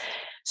ways.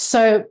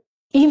 So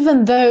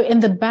even though in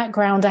the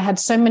background I had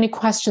so many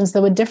questions,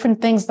 there were different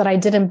things that I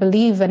didn't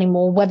believe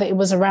anymore, whether it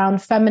was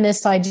around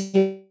feminist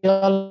ideology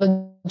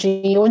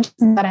or just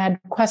that I had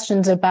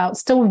questions about,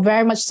 still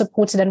very much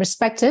supported and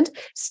respected,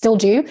 still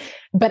do.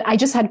 But I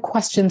just had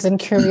questions and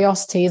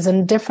curiosities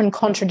and different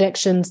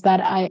contradictions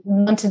that I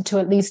wanted to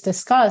at least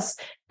discuss,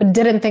 but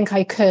didn't think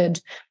I could.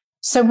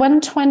 So when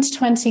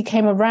 2020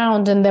 came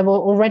around and there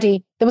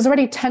was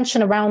already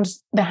tension around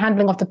the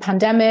handling of the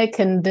pandemic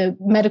and the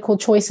medical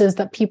choices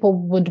that people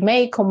would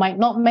make or might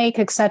not make,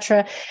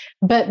 etc.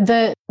 But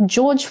the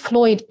George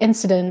Floyd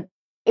incident,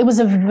 it was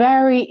a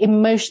very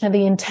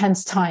emotionally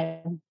intense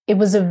time. I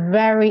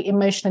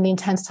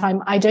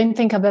don't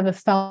think I've ever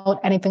felt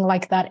anything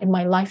like that in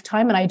my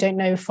lifetime, and I don't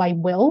know if I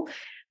will.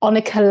 On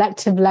a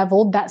collective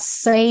level, that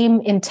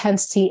same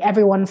intensity,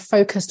 everyone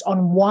focused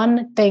on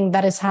one thing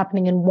that is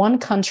happening in one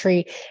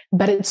country,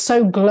 but it's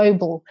so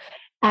global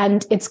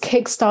and it's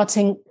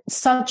kickstarting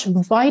such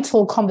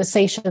vital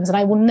conversations. And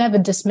I will never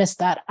dismiss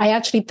that. I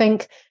actually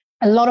think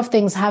a lot of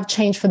things have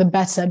changed for the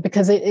better,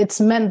 because it's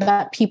meant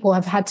that people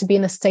have had to be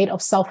in a state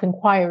of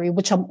self-inquiry,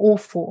 which I'm all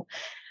for.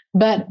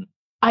 But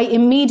I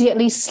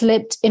immediately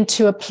slipped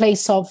into a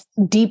place of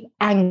deep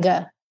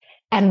anger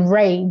and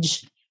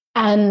rage,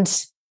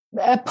 and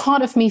a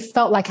part of me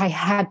felt like I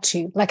had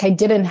to, like I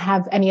didn't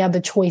have any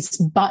other choice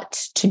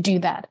but to do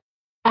that.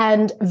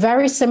 And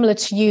very similar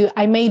to you,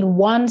 I made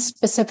one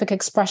specific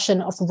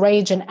expression of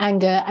rage and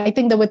anger. I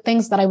think there were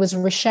things that I was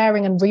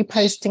resharing and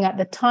reposting at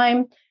the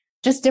time,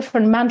 just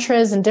different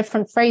mantras and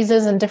different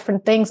phrases and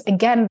different things.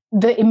 Again,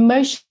 the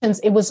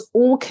emotions, it was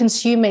all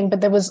consuming,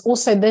 but there was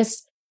also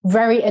this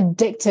very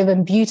addictive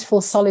and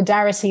beautiful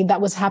solidarity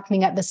that was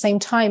happening at the same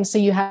time. So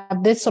you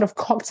have this sort of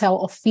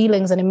cocktail of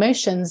feelings and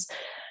emotions.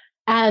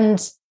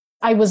 And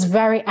I was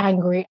very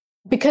angry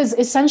because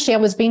essentially I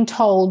was being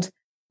told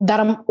that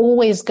I'm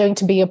always going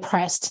to be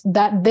oppressed,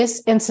 that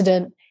this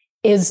incident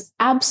is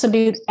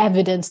absolute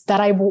evidence that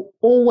I will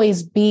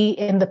always be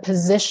in the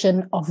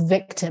position of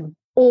victim,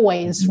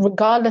 always,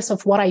 regardless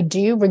of what I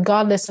do,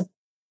 regardless of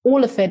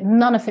all of it,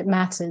 none of it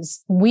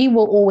matters. We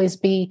will always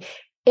be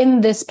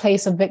in this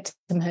place of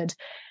victimhood.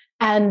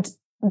 And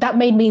that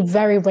made me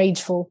very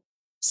rageful.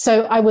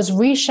 So I was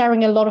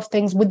resharing a lot of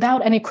things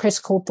without any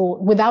critical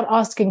thought, without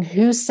asking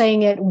who's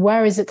saying it,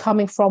 where is it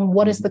coming from,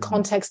 what is the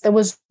context. There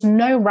was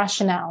no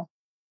rationale.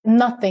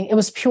 nothing. It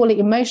was purely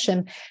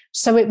emotion.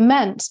 So it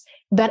meant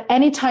that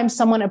anytime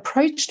someone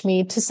approached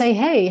me to say,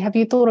 hey, have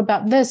you thought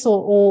about this?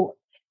 Or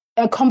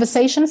a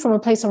conversation from a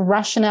place of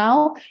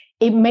rationale,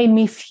 it made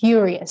me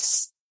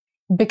furious,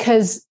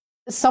 because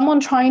someone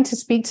trying to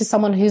speak to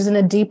someone who's in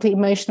a deeply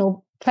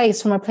emotional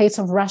place from a place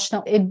of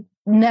rationale, it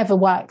never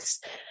works.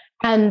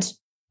 And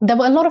there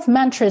were a lot of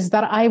mantras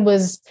that I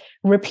was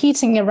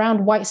repeating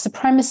around white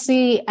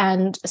supremacy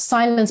and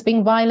silence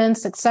being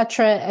violence,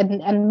 etc.,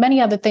 and many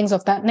other things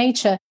of that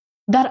nature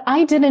that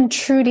I didn't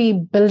truly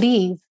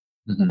believe.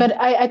 Mm-hmm. But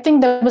I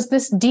think there was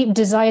this deep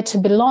desire to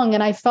belong,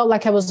 and I felt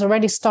like I was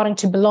already starting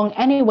to belong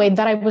anyway,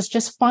 that I was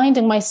just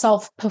finding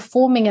myself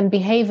performing and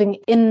behaving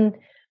in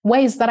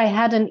ways that I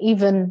hadn't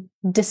even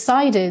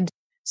decided.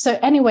 So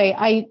anyway,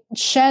 I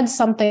shared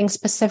something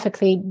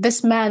specifically.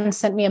 This man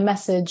sent me a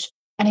message,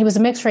 and he was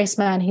a mixed race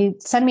man. He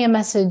sent me a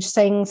message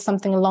saying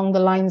something along the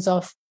lines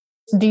of,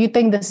 do you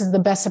think this is the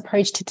best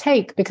approach to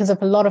take? Because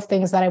of a lot of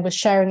things that I was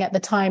sharing at the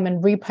time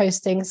and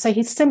reposting. So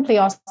he simply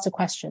asked a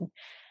question.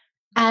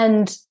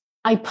 And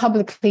I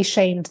publicly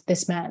shamed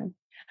this man.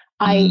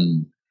 I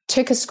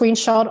took a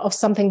screenshot of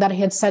something that he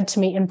had said to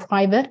me in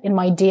private in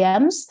my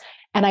DMs,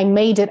 and I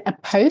made it a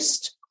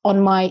post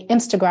on my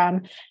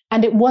Instagram.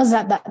 And it was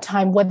at that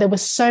time where there were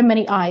so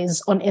many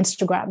eyes on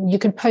Instagram. You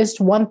could post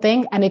one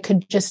thing and it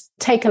could just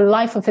take a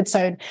life of its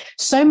own.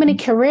 So many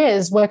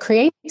careers were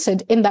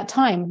created in that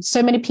time.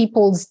 So many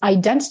people's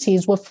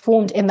identities were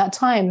formed in that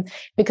time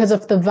because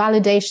of the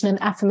validation and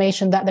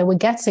affirmation that they were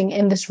getting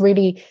in this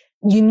really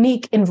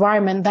unique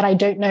environment that I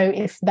don't know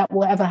if that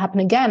will ever happen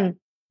again.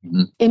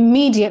 Mm-hmm.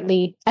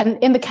 Immediately. And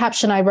in the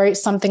caption, I wrote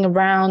something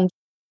around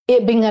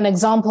it being an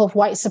example of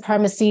white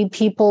supremacy,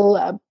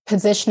 people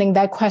positioning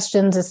their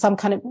questions as some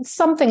kind of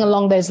something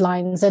along those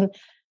lines. And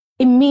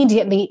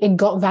immediately it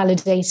got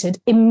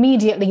validated.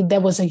 Immediately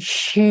there was a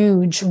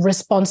huge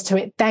response to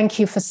it. Thank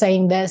you for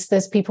saying this.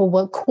 There's people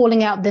were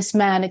calling out this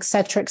man, et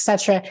cetera, et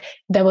cetera.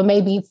 There were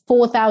maybe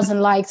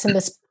 4,000 likes in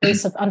the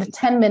space of under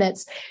 10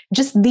 minutes.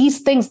 Just these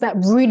things that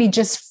really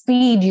just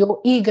feed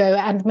your ego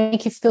and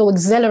make you feel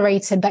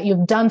exhilarated that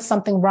you've done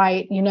something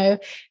right. You know,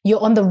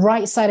 you're on the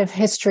right side of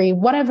history,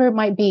 whatever it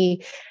might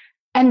be.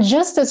 And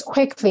just as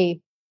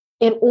quickly,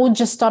 it all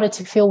just started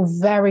to feel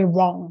very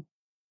wrong.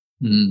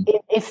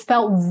 It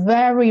felt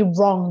very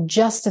wrong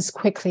just as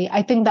quickly.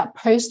 I think that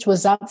post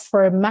was up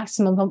for a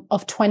maximum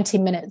of 20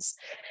 minutes.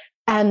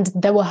 And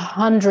there were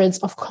hundreds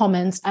of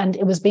comments, and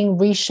it was being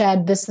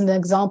reshared. This is an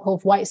example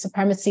of white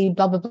supremacy,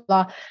 blah, blah,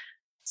 blah.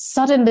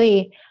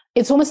 Suddenly,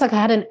 it's almost like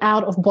I had an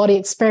out-of-body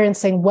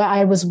experiencing where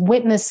I was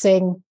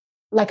witnessing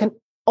like an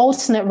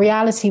alternate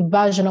reality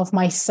version of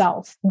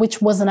myself,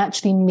 which wasn't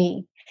actually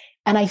me.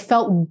 And I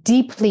felt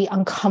deeply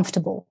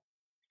uncomfortable.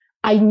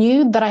 I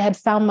knew that I had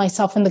found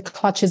myself in the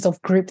clutches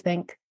of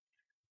groupthink.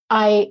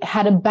 I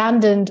had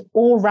abandoned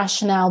all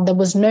rationale. There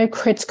was no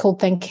critical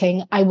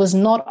thinking. I was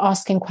not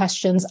asking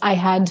questions. I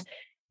had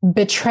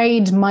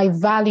betrayed my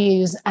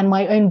values and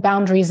my own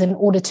boundaries in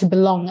order to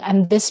belong.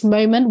 And this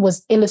moment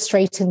was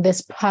illustrating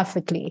this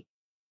perfectly.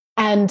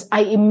 And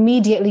I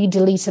immediately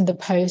deleted the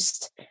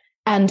post,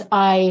 and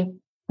I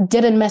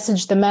didn't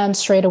message the man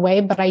straight away,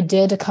 but I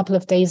did a couple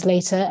of days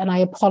later, and I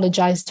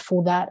apologized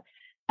for that.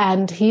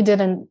 And he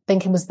didn't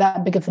think it was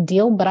that big of a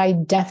deal, but I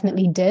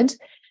definitely did.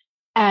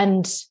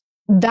 And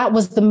that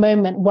was the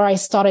moment where I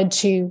started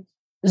to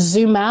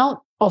zoom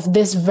out of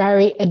this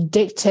very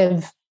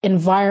addictive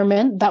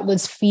environment that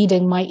was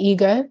feeding my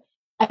ego.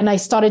 And I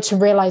started to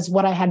realize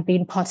what I had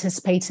been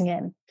participating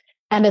in.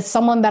 And as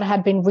someone that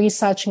had been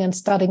researching and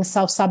studying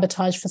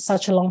self-sabotage for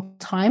such a long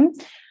time,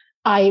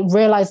 I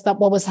realized that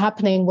what was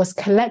happening was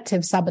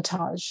collective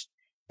sabotage.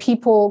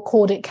 People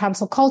called it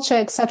cancel culture,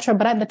 etc.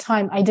 But at the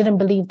time, I didn't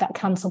believe that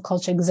cancel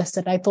culture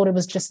existed. I thought it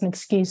was just an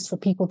excuse for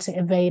people to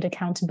evade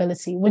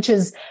accountability, which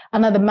is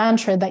another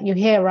mantra that you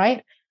hear,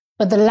 right?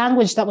 But the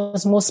language that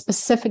was more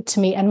specific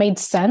to me and made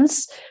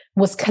sense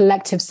was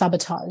collective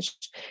sabotage.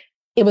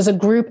 It was a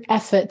group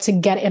effort to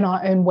get in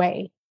our own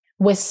way.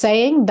 We're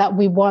saying that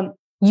we want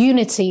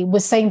unity. We're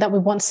saying that we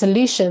want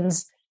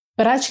solutions.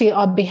 But actually,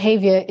 our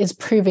behavior is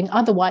proving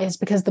otherwise,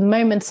 because the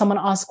moment someone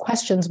asks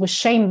questions, we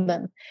shame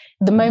them.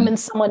 The moment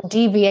someone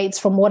deviates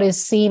from what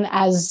is seen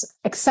as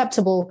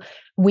acceptable,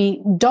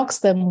 we dox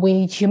them,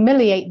 we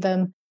humiliate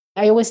them.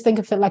 I always think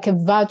of it like a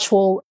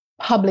virtual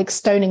public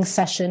stoning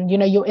session. You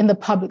know, you're in the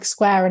public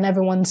square and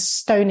everyone's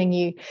stoning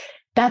you.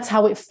 That's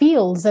how it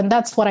feels. And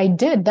that's what I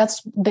did.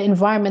 That's the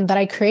environment that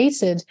I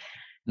created.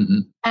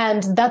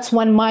 And that's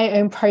when my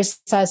own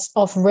process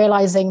of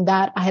realizing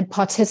that I had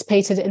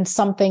participated in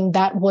something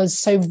that was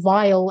so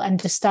vile and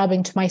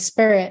disturbing to my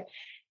spirit.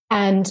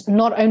 And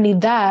not only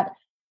that,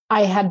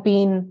 I had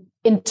been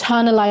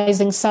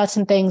internalizing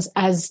certain things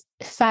as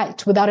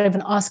fact without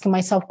even asking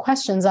myself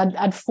questions.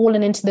 I'd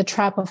fallen into the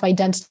trap of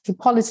identity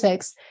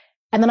politics.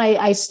 And then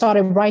I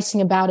started writing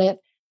about it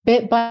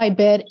bit by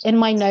bit in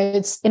my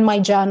notes, in my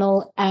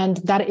journal. And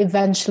that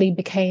eventually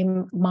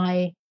became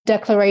my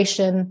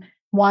declaration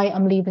why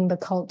I'm leaving the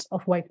cult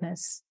of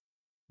wokeness.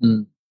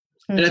 And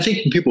I think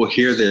when people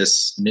hear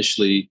this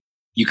initially,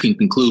 you can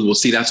conclude, well,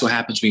 see, that's what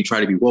happens when you try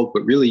to be woke.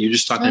 But really, you're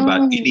just talking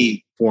about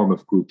any form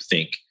of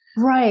groupthink.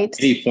 Right.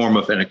 Any form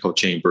of an echo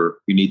chamber.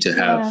 You need to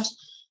have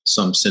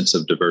some sense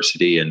of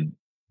diversity and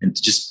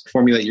to just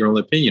formulate your own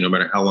opinion, no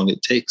matter how long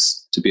it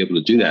takes to be able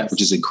to do that,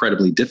 which is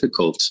incredibly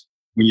difficult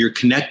when you're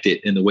connected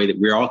in the way that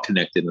we're all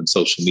connected on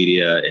social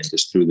media and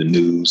just through the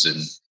news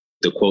and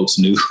the quotes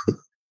news.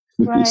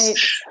 Right.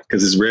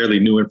 Because it's rarely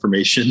new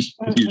information.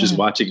 You're just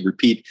watching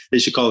repeat. They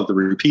should call it the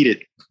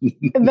repeated.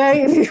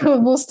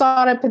 We'll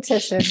start a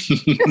petition.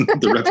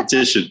 The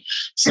repetition.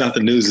 It's not the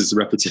news, it's the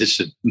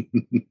repetition.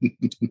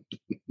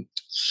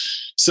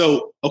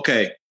 So,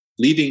 okay.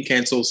 Leaving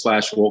cancel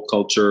 / woke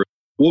culture.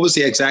 What was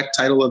the exact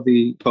title of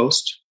the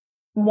post?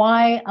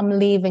 Why I'm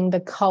leaving the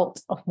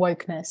cult of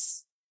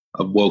wokeness.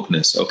 Of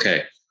wokeness.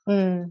 Okay.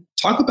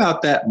 Talk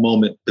about that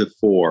moment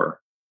before.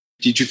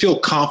 Did you feel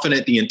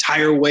confident the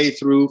entire way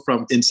through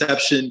from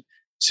inception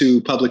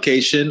to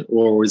publication?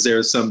 Or was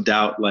there some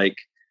doubt like,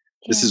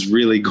 this is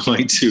really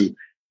going to,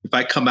 if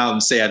I come out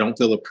and say I don't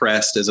feel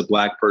oppressed as a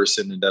Black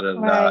person and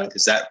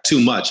is that too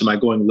much? Am I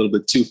going a little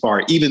bit too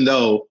far? Even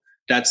though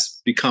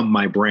that's become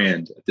my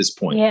brand at this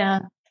point. Yeah.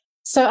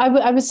 So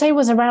I would say it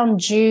was around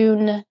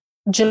June,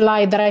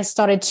 July that I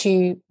started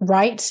to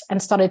write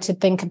and started to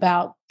think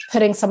about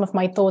putting some of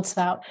my thoughts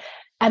out.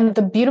 And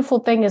the beautiful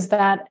thing is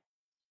that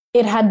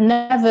it had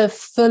never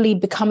fully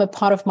become a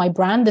part of my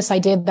brand, this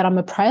idea that I'm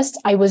oppressed.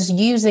 I was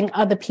using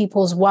other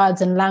people's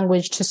words and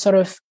language to sort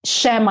of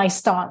share my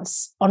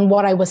stance on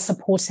what I was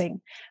supporting.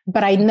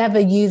 But I never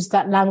used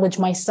that language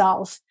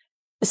myself.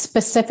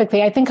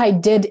 Specifically, I think I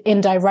did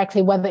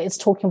indirectly, whether it's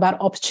talking about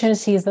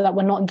opportunities that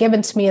were not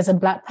given to me as a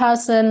Black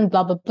person,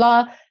 blah, blah,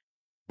 blah.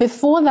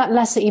 Before that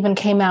letter even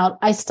came out,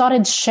 I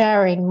started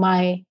sharing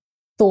my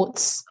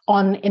thoughts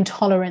on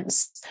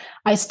intolerance.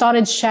 I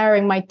started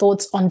sharing my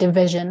thoughts on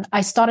division.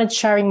 I started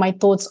sharing my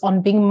thoughts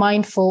on being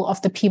mindful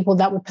of the people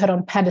that were put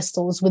on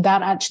pedestals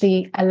without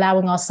actually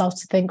allowing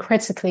ourselves to think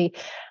critically.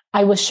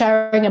 I was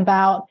sharing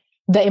about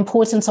the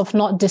importance of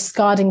not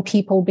discarding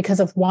people because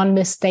of one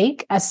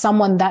mistake. As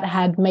someone that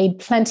had made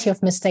plenty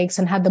of mistakes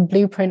and had the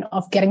blueprint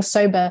of getting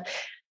sober,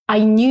 I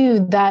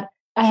knew that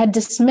I had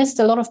dismissed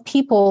a lot of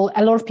people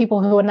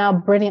who are now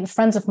brilliant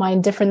friends of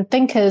mine, different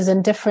thinkers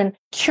and different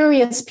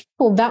curious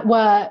people that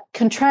were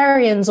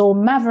contrarians or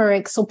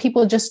mavericks or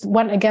people just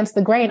went against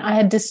the grain. I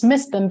had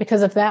dismissed them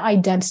because of their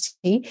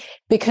identity,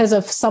 because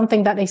of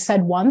something that they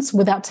said once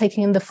without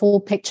taking in the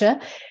full picture.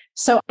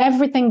 So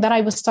everything that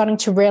I was starting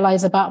to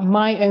realize about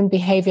my own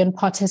behavior and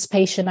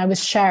participation, I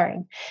was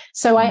sharing.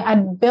 So I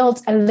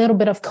built a little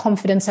bit of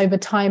confidence over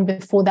time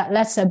before that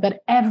letter, but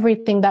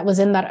everything that was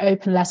in that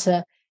open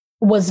letter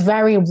was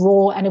very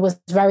raw and it was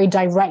very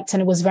direct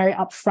and it was very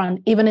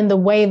upfront, even in the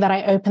way that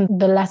I opened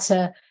the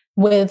letter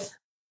with,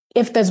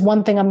 if there's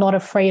one thing I'm not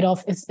afraid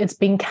of, it's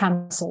being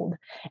cancelled.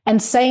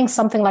 And saying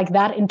something like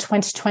that in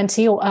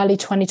 2020 or early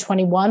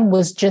 2021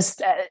 was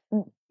just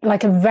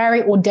like a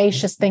very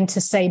audacious thing to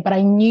say, but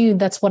I knew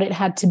that's what it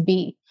had to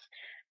be.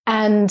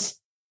 And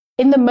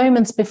in the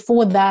moments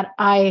before that,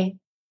 I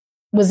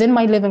was in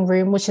my living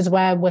room, which is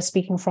where we're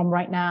speaking from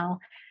right now.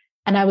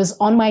 And I was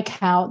on my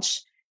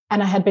couch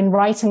and I had been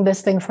writing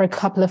this thing for a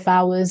couple of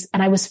hours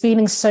and I was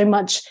feeling so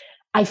much,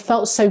 I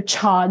felt so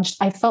charged.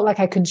 I felt like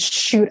I could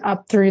shoot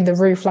up through the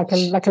roof like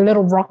a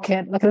little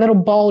rocket, like a little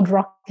bold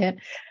rocket.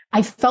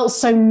 I felt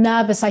so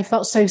nervous. I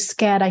felt so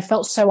scared. I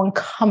felt so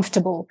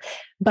uncomfortable,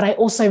 but I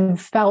also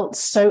felt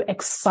so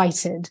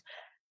excited.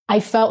 I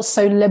felt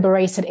so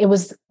liberated. It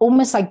was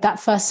almost like that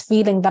first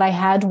feeling that I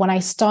had when I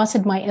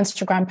started my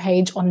Instagram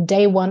page on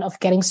day one of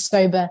getting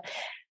sober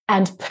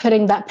and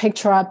putting that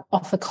picture up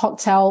of a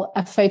cocktail,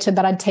 a photo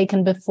that I'd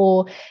taken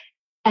before,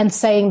 and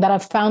saying that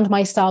I've found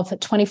myself at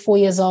 24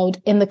 years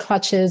old in the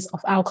clutches of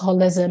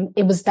alcoholism.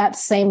 It was that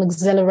same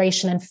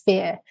exhilaration and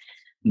fear.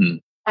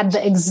 Had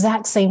the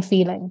exact same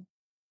feeling.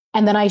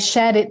 And then I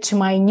shared it to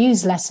my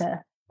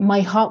newsletter.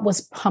 My heart was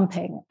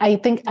pumping. I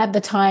think at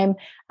the time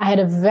I had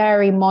a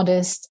very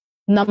modest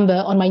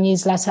number on my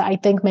newsletter. I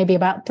think maybe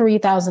about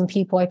 3,000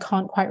 people. I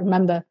can't quite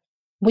remember,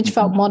 which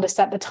felt modest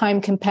at the time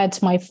compared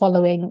to my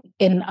following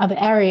in other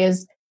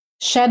areas.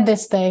 Shared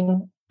this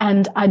thing.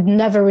 And I'd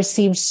never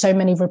received so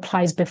many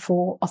replies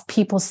before of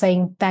people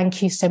saying,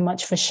 thank you so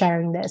much for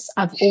sharing this.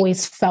 I've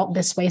always felt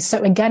this way.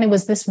 So again, it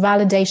was this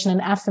validation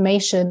and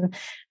affirmation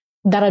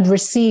that I'd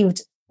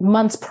received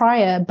months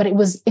prior, but it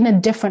was in a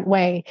different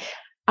way.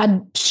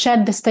 I'd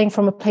shared this thing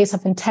from a place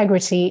of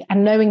integrity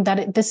and knowing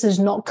that this is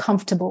not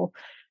comfortable,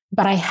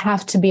 but I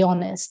have to be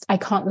honest. I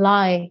can't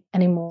lie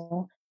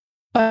anymore.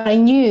 But I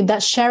knew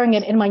that sharing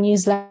it in my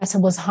newsletter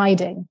was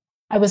hiding.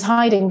 I was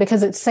hiding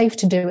because it's safe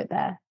to do it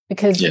there.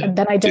 Because then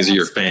I don't have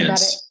your to think about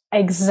it. fans.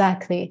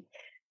 Exactly.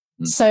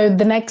 So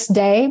the next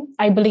day,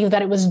 I believe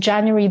that it was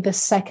January the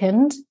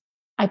 2nd,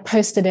 I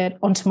posted it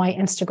onto my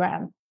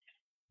Instagram.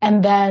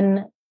 And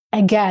then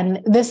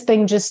again, this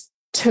thing just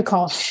took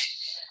off.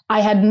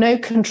 I had no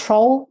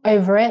control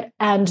over it.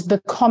 And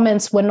the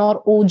comments were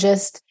not all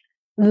just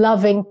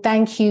loving,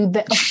 thank you.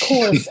 Of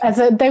course,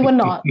 they were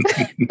not.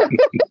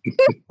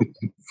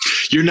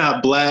 You're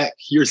not black.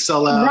 You're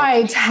sellout.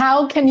 Right.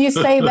 How can you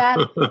say that?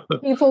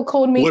 People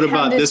called me What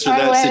about Candace this or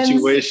that Owens.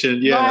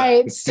 situation? Yeah.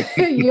 Right.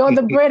 You're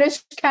the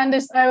British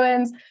Candace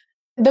Owens.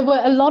 There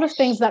were a lot of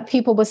things that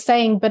people were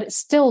saying, but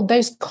still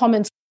those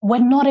comments were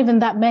not even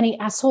that many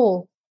at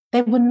all.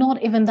 They were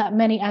not even that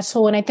many at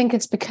all. And I think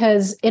it's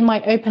because in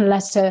my open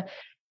letter,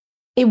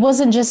 it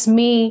wasn't just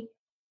me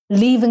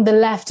leaving the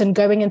left and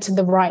going into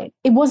the right.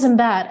 It wasn't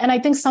that. And I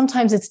think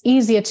sometimes it's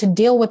easier to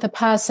deal with a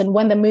person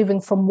when they're moving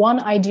from one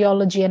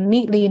ideology and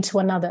neatly into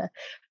another,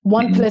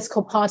 one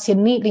political party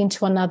and neatly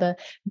into another.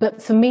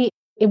 But for me,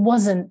 it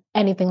wasn't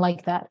anything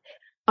like that.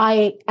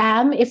 I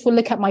am, if we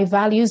look at my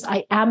values,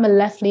 I am a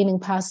left-leaning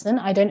person.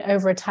 I don't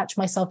over-attach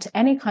myself to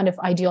any kind of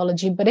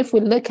ideology. But if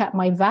we look at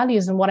my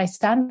values and what I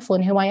stand for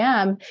and who I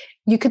am,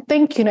 you could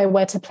think you know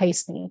where to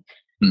place me.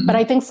 But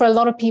I think for a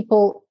lot of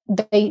people,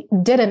 they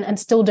didn't and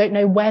still don't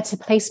know where to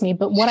place me.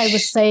 But what I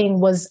was saying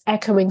was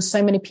echoing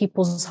so many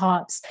people's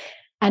hearts,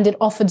 and it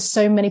offered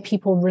so many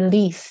people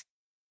relief.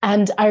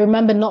 And I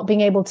remember not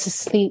being able to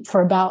sleep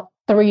for about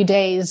 3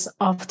 days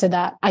after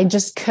that. I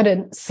just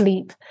couldn't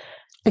sleep.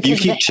 You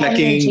keep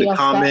checking the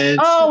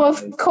comments? Oh,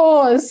 of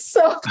course.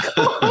 Of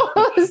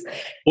course.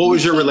 What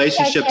was your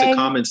relationship to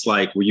comments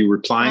like? Were you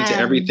replying to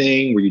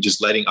everything? Were you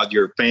just letting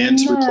your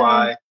fans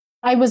reply?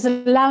 I was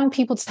allowing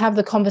people to have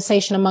the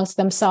conversation amongst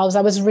themselves.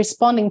 I was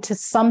responding to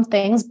some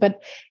things, but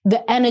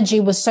the energy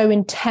was so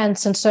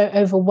intense and so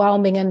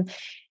overwhelming. And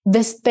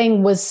this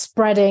thing was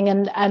spreading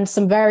and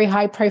some very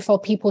high profile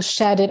people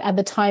shared it at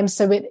the time.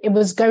 So it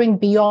was going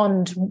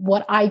beyond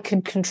what I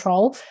could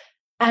control.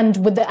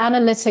 And with the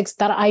analytics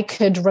that I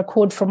could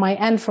record from my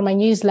end, from my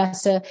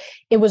newsletter,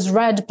 it was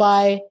read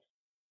by,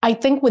 I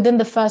think within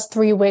the first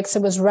 3 weeks,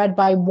 it was read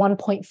by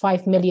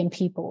 1.5 million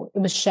people. It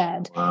was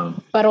shared. Wow.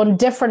 But on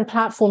different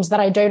platforms that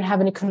I don't have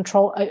any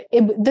control.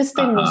 This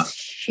thing was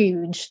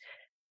huge.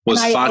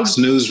 Was Fox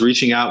News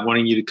reaching out,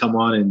 wanting you to come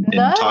on and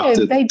talk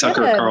to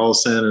Tucker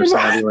Carlson or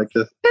somebody like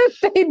this?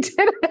 They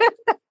didn't.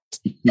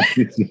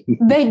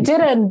 They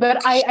didn't.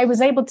 But I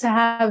was able to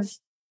have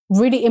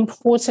really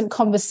important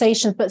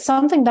conversations. But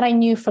something that I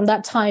knew from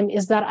that time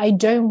is that I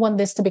don't want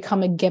this to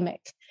become a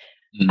gimmick.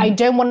 I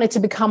don't want it to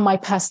become my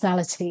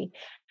personality.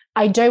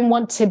 I don't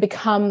want to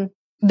become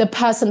the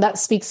person that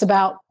speaks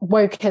about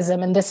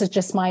wokeism. And this is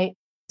just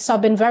so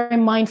I've been very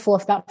mindful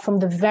of that from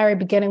the very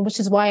beginning, which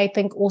is why I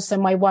think also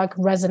my work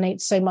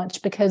resonates so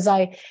much, because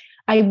I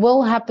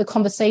will have the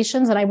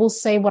conversations and I will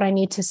say what I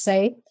need to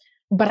say,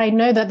 but I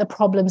know that the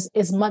problem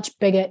is much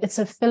bigger. It's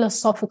a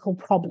philosophical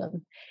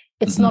problem.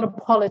 It's not a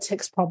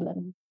politics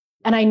problem.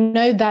 And I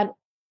know that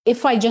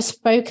if I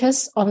just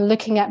focus on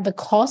looking at the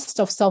cost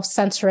of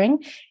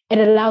self-censoring, it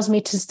allows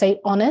me to stay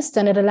honest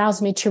and it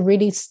allows me to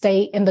really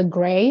stay in the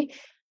gray.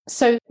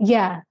 So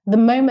yeah, the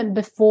moment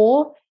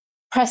before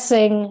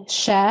pressing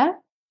share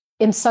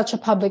in such a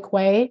public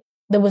way,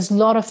 there was a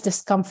lot of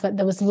discomfort.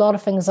 There was a lot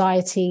of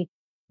anxiety,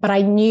 but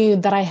I knew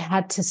that I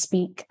had to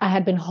speak. I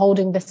had been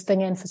holding this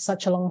thing in for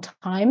such a long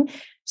time.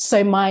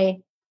 So my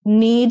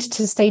need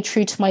to stay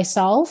true to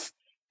myself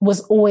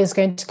was always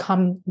going to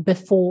come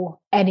before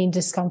any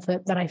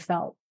discomfort that I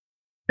felt.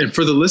 And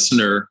for the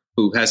listener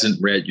who hasn't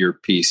read your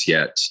piece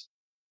yet,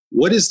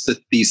 what is the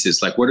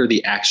thesis? Like, what are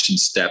the action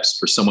steps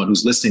for someone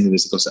who's listening to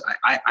this and goes,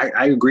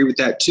 I agree with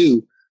that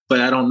too,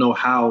 but I don't know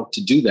how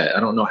to do that. I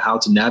don't know how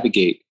to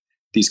navigate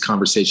these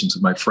conversations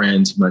with my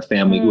friends, my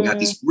family who have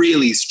these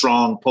really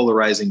strong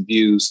polarizing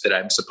views that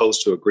I'm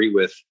supposed to agree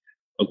with.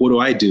 Like, what do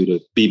I do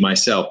to be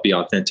myself, be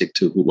authentic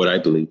to what I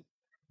believe?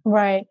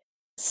 Right.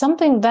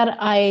 Something that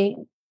I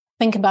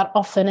think about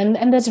often,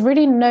 and there's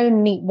really no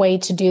neat way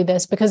to do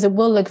this because it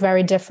will look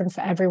very different for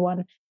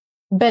everyone.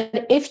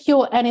 But if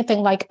you're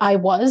anything like I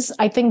was,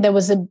 I think there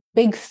was a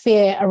big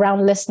fear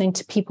around listening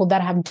to people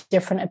that have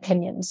different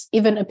opinions,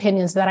 even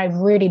opinions that I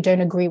really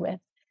don't agree with.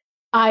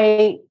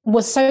 I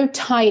was so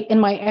tight in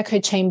my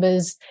echo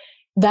chambers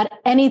that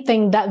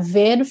anything that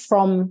veered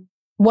from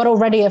what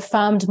already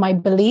affirmed my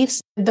beliefs,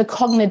 the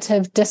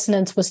cognitive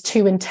dissonance was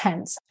too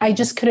intense. I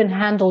just couldn't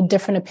handle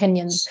different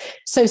opinions.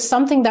 So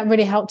something that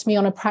really helped me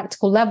on a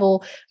practical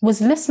level was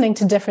listening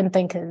to different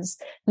thinkers,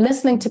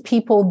 listening to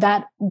people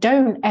that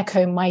don't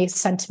echo my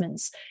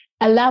sentiments,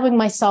 allowing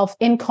myself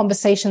in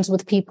conversations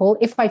with people,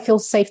 if I feel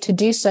safe to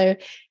do so,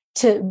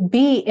 to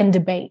be in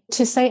debate,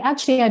 to say,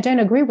 actually, I don't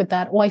agree with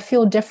that, or I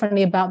feel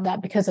differently about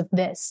that because of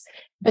this,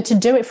 but to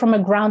do it from a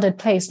grounded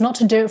place, not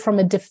to do it from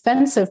a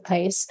defensive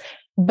place.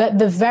 But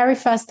the very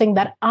first thing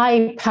that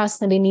I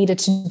personally needed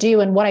to do,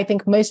 and what I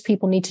think most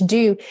people need to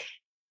do,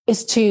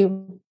 is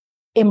to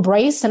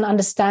embrace and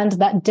understand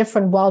that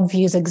different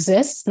worldviews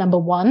exist, number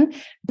one,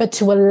 but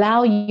to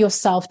allow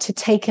yourself to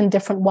take in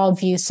different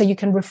worldviews so you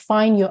can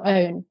refine your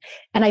own.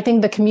 And I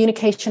think the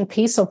communication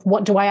piece of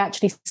what do I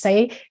actually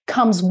say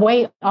comes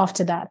way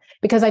after that,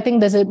 because I think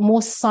there's a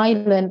more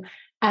silent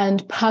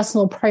and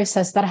personal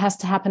process that has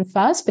to happen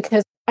first,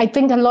 because I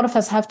think a lot of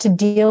us have to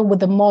deal with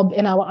the mob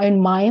in our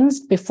own minds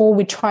before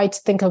we try to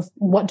think of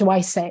what do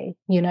I say,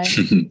 you know?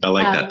 I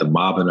like that, the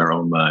mob in our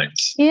own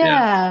minds.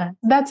 Yeah,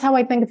 that's how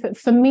I think of it.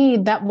 For me,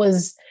 that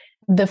was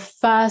the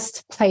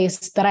first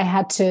place that I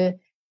had to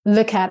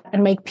look at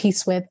and make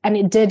peace with. And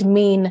it did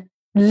mean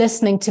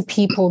listening to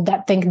people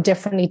that think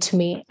differently to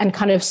me and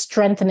kind of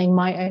strengthening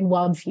my own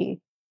worldview.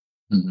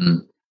 Mm-hmm.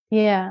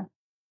 Yeah.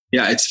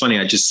 Yeah, it's funny.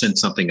 I just sent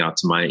something out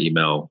to my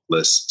email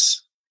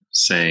list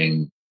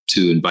saying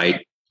to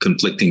invite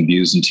conflicting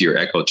views into your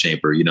echo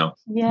chamber.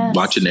 Yes.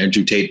 Watch an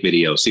Andrew Tate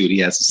video, see what he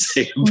has to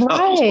say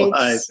about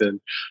life, and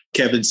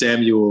Kevin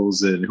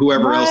Samuels and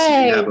whoever else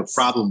you have a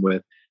problem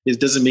with. It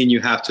doesn't mean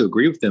you have to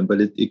agree with them, but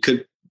it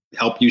could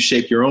help you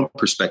shape your own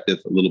perspective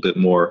a little bit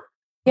more.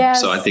 Yes.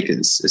 So I think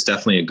it's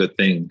definitely a good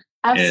thing.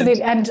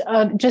 Absolutely. And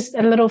just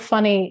a little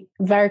funny,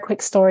 very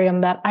quick story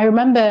on that. I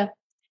remember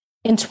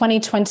in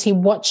 2020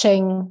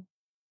 watching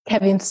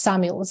Kevin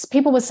Samuels.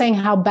 People were saying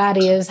how bad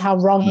he is, how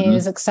wrong he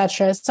is,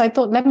 etc. So I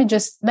thought, let me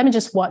just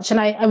watch. And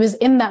I was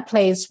in that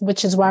place,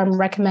 which is why I'm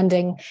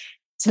recommending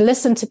to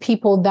listen to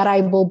people that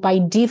I will by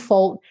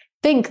default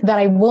think that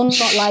I will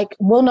not like,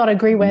 will not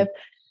agree with.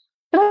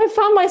 And I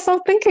found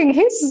myself thinking,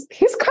 he's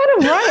kind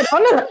of right.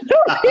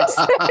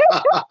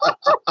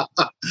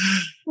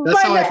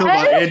 That's how I feel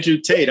about Andrew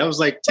Tate. I was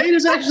like, Tate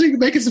is actually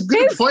making some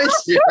good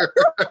points here.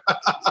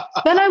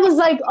 Then I was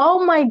like,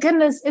 oh my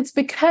goodness, it's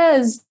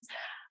because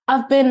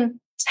I've been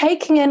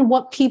taking in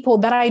what people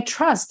that I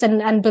trust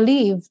and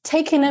believe,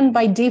 taking in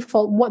by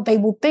default what they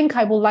will think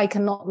I will like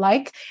and not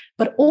like,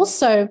 but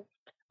also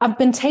I've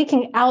been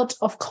taking out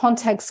of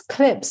context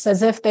clips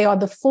as if they are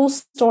the full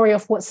story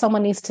of what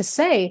someone needs to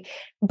say,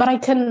 but I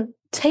can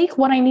take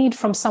what I need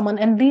from someone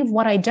and leave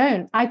what I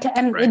don't.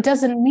 It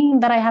doesn't mean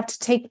that I have to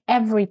take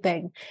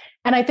everything.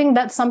 And I think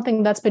that's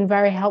something that's been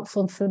very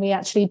helpful for me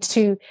actually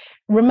to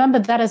remember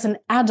that as an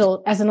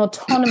adult, as an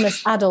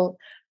autonomous adult,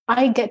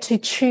 I get to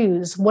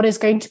choose what is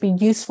going to be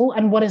useful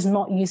and what is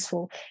not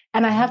useful.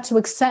 And I have to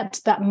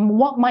accept that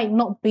what might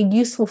not be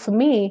useful for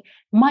me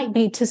might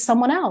be to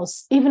someone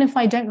else, even if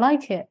I don't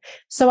like it.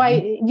 So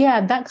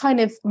that kind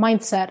of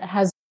mindset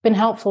has been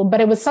helpful. But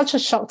it was such a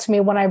shock to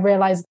me when I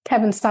realized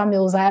Kevin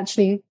Samuels, I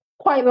actually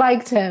quite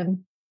liked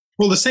him.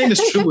 Well, the same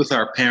is true with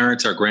our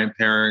parents, our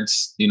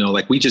grandparents.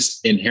 Like we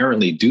just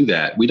inherently do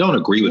that. We don't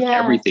agree with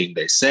everything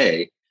they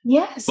say.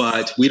 Yes.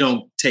 But we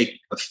don't take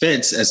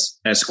offense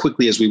as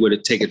quickly as we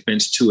would take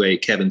offense to a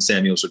Kevin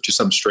Samuels or to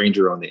some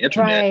stranger on the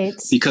internet,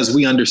 because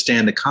we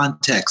understand the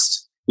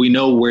context. We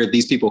know where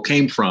these people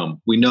came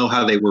from. We know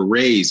how they were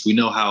raised. We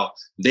know how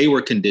they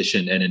were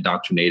conditioned and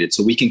indoctrinated.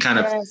 So we can kind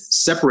of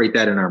separate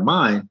that in our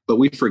mind, but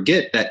we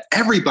forget that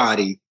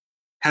everybody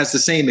has the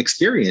same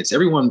experience.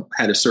 Everyone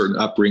had a certain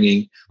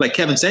upbringing. Like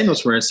Kevin Samuels,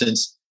 for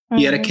instance,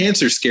 he had a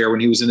cancer scare when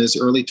he was in his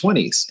early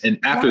 20s. And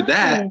after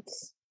that,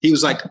 he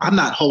was like, I'm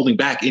not holding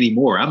back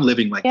anymore. I'm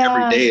living like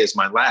every day is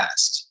my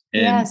last.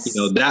 And,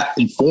 that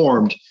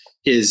informed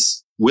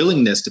his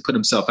willingness to put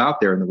himself out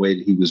there in the way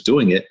that he was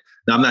doing it.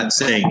 Now, I'm not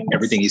saying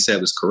everything he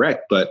said was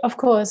correct, but of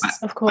course.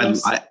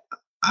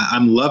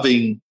 I'm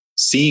loving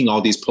seeing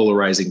all these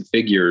polarizing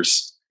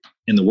figures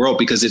in the world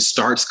because it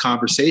starts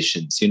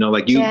conversations.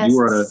 Like you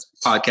were on a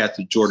podcast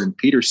with Jordan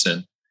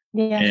Peterson,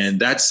 and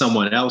that's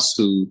someone else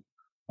who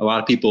a lot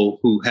of people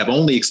who have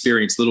only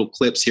experienced little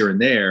clips here and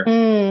there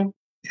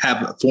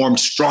have formed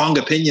strong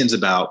opinions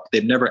about.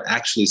 They've never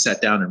actually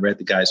sat down and read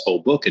the guy's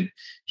whole book. And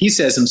he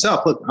says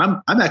himself, look,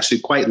 I'm actually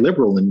quite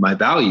liberal in my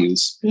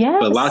values,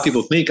 but a lot of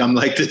people think I'm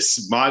like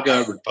this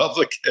MAGA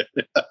Republican.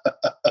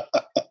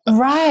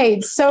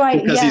 Right. So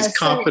because he's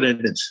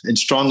confident and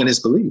strong in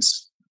his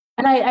beliefs.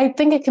 And I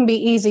think it can be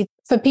easy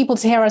for people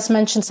to hear us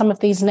mention some of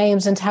these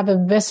names and to have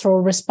a visceral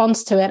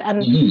response to it.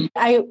 And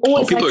I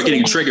always people are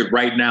getting triggered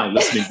right now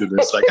listening to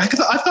this. Like, I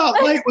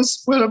thought Light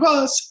was one of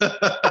us.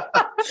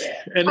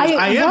 And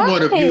I am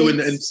one of you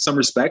in some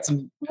respects.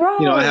 And,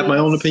 I have my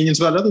own opinions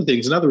about other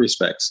things in other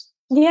respects.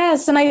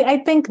 Yes. And I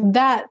think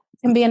that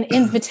can be an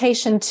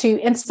invitation to,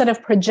 instead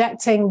of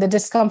projecting the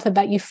discomfort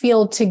that you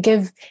feel, to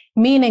give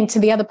meaning to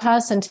the other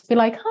person, to be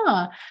like,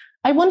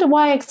 I wonder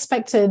why I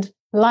expected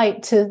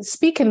Light to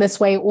speak in this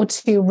way, or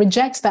to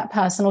reject that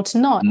person, or to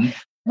not.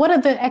 What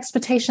are the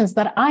expectations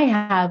that I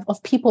have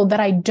of people that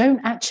I don't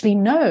actually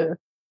know?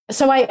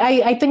 So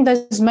I think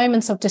those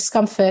moments of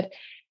discomfort,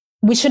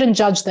 we shouldn't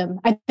judge them.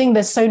 I think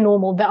they're so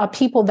normal. There are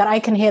people that I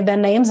can hear their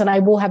names and I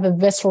will have a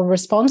visceral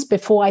response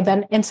before I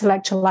then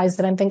intellectualize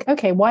it and think,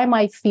 okay, why am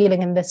I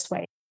feeling in this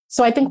way?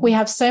 So I think we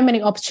have so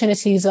many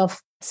opportunities of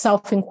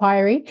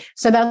self-inquiry.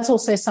 So that's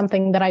also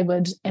something that I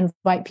would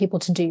invite people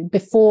to do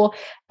before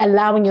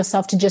allowing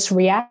yourself to just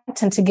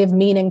react and to give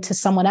meaning to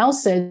someone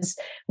else's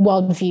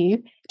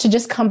worldview, to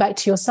just come back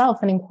to yourself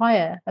and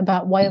inquire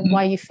about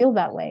why you feel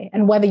that way,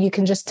 and whether you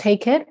can just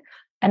take it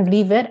and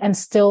leave it and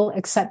still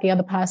accept the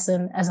other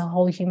person as a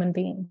whole human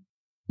being.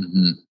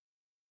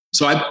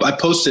 So I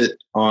posted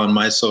on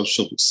my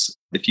socials,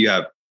 if you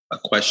have a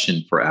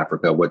question for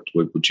Africa, what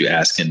would you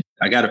ask? And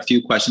I got a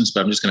few questions,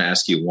 but I'm just going to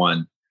ask you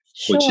one,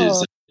 which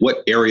is,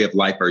 what area of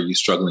life are you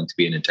struggling to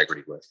be in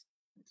integrity with?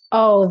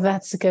 Oh,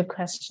 that's a good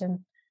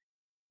question.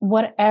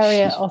 What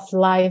area of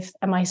life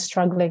am I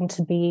struggling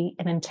to be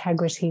in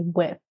integrity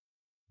with?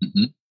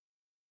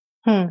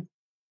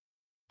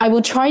 I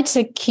will try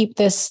to keep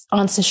this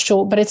answer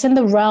short, but it's in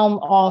the realm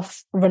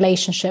of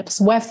relationships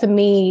where for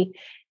me,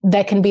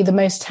 there can be the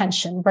most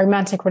tension,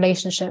 romantic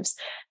relationships.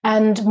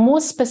 And more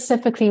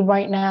specifically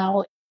right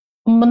now,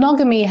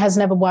 monogamy has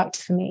never worked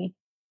for me.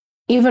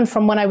 Even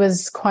from when I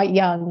was quite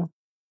young,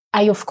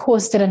 I of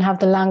course didn't have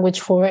the language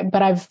for it,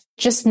 but I've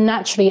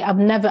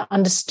never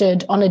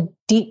understood on a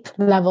deep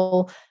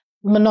level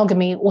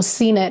monogamy or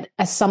seen it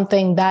as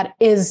something that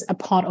is a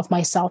part of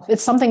myself.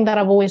 It's something that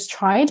I've always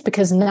tried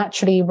because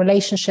naturally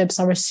relationships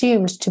are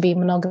assumed to be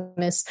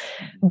monogamous.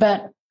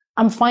 But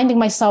I'm finding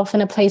myself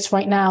in a place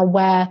right now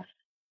where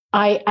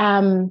I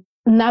am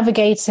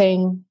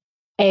navigating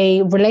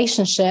a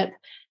relationship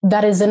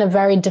that is in a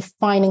very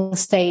defining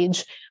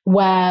stage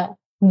where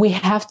we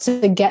have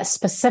to get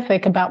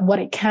specific about what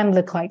it can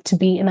look like to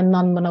be in a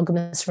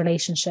non-monogamous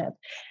relationship.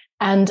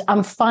 And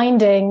I'm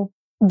finding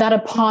that a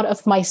part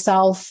of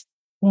myself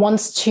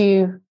wants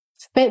to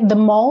fit the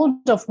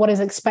mold of what is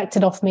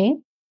expected of me,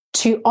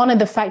 to honor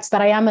the fact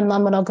that I am a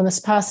non-monogamous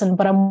person,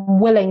 but I'm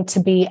willing to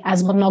be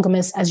as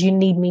monogamous as you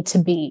need me to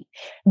be.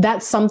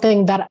 That's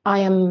something that I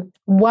am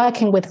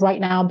working with right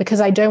now because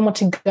I don't want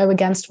to go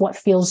against what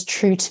feels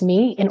true to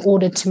me in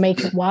order to make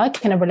it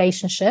work in a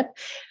relationship.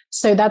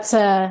 So that's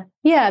an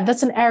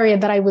area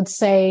that I would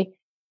say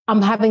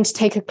I'm having to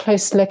take a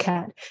close look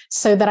at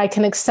so that I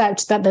can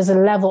accept that there's a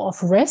level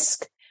of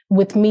risk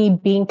with me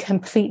being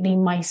completely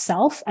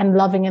myself and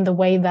loving in the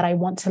way that I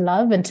want to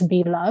love and to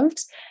be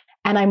loved.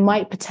 And I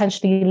might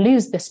potentially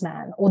lose this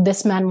man, or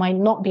this man might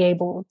not be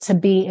able to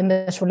be in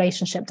this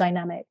relationship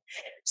dynamic.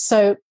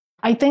 So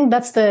I think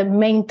that's the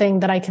main thing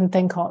that I can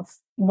think of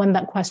when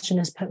that question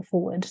is put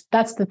forward.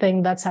 That's the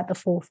thing that's at the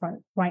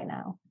forefront right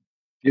now.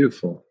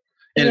 Beautiful.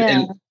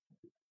 And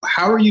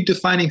how are you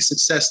defining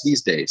success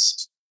these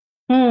days?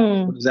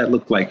 What does that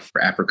look like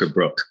for Africa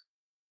Brooke?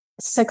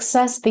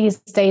 Success these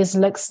days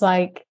looks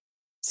like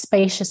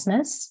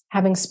spaciousness,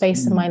 having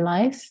space in my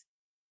life,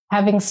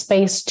 having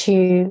space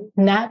to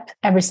nap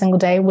every single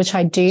day, which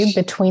I do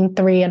between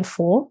 3 and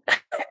 4.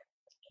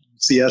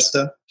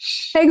 Siesta?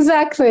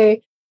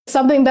 Exactly.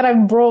 Something that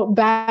I've brought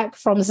back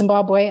from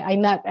Zimbabwe. I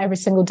nap every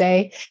single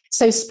day.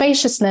 So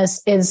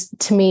spaciousness is,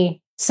 to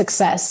me,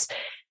 success.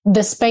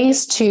 The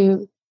space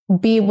to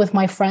be with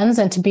my friends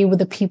and to be with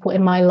the people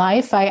in my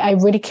life. I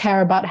really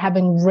care about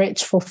having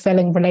rich,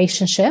 fulfilling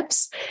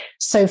relationships.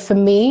 So for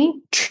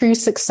me, true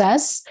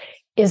success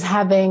is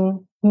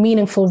having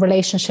meaningful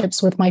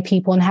relationships with my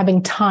people and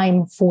having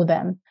time for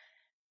them.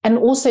 And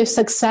also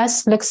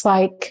success looks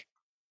like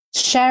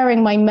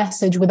sharing my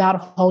message without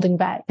holding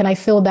back. And I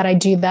feel that I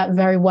do that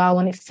very well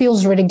and it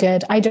feels really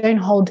good. I don't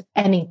hold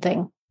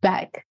anything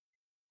back.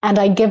 And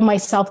I give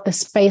myself the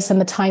space and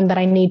the time that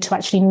I need to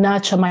actually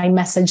nurture my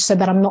message so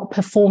that I'm not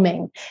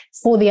performing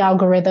for the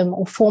algorithm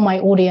or for my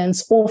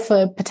audience or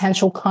for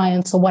potential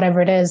clients or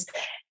whatever it is.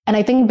 And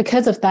I think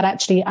because of that,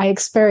 actually, I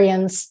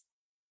experience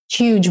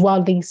huge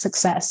worldly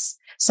success.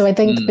 So I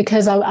think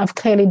because I've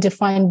clearly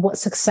defined what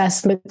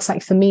success looks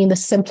like for me in the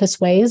simplest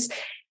ways,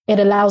 it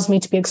allows me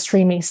to be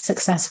extremely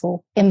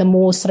successful in the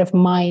more sort of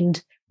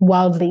mind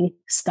worldly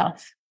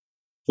stuff.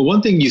 Well,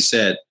 one thing you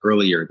said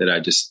earlier that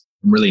I'm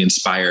really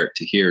inspired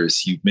to hear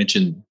is you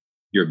mentioned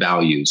your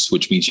values,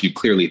 which means you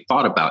clearly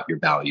thought about your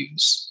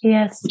values.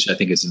 Yes. Which I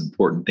think is an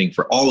important thing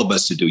for all of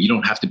us to do. You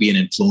don't have to be an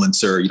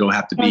influencer. You don't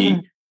have to be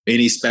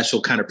any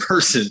special kind of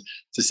person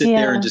to sit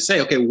there and just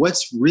say, okay,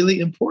 what's really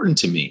important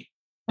to me?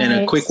 And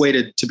a quick way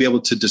to be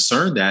able to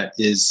discern that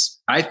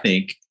is, I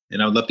think,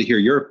 and I would love to hear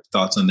your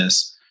thoughts on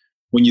this,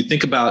 when you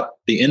think about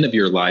the end of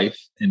your life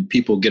and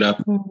people get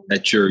up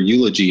at your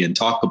eulogy and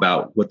talk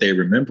about what they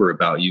remember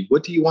about you,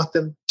 what do you want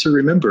them to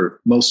remember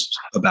most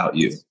about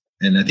you?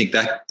 And I think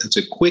that's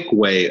a quick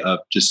way of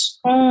just,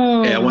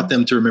 hey, I want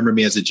them to remember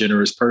me as a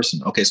generous person.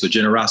 Okay, so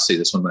generosity,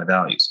 that's one of my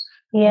values.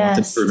 Yes. I want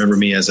them to remember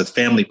me as a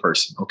family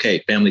person.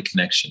 Okay, family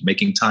connection,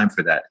 making time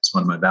for that. It's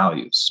one of my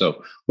values.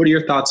 So what are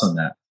your thoughts on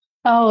that?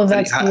 Oh,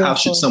 that's how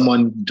should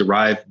someone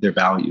derive their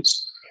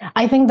values?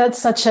 I think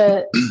that's such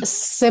a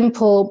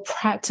simple,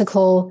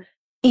 practical,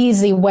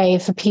 easy way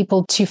for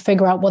people to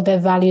figure out what their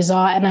values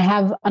are. And I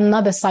have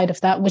another side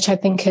of that, which I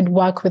think could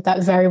work with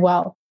that very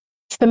well.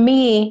 For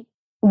me,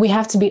 we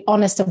have to be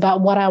honest about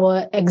what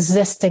our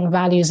existing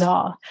values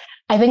are.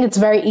 I think it's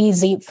very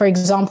easy. For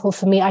example,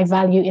 for me, I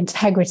value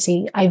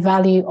integrity. I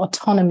value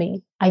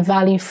autonomy. I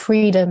value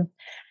freedom.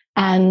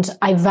 And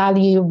I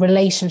value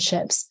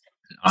relationships.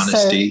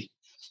 Honesty.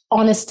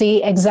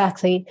 Honesty,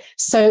 exactly.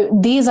 So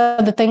these are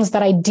the things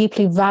that I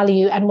deeply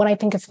value. And when I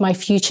think of my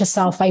future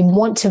self, I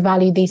want to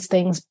value these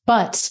things.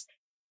 But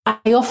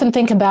I often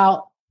think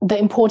about the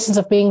importance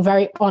of being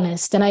very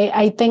honest. And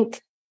I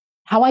think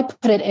how I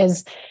put it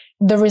is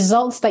the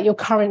results that you're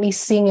currently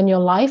seeing in your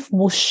life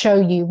will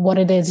show you what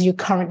it is you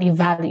currently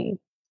value.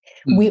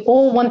 We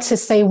all want to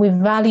say we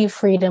value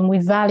freedom, we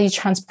value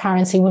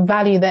transparency, we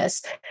value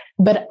this.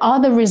 But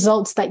are the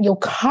results that you're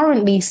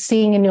currently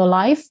seeing in your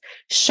life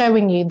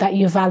showing you that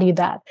you value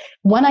that?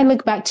 When I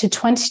look back to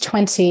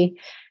 2020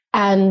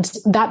 and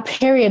that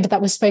period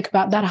that we spoke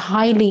about, that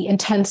highly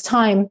intense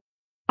time,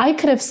 I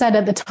could have said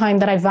at the time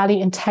that I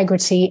value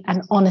integrity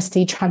and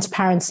honesty,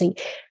 transparency,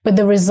 but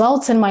the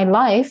results in my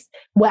life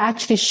were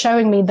actually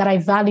showing me that I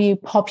value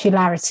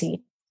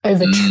popularity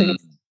over truth,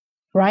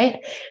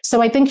 right?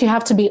 So I think you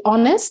have to be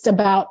honest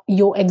about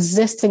your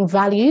existing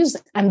values.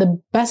 And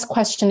the best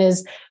question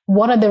is,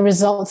 what are the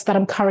results that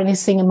I'm currently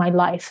seeing in my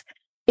life?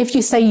 If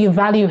you say you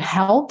value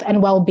health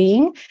and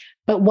well-being,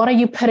 but what are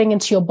you putting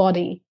into your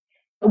body?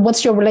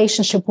 What's your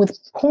relationship with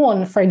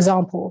porn, for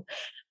example?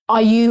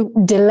 Are you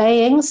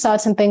delaying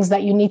certain things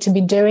that you need to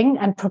be doing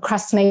and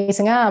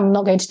procrastinating? I'm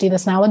not going to do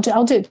this now.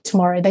 I'll do it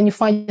tomorrow. Then you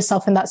find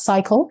yourself in that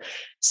cycle.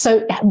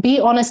 So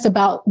be honest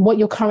about what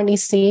you're currently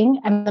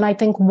seeing. And then I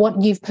think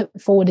what you've put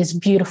forward is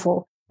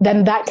beautiful.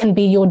 Then that can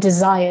be your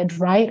desired,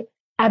 right?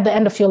 At the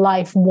end of your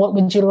life, what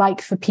would you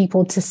like for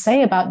people to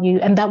say about you?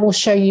 And that will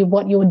show you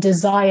what your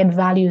desired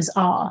values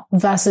are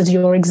versus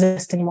your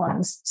existing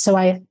ones. So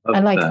I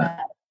like that.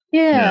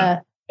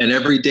 Yeah. And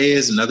every day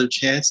is another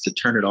chance to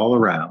turn it all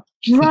around.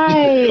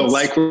 Right. You don't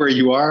like where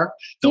you are.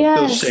 Don't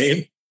feel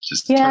shame.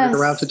 Just turn it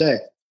around today.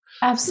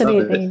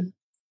 Absolutely.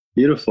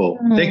 Beautiful.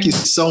 Thank you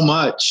so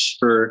much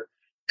for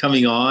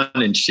coming on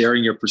and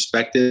sharing your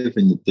perspective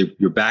and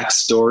your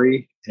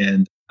backstory.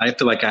 And I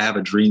feel like I have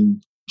a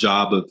dream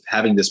job of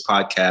having this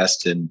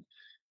podcast, and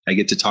I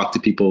get to talk to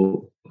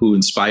people who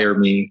inspire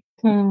me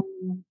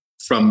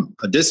from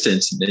a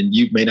distance. And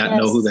you may not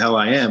know who the hell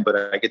I am, but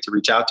I get to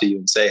reach out to you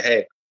and say,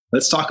 hey,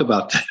 let's talk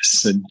about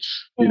this. And,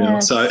 you know,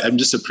 so I'm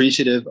just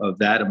appreciative of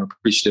that. I'm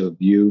appreciative of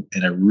you.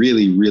 And I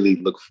really, really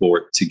look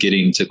forward to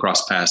getting to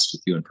cross paths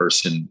with you in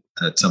person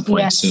at some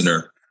point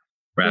sooner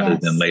rather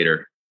than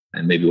later.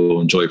 And maybe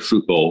we'll enjoy a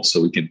fruit bowl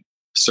so we can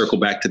circle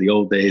back to the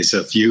old days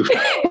of you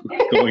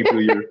going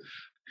through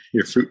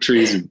your fruit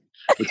trees and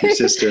with your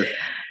sister.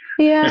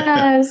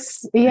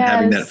 Yes. And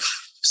having that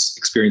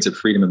experience of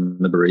freedom and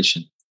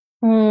liberation.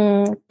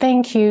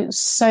 Thank you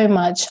so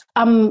much.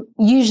 I'm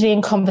usually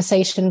in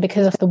conversation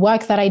because of the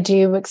work that I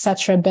do,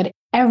 etc. But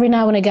every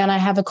now and again, I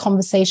have a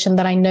conversation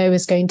that I know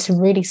is going to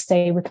really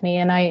stay with me.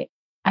 And I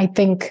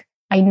think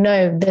I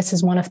know this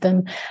is one of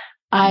them.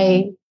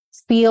 I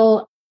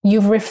feel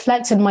you've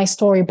reflected my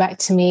story back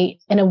to me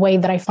in a way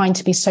that I find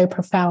to be so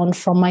profound,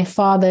 from my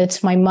father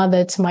to my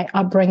mother to my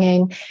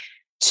upbringing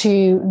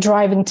to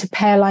driving to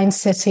Pearline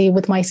City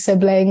with my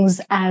siblings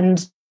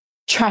and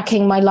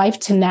tracking my life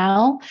to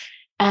now.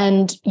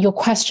 And your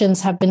questions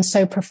have been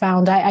so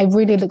profound. I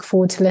really look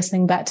forward to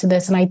listening back to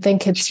this. And I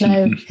think it's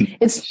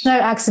no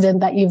accident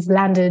that you've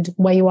landed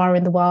where you are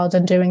in the world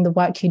and doing the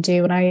work you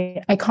do. And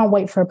I can't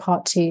wait for a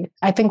part 2.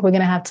 I think we're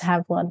going to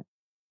have one.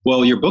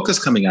 Well, your book is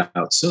coming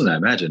out soon, I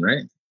imagine,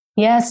 right?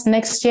 Yes,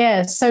 next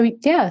year. So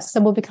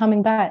we'll be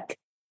coming back.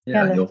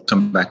 Yeah, you'll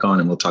come back on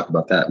and we'll talk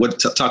about that.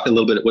 Talk a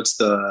little bit. What's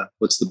the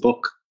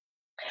book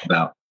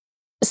about?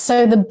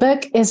 So the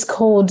book is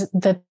called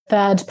The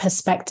Third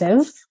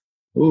Perspective.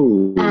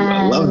 Ooh,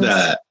 I love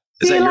that.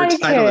 Is that your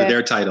title or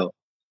their title?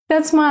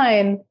 That's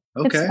mine.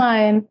 Okay. It's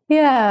mine.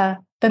 Yeah.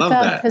 The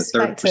third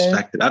perspective.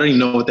 I don't even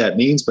know what that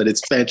means, but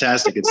it's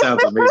fantastic. It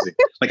sounds amazing.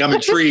 Like, I'm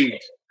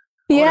intrigued.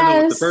 I want to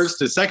know what the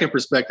first and second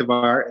perspective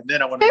are, and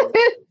then I want to know what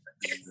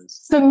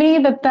is. For me,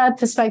 the third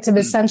perspective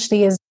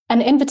essentially is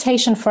an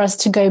invitation for us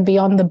to go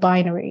beyond the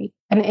binary.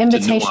 An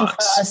invitation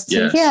for us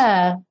to,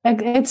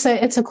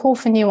 it's a call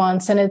for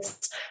nuance, and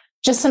it's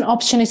just an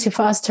opportunity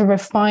for us to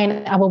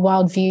refine our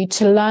worldview,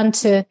 to learn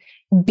to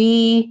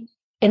be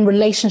in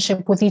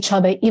relationship with each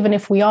other, even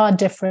if we are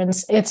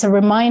different. It's a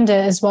reminder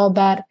as well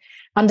that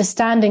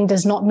understanding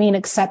does not mean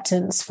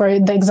acceptance. For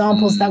the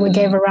examples that we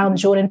gave around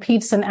Jordan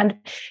Peterson, and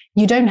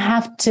you don't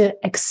have to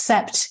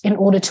accept in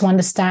order to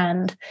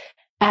understand.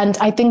 And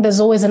I think there's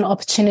always an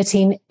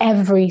opportunity in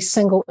every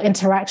single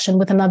interaction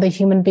with another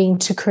human being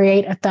to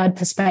create a third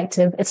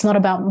perspective. It's not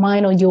about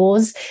mine or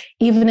yours.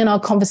 Even in our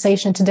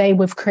conversation today,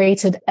 we've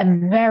created a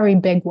very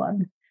big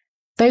one.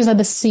 Those are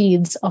the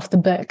seeds of the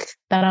book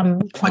that I'm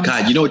planting. Oh my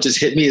God, you know what just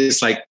hit me?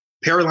 It's like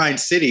Pearline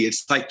City.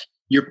 It's like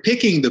you're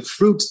picking the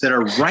fruits that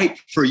are ripe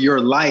for your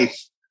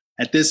life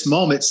at this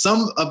moment.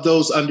 Some of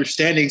those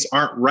understandings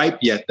aren't ripe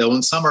yet, though,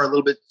 and some are a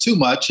little bit too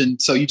much.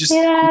 And so you just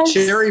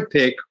cherry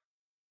pick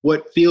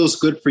what feels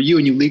good for you,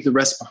 and you leave the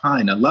rest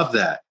behind. I love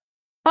that.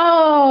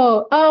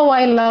 Oh,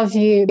 I love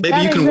you.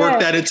 Maybe you can work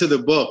that into the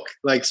book.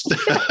 Like,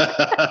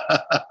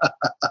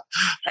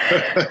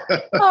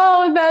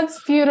 oh,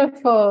 that's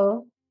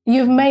beautiful.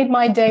 You've made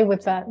my day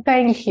with that.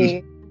 Thank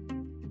you.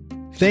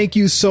 Thank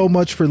you so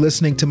much for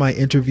listening to my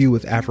interview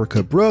with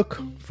Africa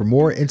Brooke. For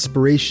more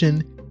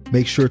inspiration,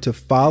 make sure to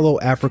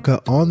follow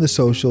Africa on the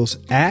socials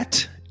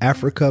at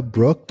Africa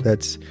Brooke.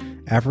 That's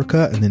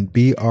Africa and then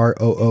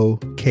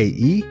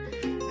BROOKE.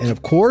 And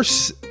of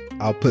course,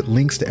 I'll put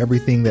links to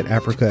everything that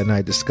Africa and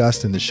I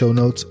discussed in the show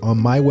notes on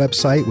my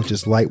website, which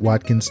is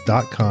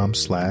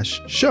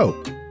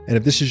lightwatkins.com/show. And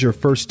if this is your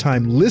first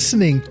time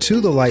listening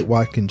to the Light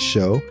Watkins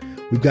Show,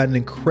 we've got an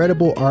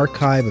incredible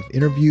archive of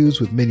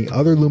interviews with many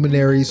other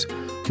luminaries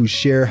who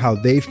share how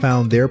they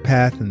found their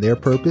path and their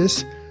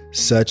purpose,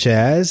 such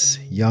as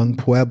Young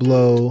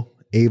Pueblo,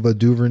 Ava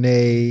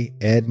DuVernay,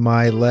 Ed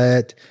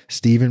Milet,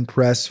 Stephen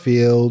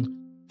Pressfield,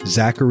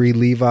 Zachary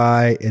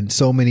Levi, and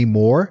so many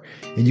more.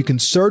 And you can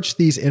search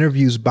these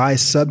interviews by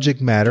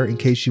subject matter in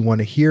case you want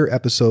to hear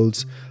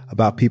episodes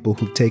about people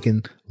who've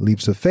taken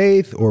leaps of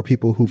faith, or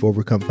people who've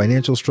overcome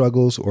financial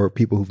struggles, or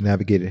people who've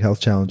navigated health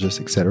challenges,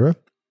 etc.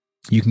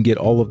 You can get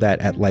all of that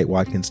at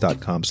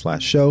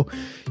lightwatkins.com/show.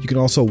 You can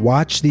also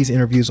watch these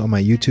interviews on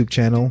my YouTube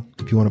channel.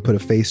 If you want to put a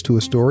face to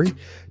a story,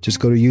 just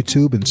go to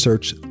YouTube and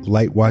search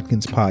Light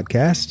Watkins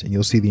Podcast, and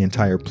you'll see the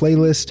entire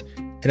playlist.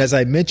 And as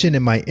I mentioned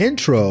in my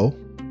intro,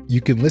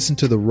 you can listen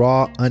to the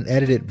raw,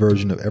 unedited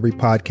version of every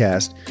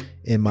podcast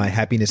in my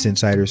Happiness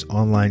Insiders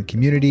online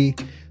community.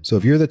 So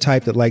if you're the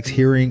type that likes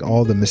hearing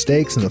all the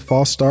mistakes and the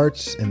false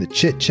starts and the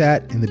chit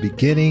chat in the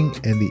beginning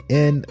and the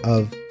end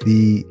of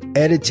the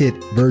edited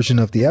version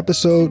of the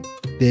episode,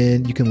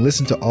 then you can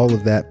listen to all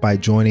of that by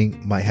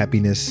joining my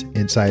Happiness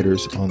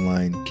Insiders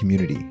online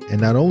community.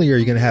 And not only are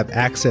you going to have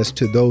access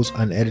to those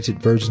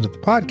unedited versions of the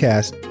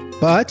podcast,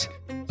 but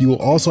you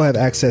will also have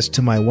access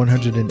to my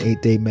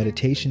 108-day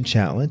meditation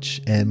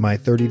challenge and my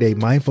 30-day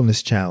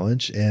mindfulness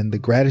challenge and the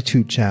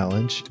gratitude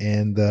challenge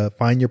and the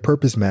Find Your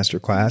Purpose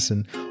masterclass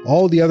and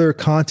all the other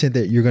content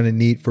that you're going to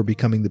need for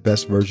becoming the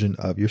best version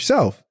of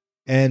yourself.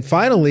 And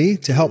finally,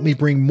 to help me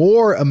bring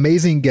more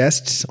amazing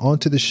guests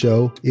onto the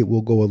show, it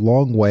will go a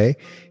long way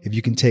if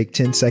you can take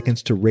 10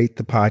 seconds to rate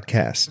the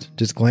podcast.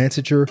 Just glance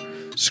at your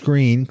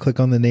screen,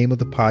 click on the name of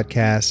the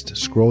podcast,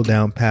 scroll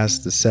down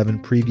past the 7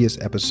 previous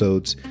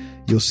episodes.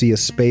 You'll see a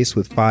space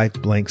with 5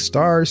 blank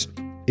stars.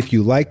 If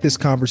you like this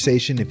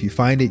conversation, if you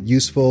find it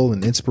useful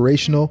and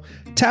inspirational,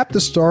 tap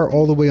the star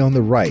all the way on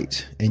the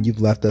right, and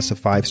you've left us a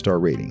 5-star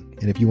rating.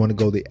 And if you want to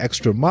go the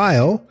extra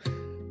mile,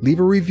 leave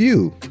a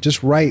review.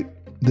 Just write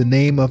the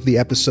name of the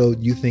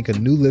episode you think a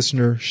new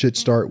listener should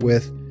start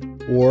with,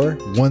 or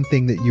one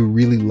thing that you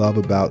really love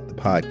about the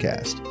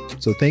podcast.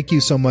 So thank you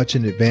so much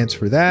in advance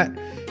for that.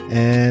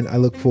 And I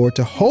look forward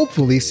to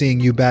hopefully seeing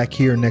you back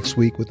here next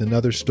week with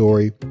another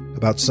story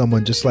about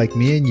someone just like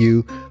me and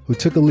you who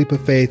took a leap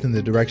of faith in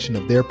the direction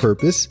of their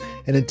purpose.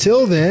 And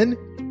until then,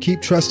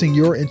 keep trusting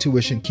your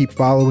intuition, keep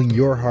following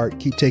your heart,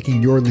 keep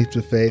taking your leaps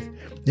of faith.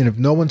 And if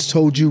no one's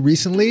told you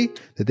recently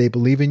that they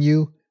believe in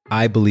you,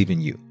 I believe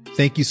in you.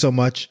 Thank you so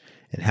much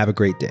and have a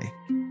great day.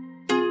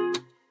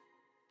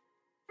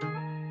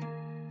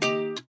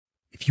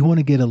 If you want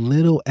to get a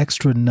little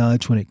extra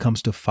nudge when it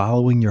comes to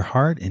following your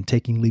heart and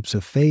taking leaps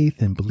of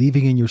faith and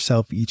believing in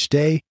yourself each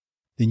day,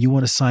 then you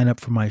want to sign up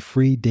for my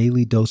free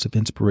daily dose of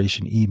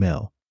inspiration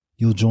email.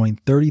 You'll join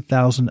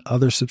 30,000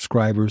 other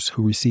subscribers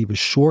who receive a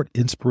short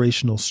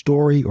inspirational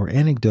story or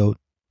anecdote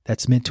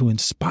that's meant to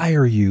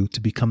inspire you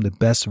to become the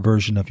best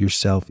version of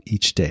yourself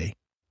each day.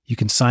 You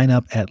can sign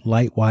up at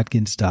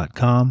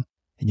lightwatkins.com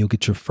and you'll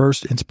get your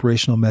first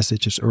inspirational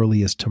message as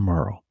early as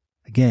tomorrow.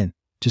 Again,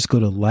 just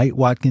go to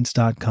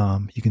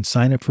lightwatkins.com. You can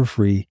sign up for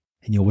free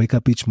and you'll wake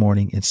up each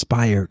morning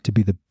inspired to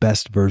be the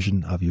best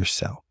version of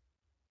yourself.